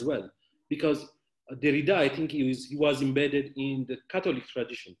Christianity as well, because Derrida, I think he was embedded in the Catholic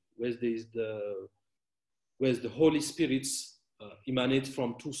tradition, where the Holy Spirits emanate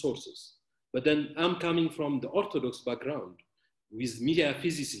from two sources. But then I'm coming from the Orthodox background with media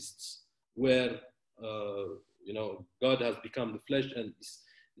physicists, where God has become the flesh, and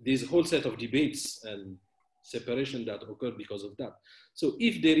there's a whole set of debates and separation that occurred because of that. So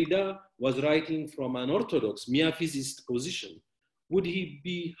if Derrida was writing from an Orthodox miaphysicist position, would he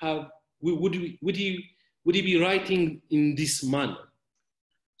be writing in this manner?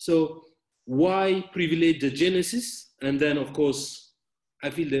 So why privilege the Genesis? And then, of course,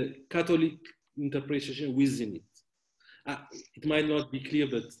 I feel the Catholic interpretation within it. It might not be clear,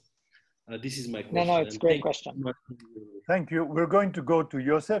 but this is my question. No, it's a great question. Thank you. We're going to go to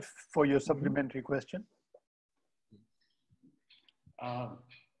Joseph for your supplementary question.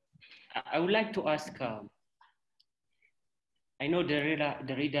 I would like to ask, I know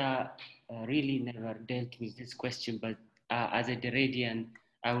Derrida really never dealt with this question, but as a Derridian,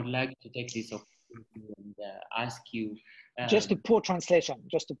 I would like to take this opportunity and ask you. Just a poor translation.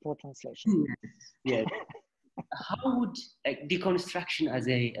 Yes. How would deconstruction as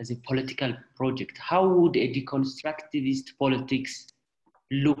a political project, how would a deconstructivist politics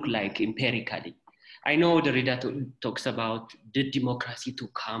look like empirically? I know Derrida talks about the democracy to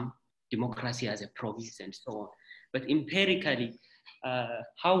come, democracy as a promise and so on. But empirically,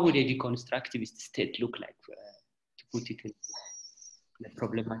 how would a deconstructivist state look like, to put it in a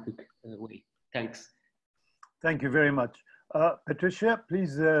problematic way? Thanks. Thank you very much. Patricia,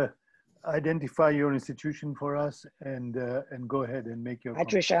 please identify your institution for us and go ahead and make your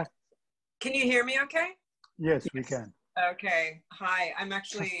Patricia. comment. Can you hear me okay? Yes, we can. Okay. Hi, I'm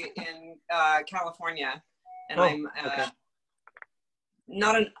actually in California, and I'm okay.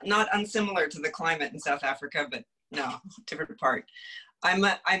 not unsimilar to the climate in South Africa, but no, different part. I'm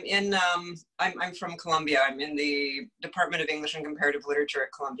from Columbia. I'm in the Department of English and Comparative Literature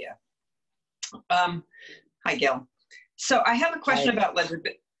at Columbia. Hi, Gil. So I have a question about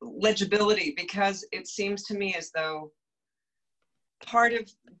legibility, because it seems to me as though part of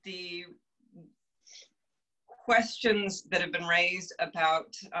the questions that have been raised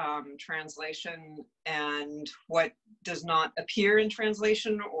about translation and what does not appear in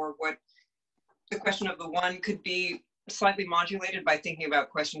translation, or what the question of the one, could be slightly modulated by thinking about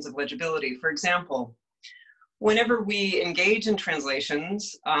questions of legibility. For example, whenever we engage in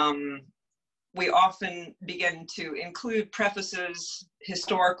translations, we often begin to include prefaces,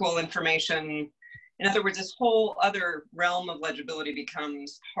 historical information. In other words, this whole other realm of legibility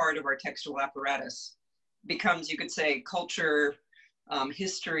becomes part of our textual apparatus. Becomes, you could say, culture,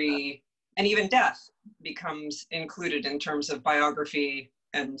 history, and even death becomes included in terms of biography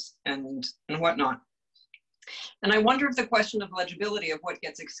and whatnot. And I wonder if the question of legibility, of what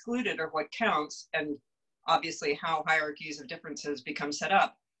gets excluded or what counts, and obviously how hierarchies of differences become set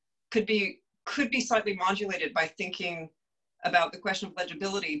up, could be slightly modulated by thinking about the question of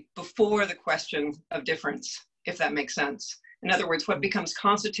legibility before the question of difference, if that makes sense. In other words, what becomes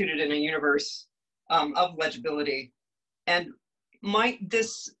constituted in a universe of legibility, and might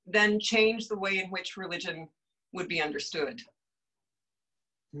this then change the way in which religion would be understood?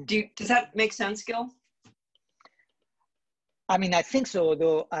 Does that make sense, Gil? I mean, I think so,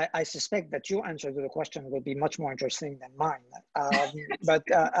 though I suspect that your answer to the question will be much more interesting than mine. But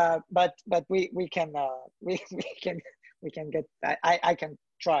we can get. I can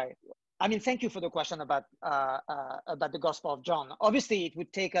try. I mean, thank you for the question about the Gospel of John. Obviously, it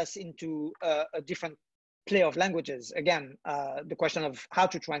would take us into a different play of languages. Again, the question of how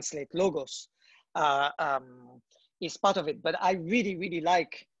to translate logos is part of it. But I really, really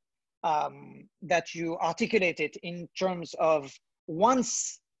like that you articulate it in terms of,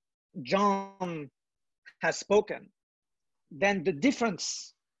 once John has spoken, then the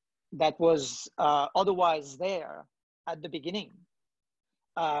difference that was otherwise there at the beginning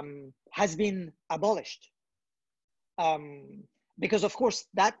has been abolished. Because of course,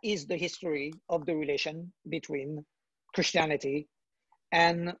 that is the history of the relation between Christianity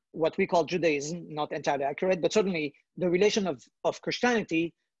and what we call Judaism, not entirely accurate, but certainly the relation of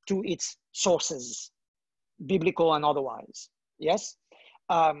Christianity to its sources, biblical and otherwise, yes?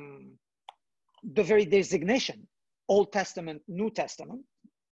 The very designation, Old Testament, New Testament,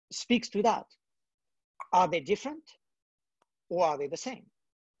 speaks to that. Are they different or are they the same?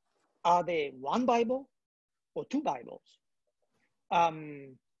 Are they one Bible or two Bibles?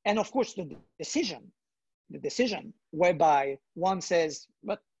 And of course, the decision whereby one says,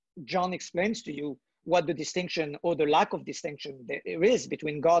 but John explains to you what the distinction or the lack of distinction there is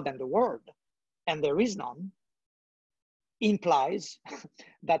between God and the Word, and there is none, implies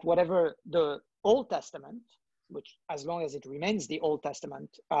that whatever the Old Testament, which as long as it remains the Old Testament,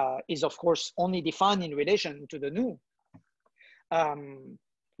 is of course only defined in relation to the New,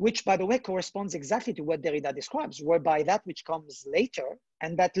 which by the way corresponds exactly to what Derrida describes, whereby that which comes later,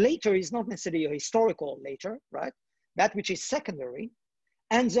 and that later is not necessarily a historical later, right? That which is secondary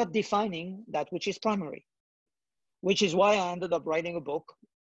ends up defining that which is primary, which is why I ended up writing a book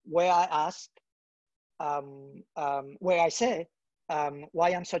where I ask, where I say why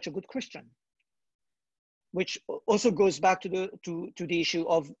I'm such a good Christian, which also goes back to the issue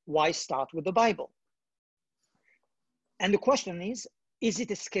of why start with the Bible. And the question is it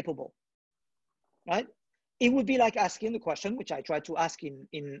escapable, right? It would be like asking the question, which I tried to ask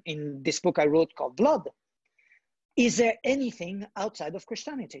in this book I wrote called Blood. Is there anything outside of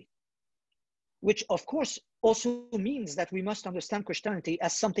Christianity? Which of course also means that we must understand Christianity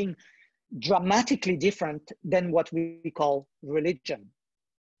as something dramatically different than what we call religion,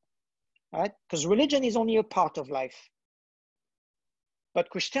 right? Because religion is only a part of life. But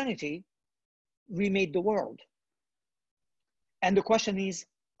Christianity remade the world. And the question is,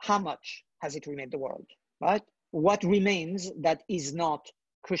 how much has it remade the world, right? What remains that is not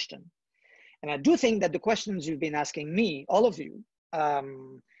Christian? And I do think that the questions you've been asking me, all of you,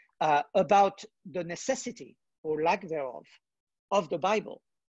 about the necessity or lack thereof of the Bible,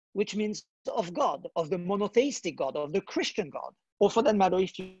 which means of God, of the monotheistic God, of the Christian God, or for that matter,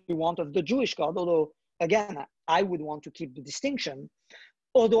 if you want, of the Jewish God, although again, I would want to keep the distinction,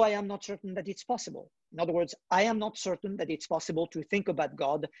 although I am not certain that it's possible. In other words, I am not certain that it's possible to think about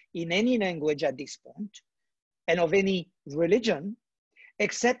God in any language at this point and of any religion,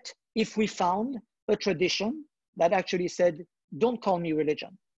 except if we found a tradition that actually said, don't call me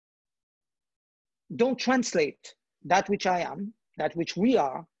religion. Don't translate that which I am, that which we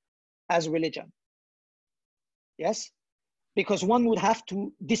are, as religion. Yes? Because one would have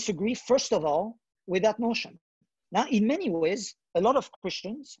to disagree, first of all, with that notion. Now, in many ways, a lot of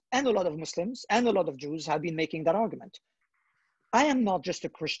Christians and a lot of Muslims and a lot of Jews have been making that argument. I am not just a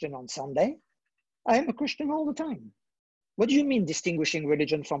Christian on Sunday. I am a Christian all the time. What do you mean distinguishing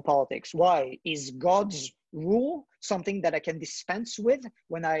religion from politics? Why? Is God's rule something that I can dispense with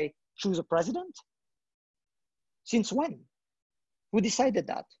when I choose a president? Since when? Who decided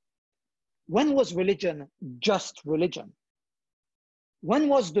that? When was religion just religion? When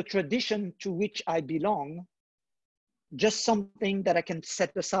was the tradition to which I belong just something that I can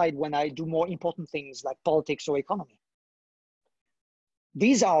set aside when I do more important things like politics or economy?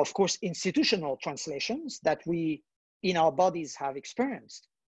 These are, of course, institutional translations that we in our bodies have experienced,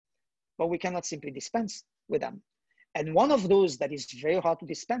 but we cannot simply dispense with them. And one of those that is very hard to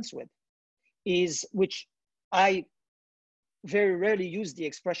dispense with is, which I very rarely use the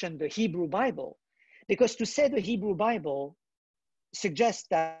expression, the Hebrew Bible, because to say the Hebrew Bible suggests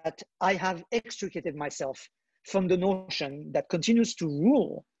that I have extricated myself from the notion that continues to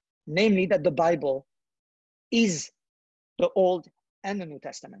rule, namely that the Bible is the Old and the New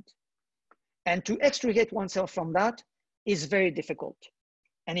Testament. And to extricate oneself from that is very difficult.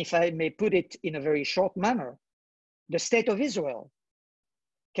 And if I may put it in a very short manner, the state of Israel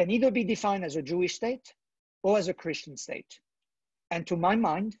can either be defined as a Jewish state or as a Christian state. And to my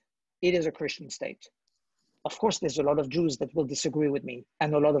mind, it is a Christian state. Of course, there's a lot of Jews that will disagree with me,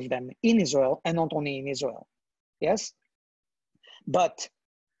 and a lot of them in Israel, and not only in Israel. Yes? But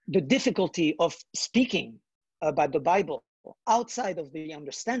the difficulty of speaking about the Bible outside of the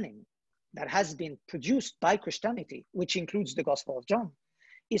understanding that has been produced by Christianity, which includes the Gospel of John,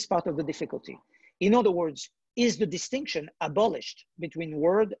 is part of the difficulty. In other words, is the distinction abolished between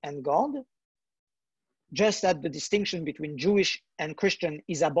Word and God, just as the distinction between Jewish and Christian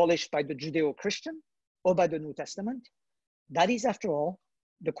is abolished by the Judeo-Christian or by the New Testament? That is, after all,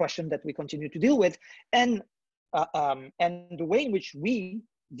 the question that we continue to deal with. And the way in which we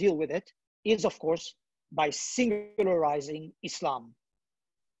deal with it is, of course, by singularizing Islam,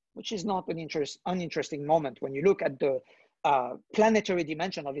 which is not an uninteresting moment. When you look at the planetary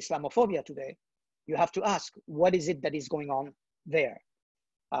dimension of Islamophobia today, you have to ask, what is it that is going on there?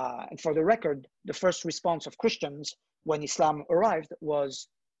 And for the record, the first response of Christians when Islam arrived was,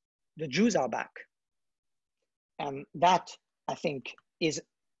 the Jews are back. And that, I think, is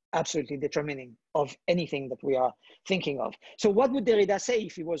absolutely determining of anything that we are thinking of. So what would Derrida say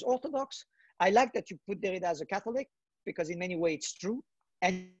if he was Orthodox? I like that you put Derrida as a Catholic, because in many ways it's true.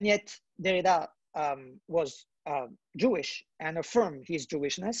 And yet Derrida was Jewish and affirmed his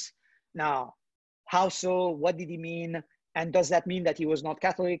Jewishness. Now, how so? What did he mean? And does that mean that he was not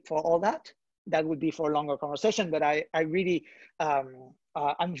Catholic? For all that, that would be for a longer conversation. But I really,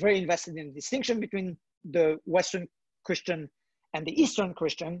 I'm very invested in the distinction between the Western Christian and the Eastern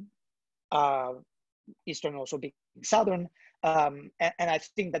Christian, Eastern also being Southern. And I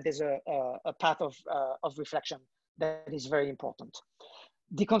think that there's a path of reflection that is very important.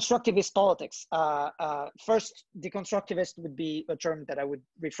 Deconstructivist politics. First, deconstructivist would be a term that I would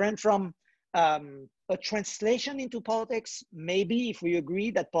refrain from. A translation into politics, maybe, if we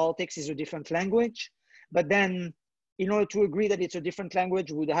agree that politics is a different language, but then in order to agree that it's a different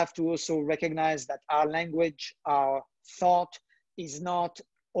language, we would have to also recognize that our language, our thought is not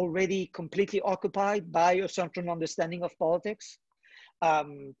already completely occupied by a certain understanding of politics.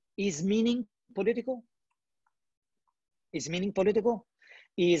 Is meaning political? Is meaning political?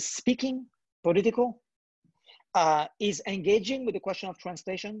 Is speaking political? Is engaging with the question of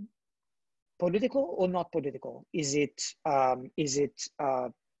translation political or not political? Is it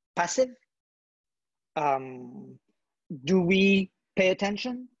passive? Do we pay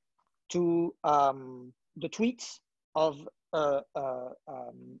attention to the tweets of a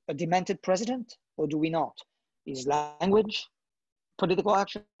demented president, or do we not? Is language political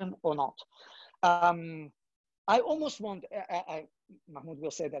action or not? I almost want, Mahmoud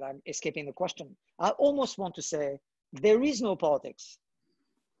will say that I'm escaping the question. I almost want to say there is no politics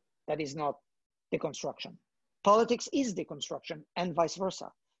that is not deconstruction. Politics is deconstruction, and vice versa.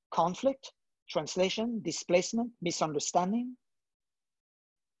 Conflict, translation, displacement, misunderstanding.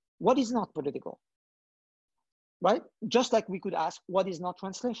 What is not political? Right? Just like we could ask, what is not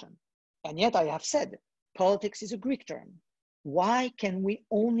translation? And yet I have said, politics is a Greek term. Why can we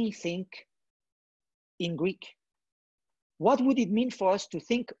only think in Greek? What would it mean for us to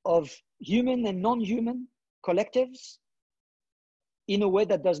think of human and non-human collectives in a way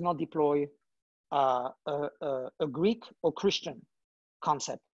that does not deploy a Greek or Christian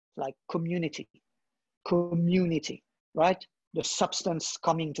concept like community, right? The substance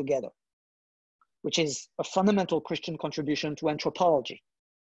coming together, which is a fundamental Christian contribution to anthropology.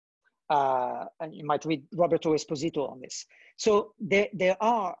 And you might read Roberto Esposito on this. So there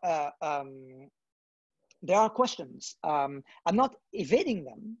are questions. I'm not evading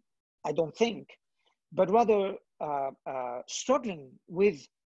them, I don't think, but rather struggling with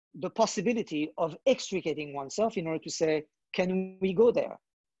the possibility of extricating oneself in order to say, can we go there?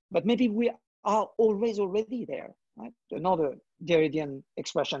 But maybe we are already there, right? Another Derridian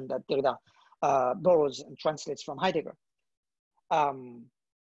expression that Derrida borrows and translates from Heidegger. There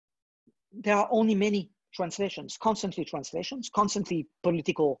are only many translations, constantly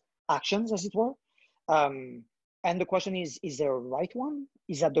political actions, as it were. And the question is there a right one?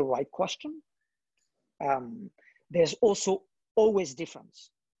 Is that the right question? There's also always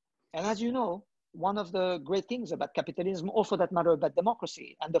difference. And as you know, one of the great things about capitalism, or for that matter about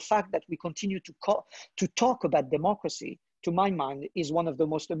democracy, and the fact that we continue to talk about democracy, to my mind, is one of the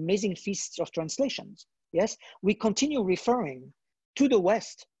most amazing feasts of translations. Yes, we continue referring to the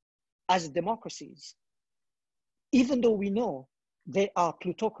West as democracies, even though we know they are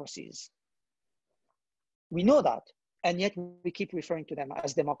plutocracies. We know that, and yet we keep referring to them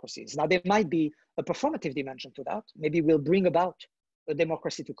as democracies. Now, there might be a performative dimension to that. Maybe we'll bring about a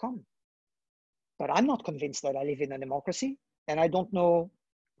democracy to come. But I'm not convinced that I live in a democracy, and I don't know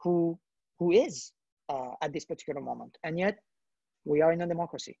who is at this particular moment. And yet, we are in a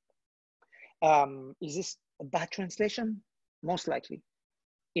democracy. Is this a bad translation? Most likely.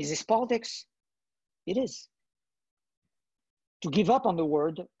 Is this politics? It is. To give up on the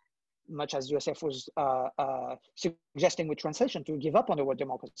word, much as Joseph was suggesting with translation, to give up on the word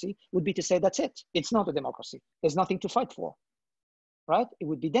democracy would be to say, that's it. It's not a democracy. There's nothing to fight for, right? It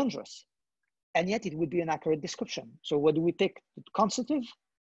would be dangerous. And yet it would be an accurate description. So what do we pick, the constitutive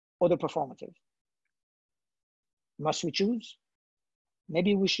or the performative? Must we choose?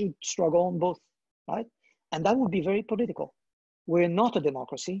 Maybe we should struggle on both, right? And that would be very political. We're not a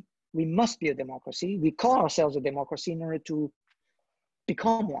democracy. We must be a democracy. We call ourselves a democracy in order to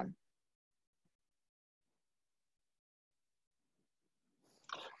become one.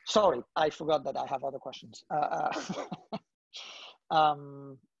 Sorry, I forgot that I have other questions.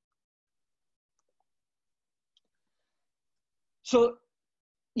 So,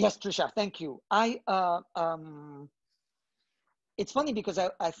 yes, Trisha, thank you. It's funny because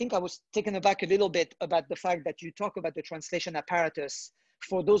I think I was taken aback a little bit about the fact that you talk about the translation apparatus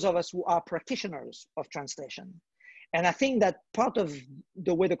for those of us who are practitioners of translation. And I think that part of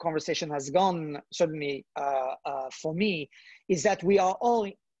the way the conversation has gone, certainly for me, is that we are all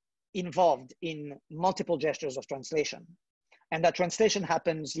involved in multiple gestures of translation. And that translation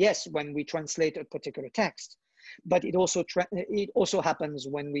happens, yes, when we translate a particular text, but it also happens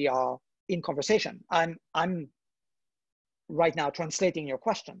when we are in conversation. I'm right now translating your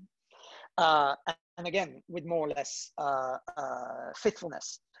question. And again, with more or less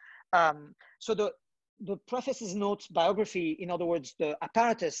faithfulness. So the preface's notes biography, in other words, the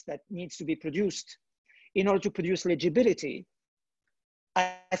apparatus that needs to be produced in order to produce legibility,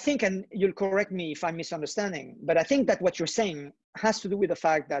 I think, and you'll correct me if I'm misunderstanding, but I think that what you're saying has to do with the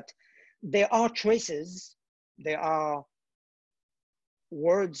fact that there are traces, there are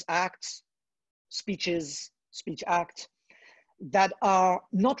words, acts, speeches, speech act, that are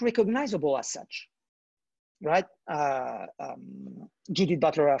not recognizable as such, right? Judith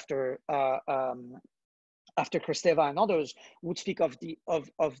Butler after Kristeva and others would speak of the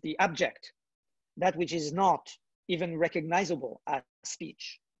abject, that which is not even recognizable as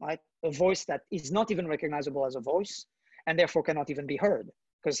speech, right? A voice that is not even recognizable as a voice and therefore cannot even be heard,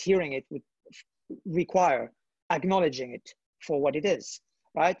 because hearing it would require acknowledging it for what it is,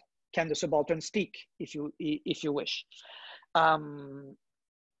 right? Can the subaltern speak, if you wish?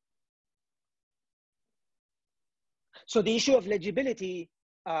 So the issue of legibility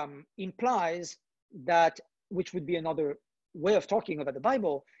implies that, which would be another way of talking about the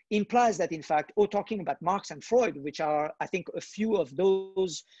Bible, implies that in fact, or talking about Marx and Freud, which are, I think, a few of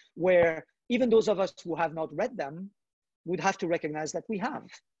those where even those of us who have not read them would have to recognize that we have.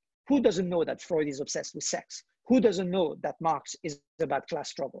 Who doesn't know that Freud is obsessed with sex? Who doesn't know that Marx is about class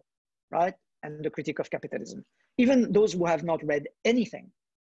struggle, right? And the critique of capitalism. Even those who have not read anything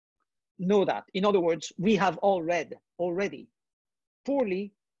know that. In other words, we have all read already,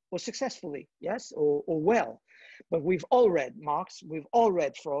 poorly or successfully, yes, or well. But we've all read Marx, we've all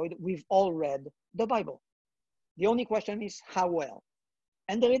read Freud, we've all read the Bible. The only question is how well.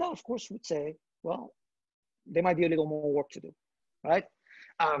 And Derrida, of course, would say, well, there might be a little more work to do, right?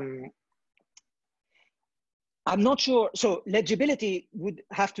 I'm not sure. So legibility would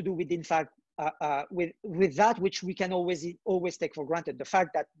have to do with, in fact, with that which we can always take for granted. The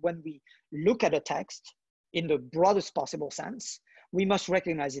fact that when we look at a text in the broadest possible sense, we must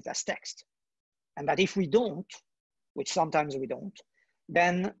recognize it as text. And that if we don't, which sometimes we don't,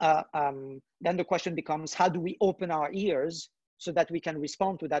 then the question becomes, how do we open our ears so that we can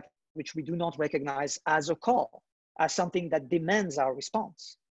respond to that which we do not recognize as a call, as something that demands our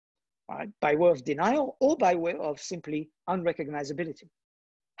response, right? By way of denial or by way of simply unrecognizability.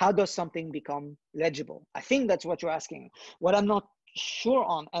 How does something become legible? I think that's what you're asking. What I'm not sure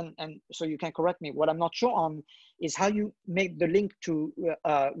on, and so you can correct me, what I'm not sure on is how you make the link to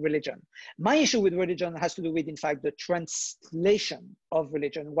religion. My issue with religion has to do with, in fact, the translation of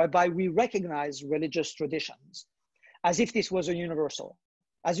religion, whereby we recognize religious traditions as if this was a universal.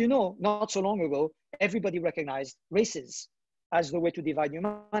 As you know, not so long ago, everybody recognized races as the way to divide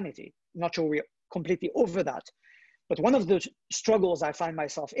humanity. Not sure we're completely over that. But one of the struggles I find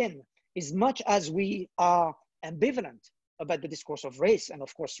myself in is, much as we are ambivalent about the discourse of race, and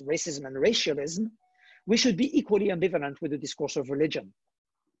of course racism and racialism, we should be equally ambivalent with the discourse of religion,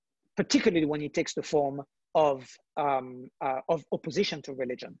 particularly when it takes the form of opposition to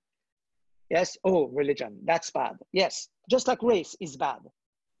religion. Yes, oh, religion, that's bad. Yes, just like race is bad.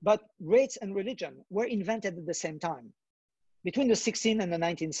 But race and religion were invented at the same time. Between the 16th and the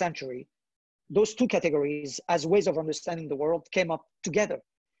 19th century, those two categories as ways of understanding the world came up together.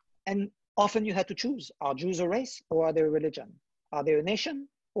 And often you had to choose, are Jews a race or are they a religion? Are they a nation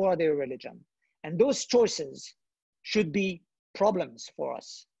or are they a religion? And those choices should be problems for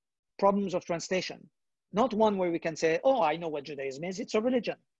us, problems of translation. Not one where we can say, oh, I know what Judaism is, it's a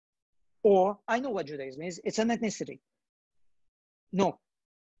religion. Or I know what Judaism is, it's an ethnicity. No.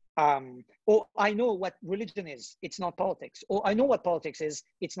 Or I know what religion is, it's not politics. Or I know what politics is,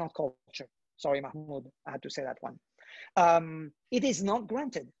 it's not culture. Sorry, Mahmoud, I had to say that one. It is not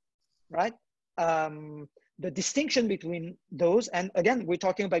granted, right? The distinction between those, and again, we're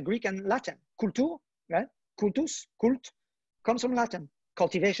talking about Greek and Latin. Kultur, right? Cultus, cult, comes from Latin.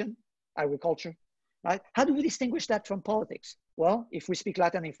 Cultivation, agriculture, right? How do we distinguish that from politics? Well, if we speak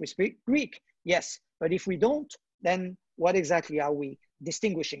Latin, if we speak Greek, yes. But if we don't, then what exactly are we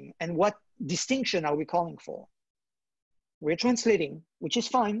distinguishing? And what distinction are we calling for? We're translating, which is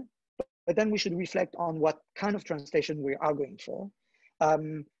fine, but then we should reflect on what kind of translation we are going for.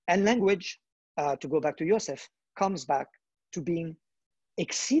 And language, to go back to Joseph, comes back to being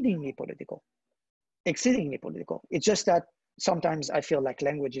exceedingly political. Exceedingly political. It's just that sometimes I feel like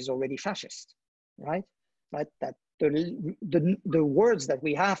language is already fascist, right? Right? That the words that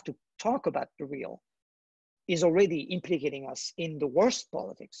we have to talk about the real is already implicating us in the worst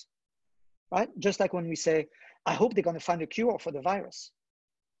politics, right? Just like when we say, I hope they're going to find a cure for the virus.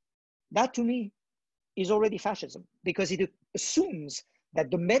 That to me is already fascism, because it assumes that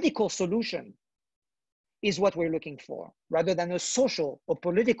the medical solution is what we're looking for, rather than a social or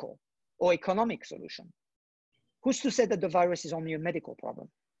political or economic solution. Who's to say that the virus is only a medical problem?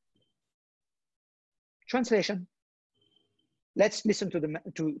 Translation. Let's listen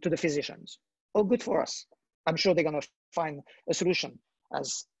to the physicians. Oh, good for us. I'm sure they're going to find a solution.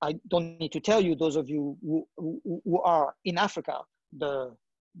 As I don't need to tell you, those of you who are in Africa, the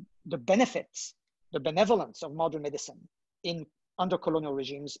benefits, the benevolence of modern medicine under colonial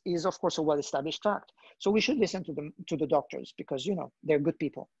regimes is, of course, a well-established fact. So we should listen to the doctors, because, you know, they're good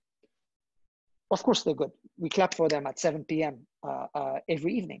people. Of course, they're good. We clap for them at 7 p.m.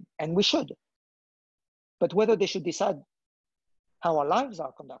 Every evening, and we should. But whether they should decide how our lives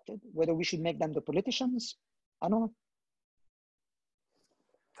are conducted, whether we should make them the politicians, I don't know.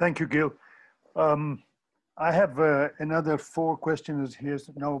 Thank you, Gil. I have another 4 questions here.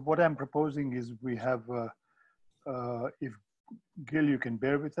 Now, what I'm proposing is we have, if Gil, you can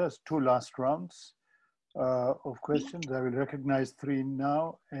bear with us, 2 last rounds of questions. I will recognize 3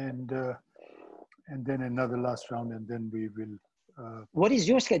 now, and then another last round, and then we will. What is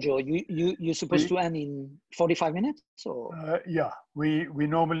your schedule? You're supposed to end in 45 minutes? Or? Yeah, we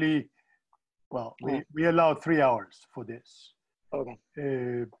normally, well, we allow 3 hours for this. Okay.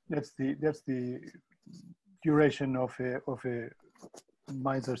 That's the duration of a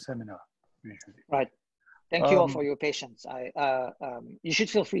MISR seminar usually. Right. Thank you all for your patience. You should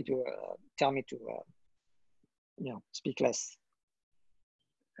feel free to tell me to, speak less.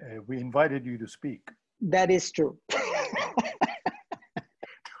 We invited you to speak. That is true.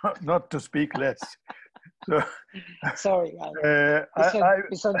 Not to speak less. So, sorry, I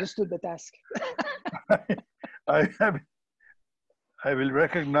misunderstood the task. I will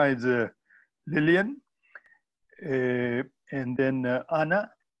recognize Lillian, and then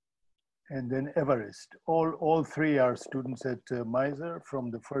Anna, and then Everest. All 3 are students at MISR from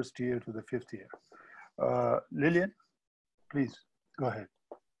the 1st year to the 5th year. Lillian, please go ahead.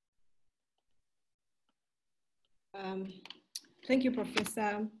 Thank you,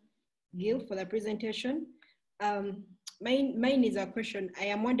 Professor Gil, for the presentation. Mine is a question. I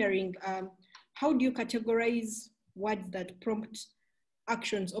am wondering, how do you categorize words that prompt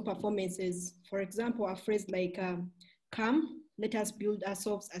actions or performances? For example, a phrase like, come, let us build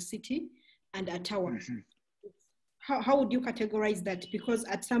ourselves a city and a tower. Mm-hmm. How would you categorize that? Because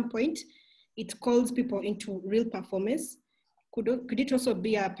at some point, it calls people into real performance. Could it also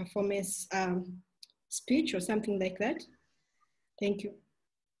be a performance speech or something like that? Thank you.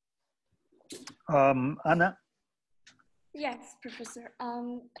 Anna? Yes, Professor.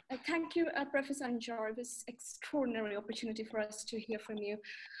 Thank you, Professor Anidjar. This extraordinary opportunity for us to hear from you.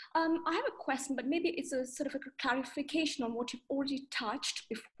 I have a question, but maybe it's a sort of a clarification on what you've already touched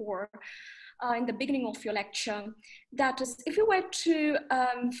before in the beginning of your lecture. That is, if you were to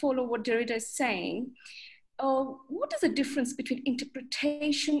follow what Derrida is saying, what is the difference between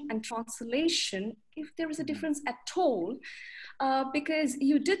interpretation and translation, if there is a difference at all? Because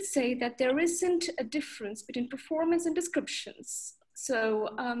you did say that there isn't a difference between performance and descriptions. So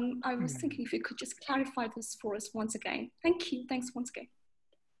I was thinking if you could just clarify this for us once again. Thank you. Thanks once again.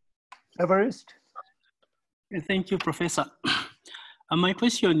 Everest? Thank you, Professor. My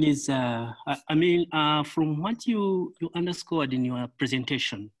question is, from what you underscored in your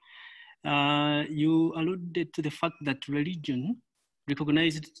presentation, you alluded to the fact that religion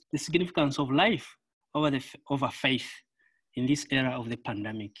recognized the significance of life over faith in this era of the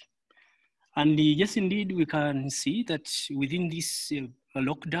pandemic. And yes, indeed, we can see that within this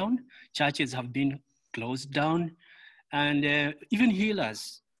lockdown, churches have been closed down, and even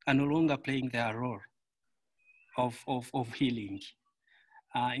healers are no longer playing their role of healing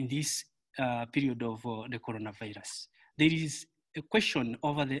in this period of the coronavirus. There is a question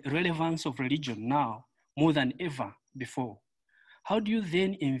over the relevance of religion now more than ever before. How do you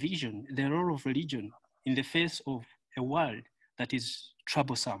then envision the role of religion in the face of a world that is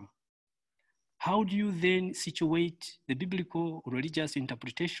troublesome? how do you then situate the biblical or religious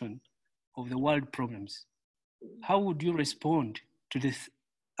interpretation of the world problems? How would you respond to the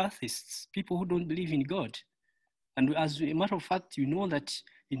atheists, people who don't believe in God? And as a matter of fact, you know that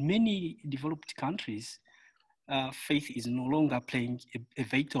in many developed countries, faith is no longer playing a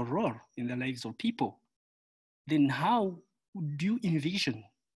vital role in the lives of people. Then how do you envision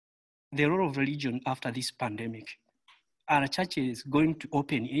the role of religion after this pandemic? Are churches going to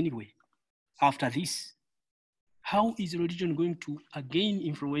open anyway after this? How is religion going to again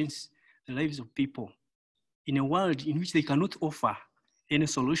influence the lives of people in a world in which they cannot offer any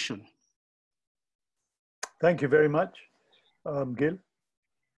solution? Thank you very much. Gil?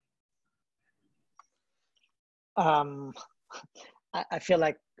 I feel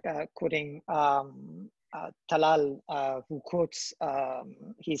like quoting Talal, who quotes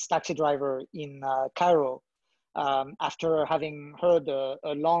his taxi driver in Cairo after having heard a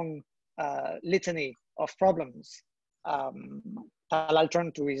long litany of problems. Talal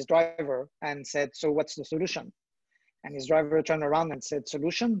turned to his driver and said, "So what's the solution?" And his driver turned around and said,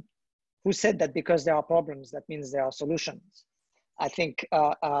 "Solution? Who said that because there are problems, that means there are solutions?" I think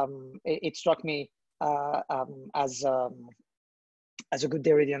it struck me as a good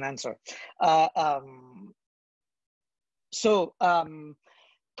Derridian answer.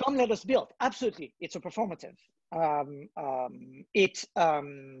 Come, let us build. Absolutely, it's a performative.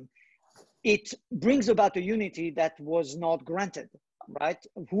 It brings about a unity that was not granted, right?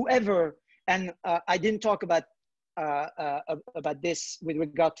 Whoever, and I didn't talk about this with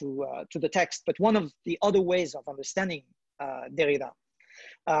regard to the text, but one of the other ways of understanding Derrida,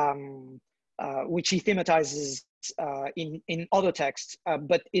 which he thematizes in other texts,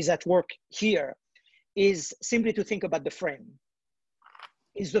 but is at work here, is simply to think about the frame.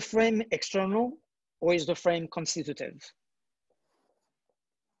 Is the frame external or is the frame constitutive?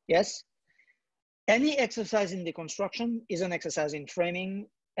 Yes? Any exercise in deconstruction is an exercise in framing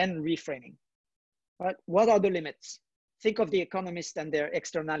and reframing. Right? What are the limits? Think of the economists and their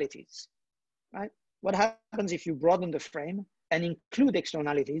externalities. Right? What happens if you broaden the frame and include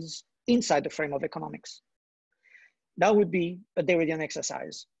externalities inside the frame of economics? That would be a Derridian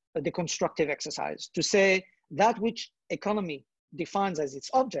exercise, a deconstructive exercise, to say that which economy defines as its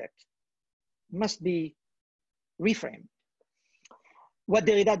object must be reframed. What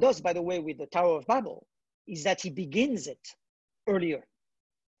Derrida does, by the way, with the Tower of Babel is that he begins it earlier.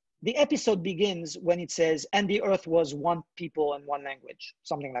 The episode begins when it says, "And the earth was one people and one language,"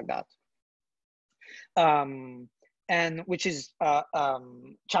 something like that. And which is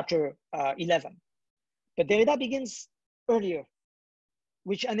chapter 11. But Derrida begins earlier,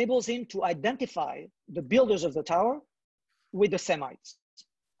 which enables him to identify the builders of the tower with the Semites.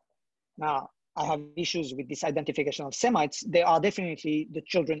 Now, I have issues with this identification of Semites. They are definitely the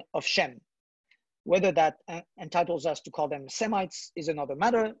children of Shem. Whether that entitles us to call them Semites is another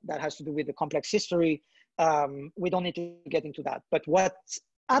matter. That has to do with the complex history. We don't need to get into that. But what's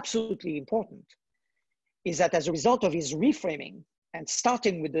absolutely important is that as a result of his reframing and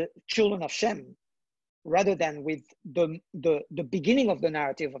starting with the children of Shem, rather than with the beginning of the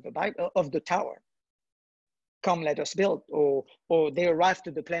narrative of the Bible, of the tower, "Come, let us build," or they arrive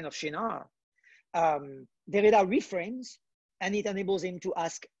to the plain of Shinar, Derrida reframes, and it enables him to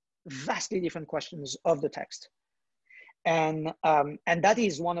ask vastly different questions of the text. And that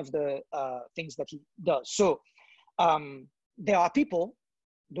is one of the things that he does. So there are people,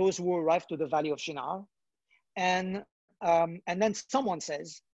 those who arrive to the valley of Shinar, and then someone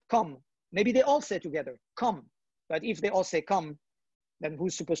says, "Come." Maybe they all say together, "Come." But if they all say "come," then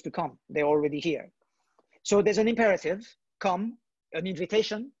who's supposed to come? They're already here. So there's an imperative, come, an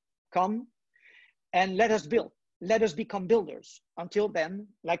invitation, come, and let us build. Let us become builders. Until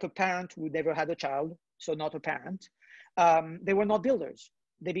then, like a parent who never had a child, so not a parent, they were not builders.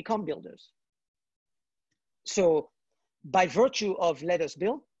 They become builders. So by virtue of "let us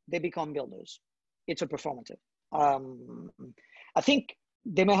build," they become builders. It's a performative. I think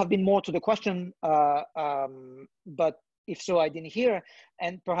there may have been more to the question, but if so, I didn't hear.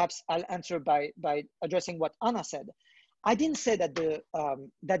 And perhaps I'll answer by addressing what Anna said. I didn't say that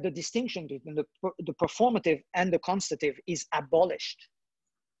the distinction between the performative and the constitutive is abolished.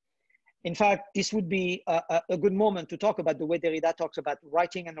 In fact, this would be a good moment to talk about the way Derrida talks about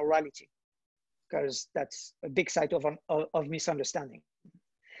writing and orality, because that's a big site of misunderstanding.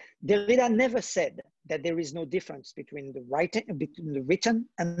 Derrida never said that there is no difference between the written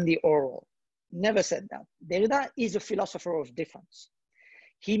and the oral. Never said that. Derrida is a philosopher of difference.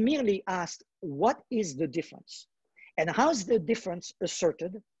 He merely asked, what is the difference? And how is the difference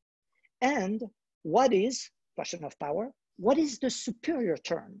asserted? And what is, question of power, what is the superior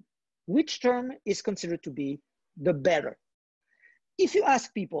term? which term is considered to be the better. If you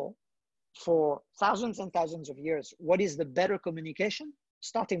ask people for thousands and thousands of years, what is the better communication?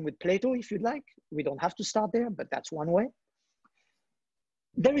 Starting with Plato, if you'd like. We don't have to start there, but that's one way.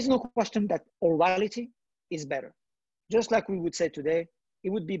 There is no question that orality is better. Just like we would say today, it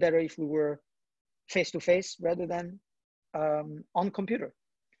would be better if we were face-to-face rather than on computer.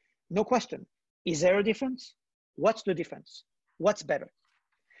 No question. Is there a difference? What's the difference? What's better?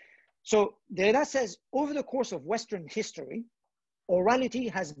 So Derrida says, over the course of Western history,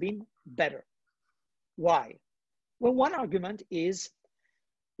 orality has been better. Why? Well, one argument is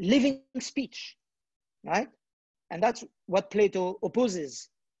living speech, right? And that's what Plato opposes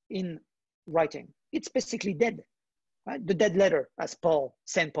in writing. It's basically dead, right? The dead letter, as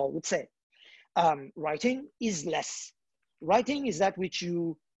St. Paul would say. Writing is less. Writing is that which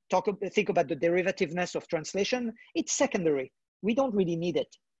you think about the derivativeness of translation. It's secondary. We don't really need it.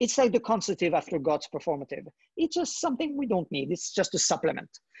 It's like the consultative after God's performative. It's just something we don't need. It's just a supplement.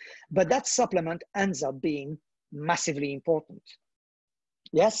 But that supplement ends up being massively important.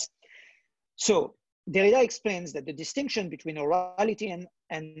 Yes? So Derrida explains that the distinction between orality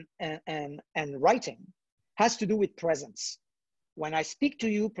and writing has to do with presence. When I speak to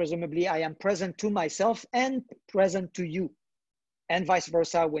you, presumably I am present to myself and present to you, and vice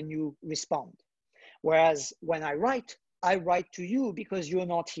versa when you respond. Whereas when I write to you because you're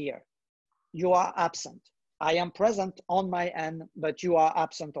not here. You are absent. I am present on my end, but you are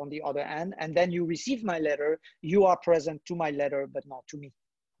absent on the other end. And then you receive my letter. You are present to my letter, but not to me.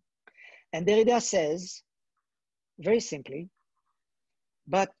 And Derrida says, very simply,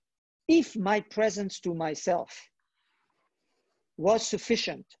 but if my presence to myself was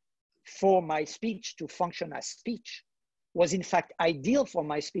sufficient for my speech to function as speech, was in fact ideal for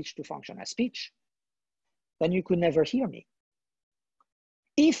my speech to function as speech, then you could never hear me.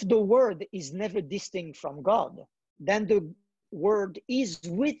 If the word is never distinct from God, then the word is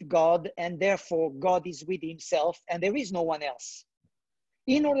with God, and therefore God is with himself, and there is no one else.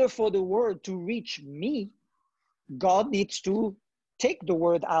 In order for the word to reach me, God needs to take the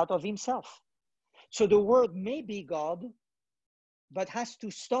word out of himself. So the word may be God, but has to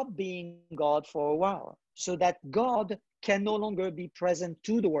stop being God for a while, so that God can no longer be present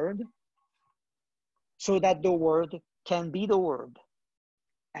to the word, so that the word can be the word,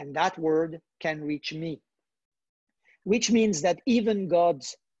 and that word can reach me. Which means that even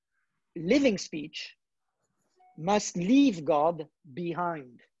God's living speech must leave God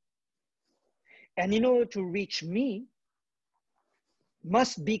behind. And in order to reach me,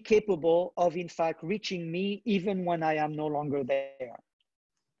 must be capable of, in fact, reaching me even when I am no longer there.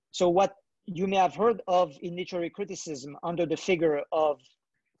 So what you may have heard of in literary criticism under the figure of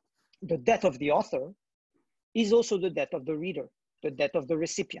the death of the author is also the death of the reader, the death of the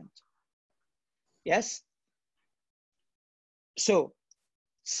recipient. Yes? So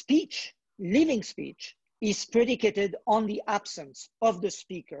speech, living speech, is predicated on the absence of the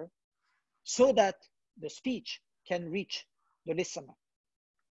speaker so that the speech can reach the listener.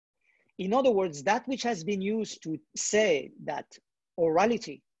 In other words, that which has been used to say that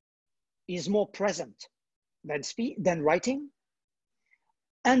orality is more present than writing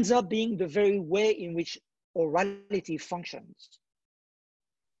ends up being the very way in which orality functions,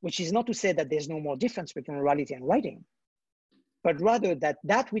 which is not to say that there's no more difference between orality and writing, but rather that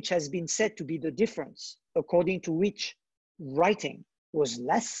that which has been said to be the difference, according to which writing was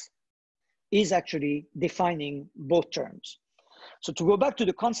less, is actually defining both terms. So to go back to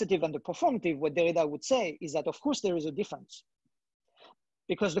the consultative and the performative, what Derrida would say is that, of course, there is a difference,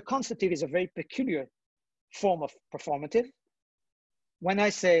 because the consultative is a very peculiar form of performative. When I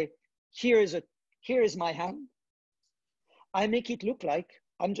say, here is my hand, I make it look like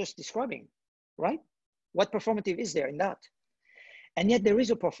I'm just describing, right? What performative is there in that? And yet there is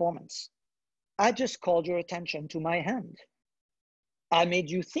a performance. I just called your attention to my hand. I made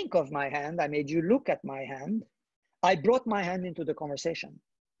you think of my hand. I made you look at my hand. I brought my hand into the conversation.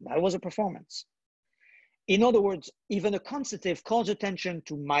 That was a performance. In other words, even a consultative calls attention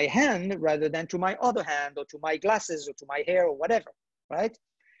to my hand rather than to my other hand or to my glasses or to my hair or whatever, right?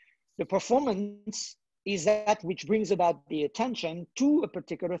 The performance is that which brings about the attention to a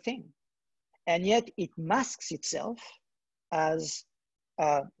particular thing. And yet it masks itself as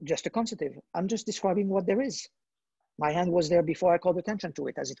just a consultative. I'm just describing what there is. My hand was there before I called attention to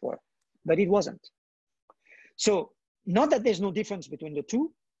it, as it were, but it wasn't. So not that there's no difference between the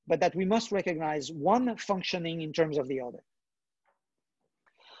two, but that we must recognize one functioning in terms of the other.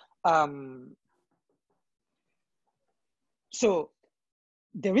 So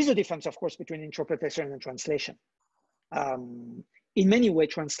there is a difference, of course, between interpretation and translation. in many ways,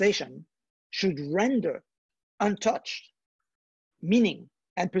 translation should render untouched meaning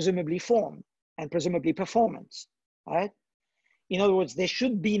and presumably form and presumably performance, right? In other words, there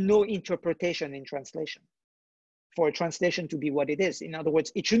should be no interpretation in translation for a translation to be what it is. In other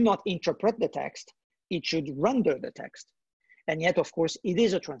words, it should not interpret the text, it should render the text. And yet, of course, it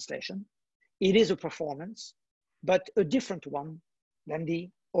is a translation, it is a performance, but a different one than the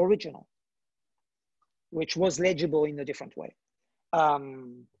original, which was legible in a different way.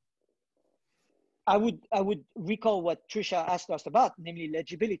 I would recall what Trisha asked us about, namely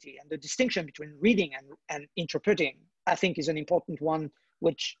legibility, and the distinction between reading and interpreting, I think, is an important one,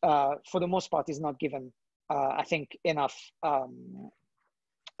 which for the most part is not given, I think, enough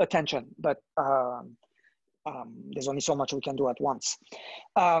attention, but there's only so much we can do at once.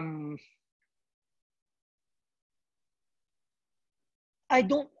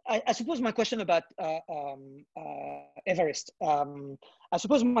 I suppose my question about Everest, I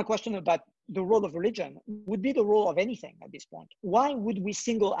suppose my question about the role of religion would be the role of anything at this point. Why would we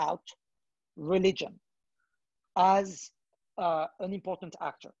single out religion as an important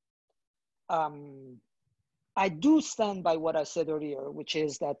actor? I do stand by what I said earlier, which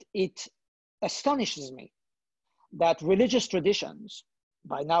is that it astonishes me that religious traditions,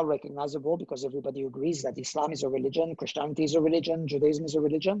 by now recognizable because everybody agrees that Islam is a religion, Christianity is a religion, Judaism is a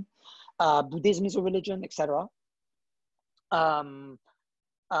religion, Buddhism is a religion, etc.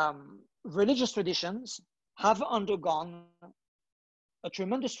 Religious traditions have undergone a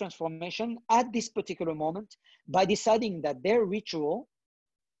tremendous transformation at this particular moment by deciding that their ritual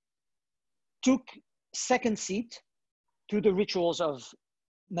took second seat to the rituals of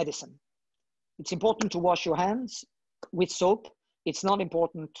medicine. It's important to wash your hands with soap. It's not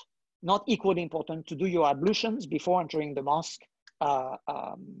important, not equally important to do your ablutions before entering the mosque,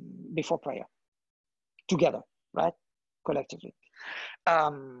 before prayer, together, right? Collectively.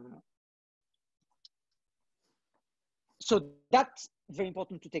 So that's very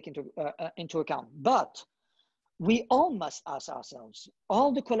important to take into account. But we all must ask ourselves,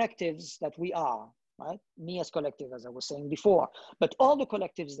 all the collectives that we are, right? Me as collective, as I was saying before, but all the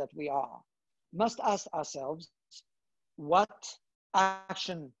collectives that we are must ask ourselves, what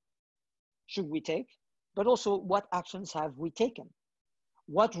action should we take? But also, what actions have we taken?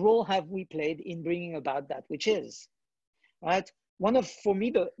 What role have we played in bringing about that which is, right? One of, for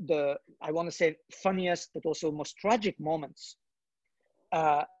me, the I want to say funniest, but also most tragic moments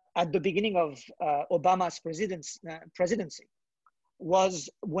at the beginning of Obama's presidency was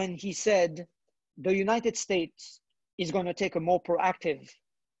when he said the United States is going to take a more proactive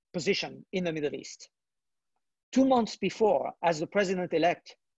position in the Middle East. 2 months before, as the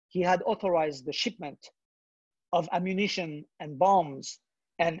president-elect, he had authorized the shipment of ammunition and bombs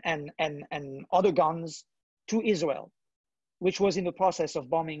and other guns to Israel, which was in the process of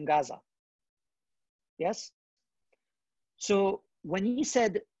bombing Gaza. Yes? So when he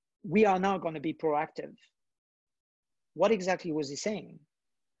said, we are now going to be proactive, what exactly was he saying?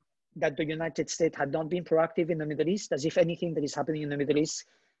 That the United States had not been proactive in the Middle East, as if anything that is happening in the Middle East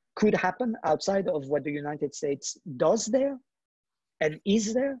could happen outside of what the United States does there and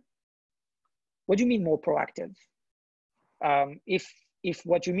is there? What do you mean more proactive? If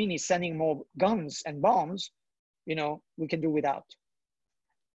what you mean is sending more guns and bombs, you know, we can do without.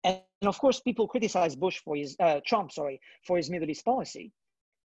 And of course, people criticize Trump for his Middle East policy.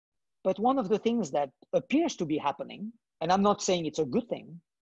 But one of the things that appears to be happening, and I'm not saying it's a good thing,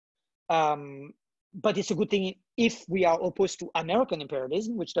 but it's a good thing if we are opposed to American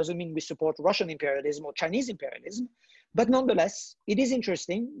imperialism, which doesn't mean we support Russian imperialism or Chinese imperialism. But nonetheless, it is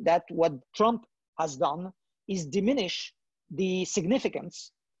interesting that what Trump has done is diminish the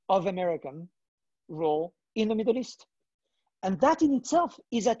significance of American role in the Middle East. And that in itself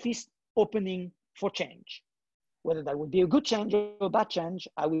is at least opening for change. Whether that would be a good change or a bad change,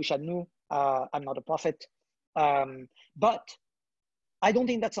 I wish I knew. I'm not a prophet. But I don't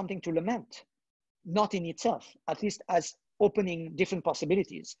think that's something to lament, not in itself, at least as opening different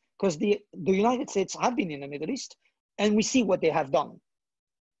possibilities. Because the United States have been in the Middle East and we see what they have done.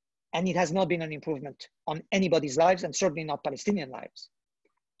 And it has not been an improvement on anybody's lives and certainly not Palestinian lives.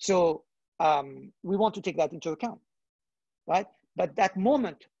 So we want to take that into account, right? But that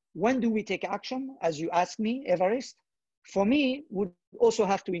moment, when do we take action, as you asked me, Évariste, for me, would also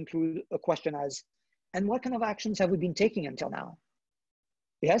have to include a question as, and what kind of actions have we been taking until now?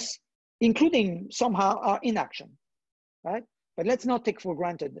 Yes, including somehow our inaction, right? But let's not take for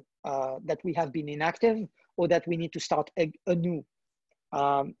granted that we have been inactive or that we need to start anew.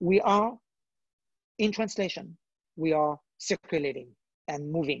 We are in translation. We are circulating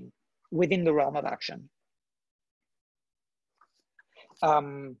and moving within the realm of action.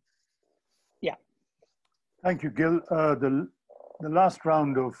 Yeah. Thank you, Gil. The last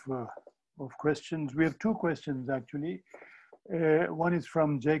round of questions. We have two questions actually. One is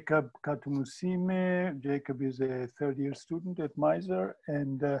from Jacob Katumusime. Jacob is a third-year student at MISR,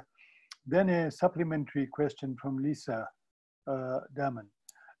 and then a supplementary question from Lisa Daman.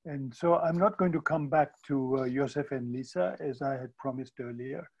 And so I'm not going to come back to Joseph and Lisa as I had promised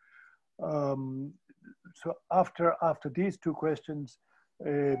earlier. So after these two questions,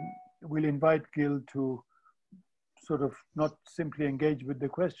 we'll invite Gil to sort of not simply engage with the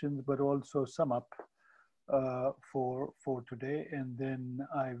questions, but also sum up for today, and then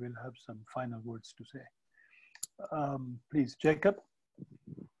I will have some final words to say. Please, Jacob.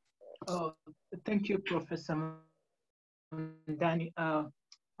 Thank you, Professor Dani.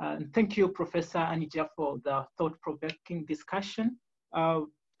 And thank you, Professor Anidjar, for the thought-provoking discussion. My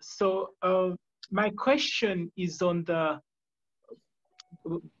question is on the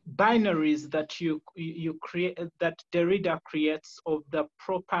binaries that you create, that Derrida creates of the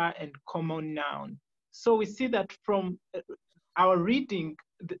proper and common noun. So we see that from our reading,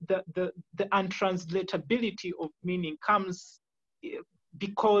 the untranslatability of meaning comes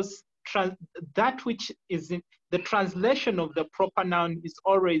because that which is in the translation of the proper noun is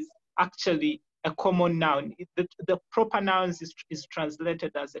always actually a common noun. The proper noun is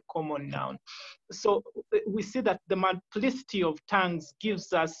translated as a common noun. So we see that the multiplicity of tongues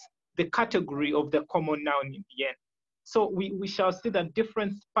gives us the category of the common noun in the end. So we shall see that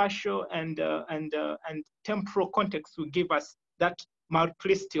different spatial and temporal contexts will give us that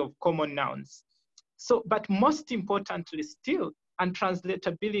multiplicity of common nouns. So, but most importantly still,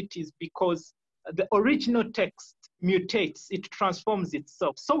 untranslatability is because the original text mutates, it transforms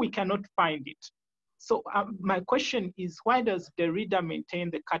itself, so we cannot find it. So my question is, why does Derrida maintain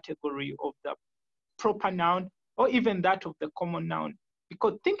the category of the proper noun or even that of the common noun?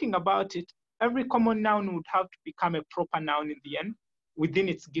 Because thinking about it, every common noun would have to become a proper noun in the end within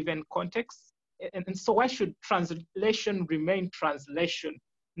its given context. And so why should translation remain translation,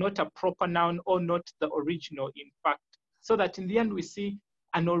 not a proper noun or not the original in fact? So that in the end we see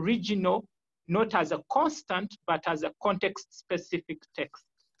an original not as a constant, but as a context-specific text.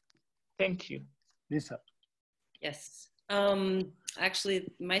 Thank you. Lisa. Yes. Actually,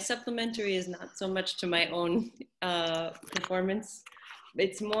 my supplementary is not so much to my own performance.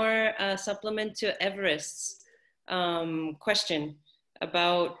 It's more a supplement to Everest's question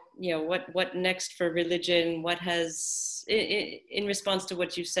about, you know, what next for religion, what has, in response to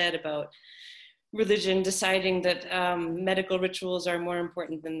what you said about religion deciding that medical rituals are more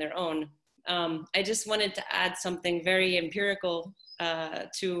important than their own. I just wanted to add something very empirical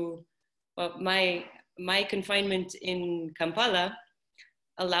to my confinement in Kampala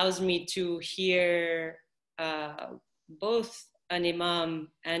allows me to hear both an imam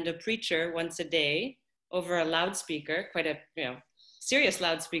and a preacher once a day over a loudspeaker, quite a serious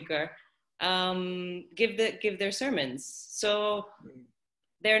loudspeaker, give their sermons. So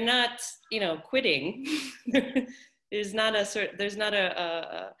they're not quitting. There's not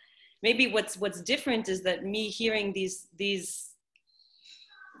a maybe what's different is that me hearing these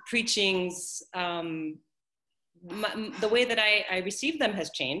preachings, the way that I receive them has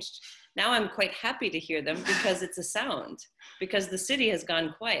changed. Now I'm quite happy to hear them because it's a sound, because the city has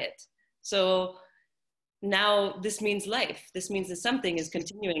gone quiet. So now this means life. This means that something is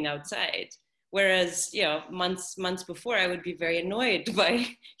continuing outside. Whereas, months before, I would be very annoyed by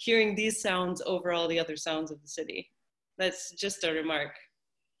hearing these sounds over all the other sounds of the city. That's just a remark.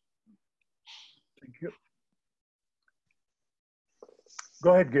 Thank you.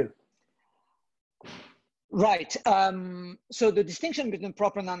 Go ahead, Gil. Right. So the distinction between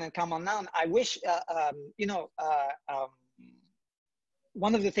proper noun and common noun, I wish,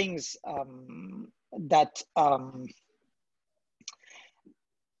 one of the things that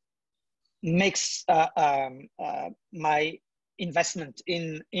makes my investment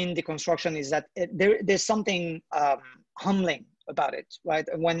in deconstruction is that there's something humbling about it, right?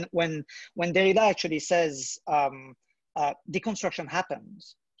 When Derrida actually says deconstruction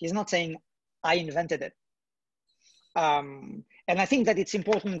happens, he's not saying I invented it. And I think that it's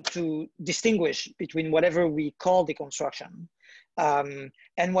important to distinguish between whatever we call deconstruction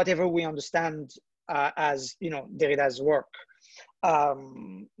and whatever we understand as Derrida's work.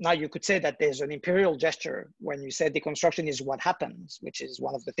 Now you could say that there's an imperial gesture when you say deconstruction is what happens, which is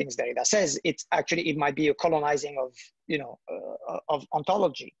one of the things Derrida says. It's actually, it might be a colonizing of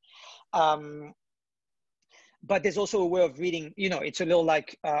ontology. But there's also a way of reading, it's a little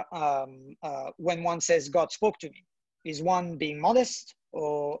like when one says God spoke to me. Is one being modest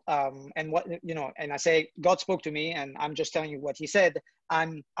or and what, you know, and I say God spoke to me and I'm just telling you what he said,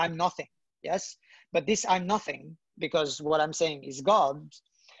 I'm nothing. Yes, but this I'm nothing, because what I'm saying is God,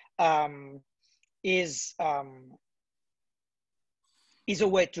 is a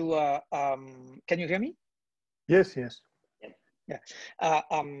way to can you hear me? Yes, yes. Yeah.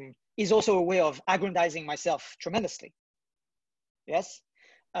 Is also a way of aggrandizing myself tremendously. Yes,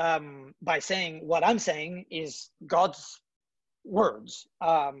 by saying what I'm saying is God's words.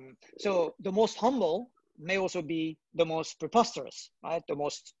 So the most humble may also be the most preposterous, right? The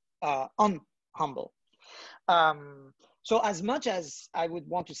most unhumble. So as much as I would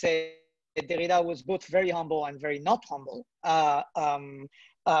want to say Derrida was both very humble and very not humble,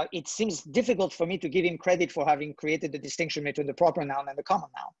 it seems difficult for me to give him credit for having created the distinction between the proper noun and the common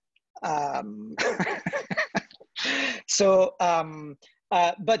noun.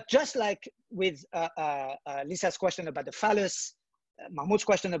 But just like with Lisa's question about the phallus, Mahmoud's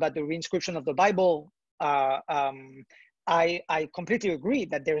question about the reinscription of the Bible, I completely agree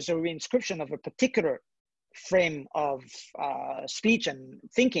that there is a reinscription of a particular frame of speech and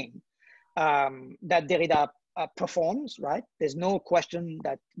thinking that Derrida performs, right? There's no question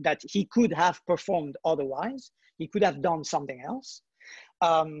that he could have performed otherwise. He could have done something else.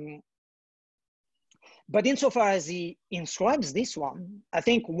 But insofar as he inscribes this one, I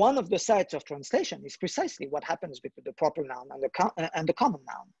think one of the sides of translation is precisely what happens with the proper noun and the common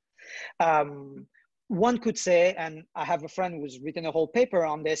noun. One could say, and I have a friend who's written a whole paper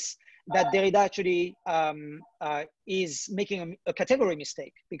on this, that Derrida actually is making a category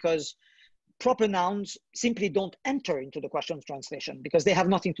mistake, because proper nouns simply don't enter into the question of translation because they have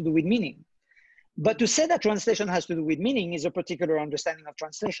nothing to do with meaning. But to say that translation has to do with meaning is a particular understanding of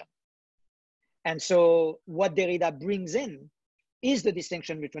translation. And so what Derrida brings in is the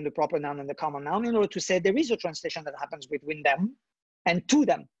distinction between the proper noun and the common noun in order to say there is a translation that happens between them and to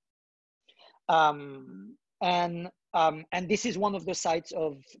them. And this is one of the sites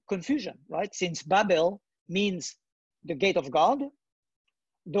of confusion, right? Since Babel means the gate of God,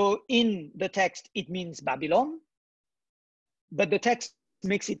 though in the text it means Babylon, but the text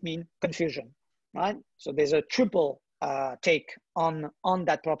makes it mean confusion, right? So there's a triple take on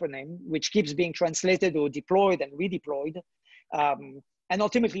that proper name, which keeps being translated or deployed and redeployed. And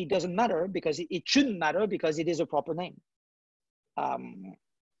ultimately it doesn't matter, because it shouldn't matter, because it is a proper name,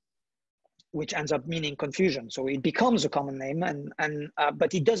 which ends up meaning confusion. So it becomes a common name,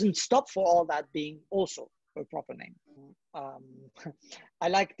 but it doesn't stop for all that being also a proper name. I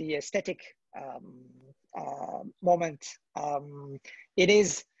like the aesthetic moment. It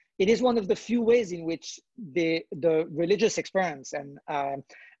is one of the few ways in which the religious experience, and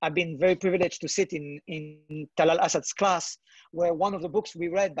I've been very privileged to sit in Talal Asad's class, where one of the books we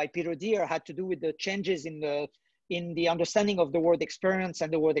read by Peter Deere had to do with the changes in the understanding of the word experience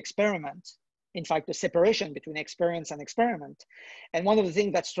and the word experiment. In fact, the separation between experience and experiment. And one of the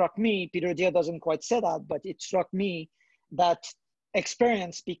things that struck me, Peter Deere doesn't quite say that, but it struck me that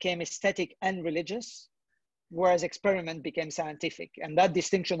experience became aesthetic and religious, whereas experiment became scientific. And that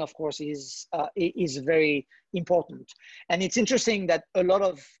distinction, of course, is very important. And it's interesting that a lot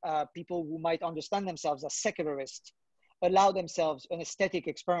of people who might understand themselves as secularists allow themselves an aesthetic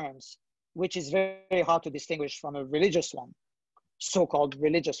experience, which is very, very hard to distinguish from a religious one, so-called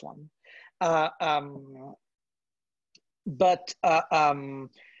religious one. But I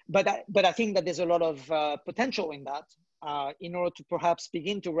think that there's a lot of potential in that, in order to perhaps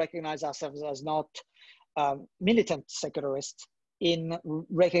begin to recognize ourselves as not militant secularists, in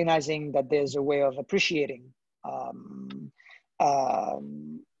recognizing that there's a way of appreciating,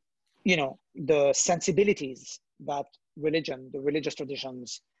 you know, the sensibilities that the religious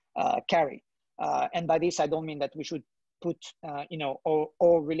traditions carry. And by this, I don't mean that we should put, you know,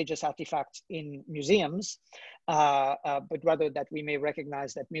 all religious artifacts in museums, but rather that we may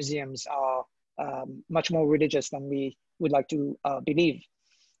recognize that museums are much more religious than we would like to believe.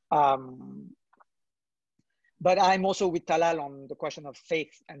 But I'm also with Talal on the question of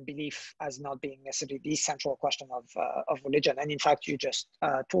faith and belief as not being necessarily the central question of religion. And in fact, you just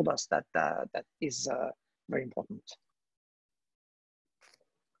told us that that is very important.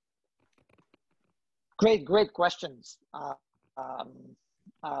 Great questions.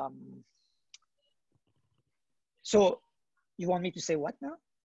 So you want me to say what now?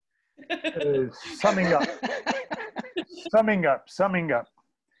 Summing up. Summing up.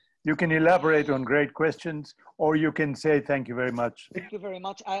 You can elaborate on great questions, or you can say thank you very much. Thank you very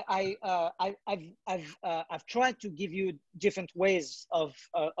much. I've tried to give you different ways of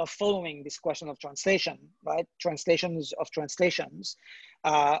following this question of translation, right? Translations of translations.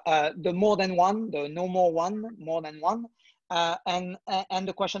 The more than one, the no more one, more than one. and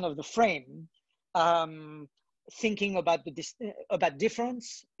the question of the frame, thinking about about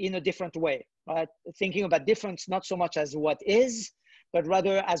difference in a different way, right? Thinking about difference not so much as what is, but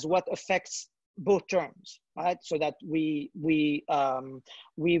rather as what affects both terms, right? So that we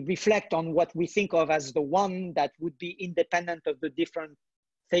reflect on what we think of as the one that would be independent of the different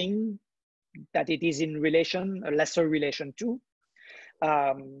thing that it is in relation, a lesser relation to,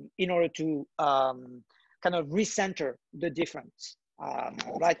 in order to kind of recenter the difference,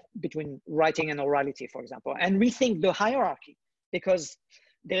 right, between writing and orality, for example, and rethink the hierarchy, because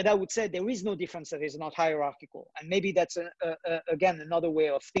Derrida would say there is no difference that is not hierarchical. And maybe that's, again, another way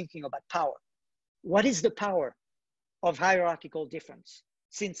of thinking about power. What is the power of hierarchical difference?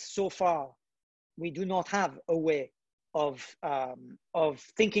 Since so far, we do not have a way of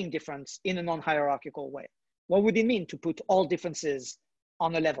thinking difference in a non-hierarchical way. What would it mean to put all differences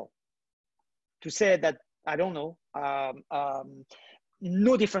on a level? To say that, I don't know,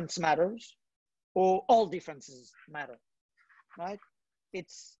 no difference matters, or all differences matter, right?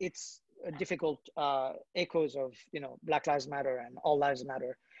 It's difficult echoes of, you know, Black Lives Matter and All Lives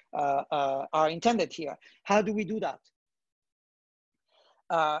Matter are intended here. How do we do that?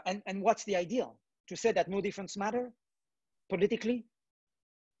 And what's the ideal? To say that no difference matter politically,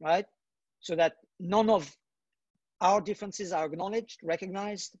 right? So that none of our differences are acknowledged,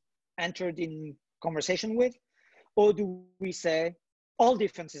 recognized, entered in conversation with? Or do we say all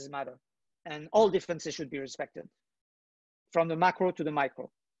differences matter and all differences should be respected, from the macro to the micro?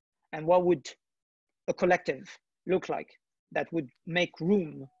 And what would a collective look like that would make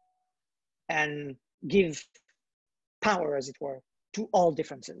room and give power, as it were, to all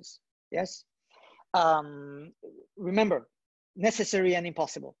differences? Yes. Remember, necessary and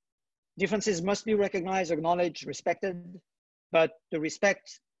impossible. Differences must be recognized, acknowledged, respected, but the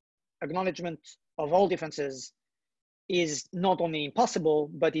respect, acknowledgement of all differences is not only impossible,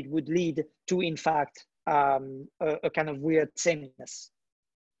 but it would lead to, in fact, a kind of weird sameness.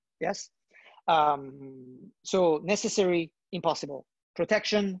 Yes. So necessary, impossible.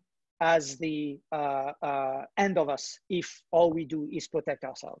 Protection as the end of us if all we do is protect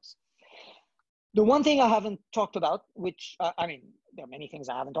ourselves. The one thing I haven't talked about, which, I mean, there are many things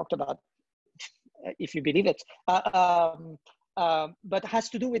I haven't talked about, if you believe it, but has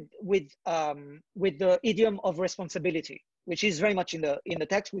to do with the idiom of responsibility, which is very much in the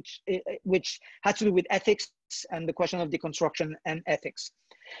text, which has to do with ethics and the question of deconstruction and ethics.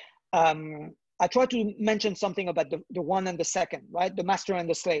 I try to mention something about the one and the second, right? The master and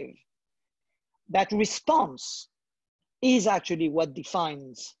the slave. That response is actually what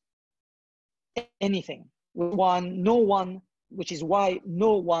defines anything. No one, which is why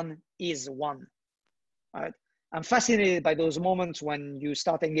no one is one, right? I'm fascinated by those moments when you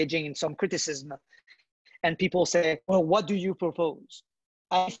start engaging in some criticism and people say, well, what do you propose?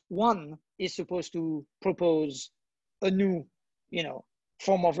 If one is supposed to propose a new, you know,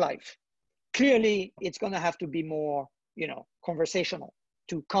 form of life, clearly it's going to have to be more, you know, conversational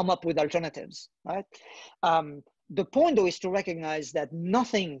to come up with alternatives, right? The point, though, is to recognize that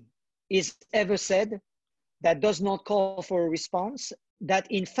nothing is ever said that does not call for a response that,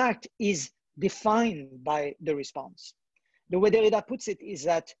 in fact, is defined by the response. The way Derrida puts it is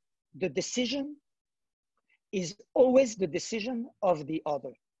that the decision is always the decision of the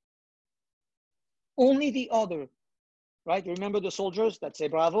other. Only the other, right? Remember the soldiers that say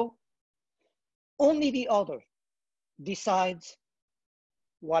bravo? Only the other decides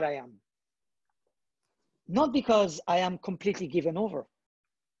what I am. Not because I am completely given over,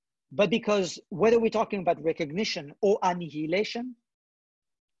 but because whether we're talking about recognition or annihilation,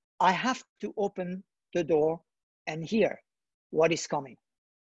 I have to open the door and hear what is coming,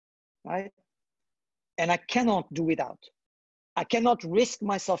 right? And I cannot do without. I cannot risk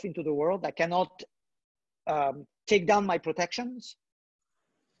myself into the world. I cannot take down my protections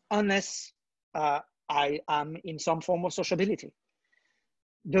unless I am in some form of sociability.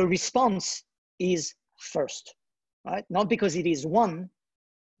 The response is first, right? Not because it is one,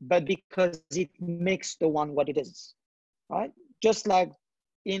 but because it makes the one what it is, right? Just like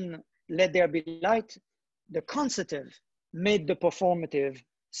in Let There Be Light, the consecutive made the performative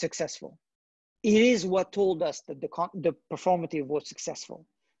successful. It is what told us that the performative was successful.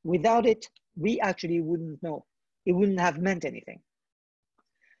 Without it, we actually wouldn't know. It wouldn't have meant anything,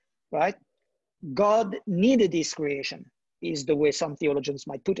 right? God needed this creation, is the way some theologians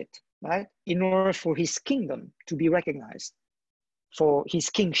might put it, right? In order for his kingdom to be recognized, for his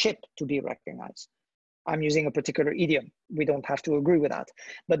kingship to be recognized. I'm using a particular idiom. We don't have to agree with that.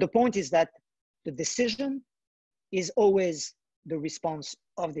 But the point is that the decision is always the response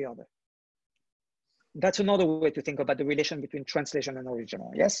of the other. that's another way to think about the relation between translation and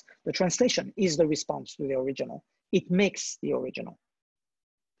original. Yes, the translation is the response to the original. It makes the original.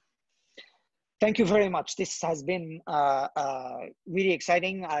 Thank you very much. This has been really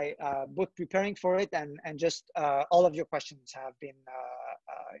exciting. I both preparing for it and just all of your questions have been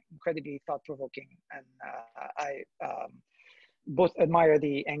incredibly thought-provoking, and I both admire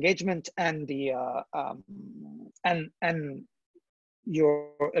the engagement and the and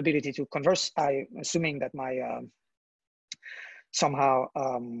your ability to converse. I'm assuming that my somehow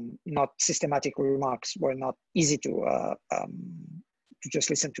not systematic remarks were not easy to just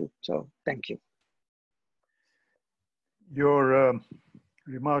listen to. So thank you. Your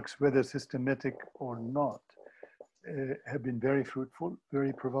remarks, whether systematic or not, have been very fruitful,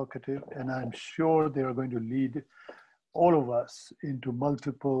 very provocative, and I'm sure they are going to lead all of us into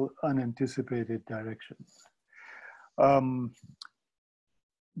multiple unanticipated directions.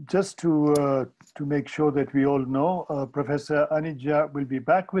 Just to make sure that we all know, Professor Anidjar will be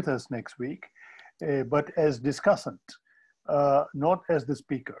back with us next week, but as discussant, not as the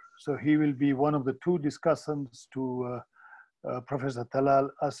speaker. So he will be one of the two discussants to Professor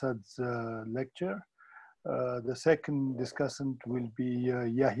Talal Asad's lecture. The second discussant will be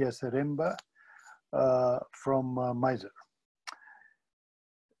Yahya Seremba from MISR.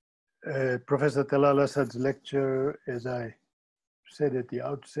 Professor Talal Asad's lecture, as I said at the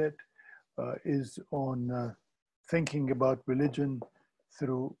outset, is on thinking about religion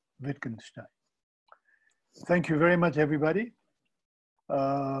through Wittgenstein. Thank you very much, everybody.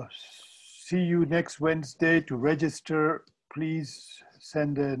 See you next Wednesday. To register, please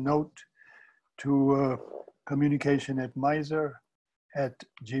send a note to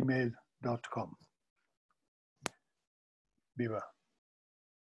communication@misr@gmail.com. Viva.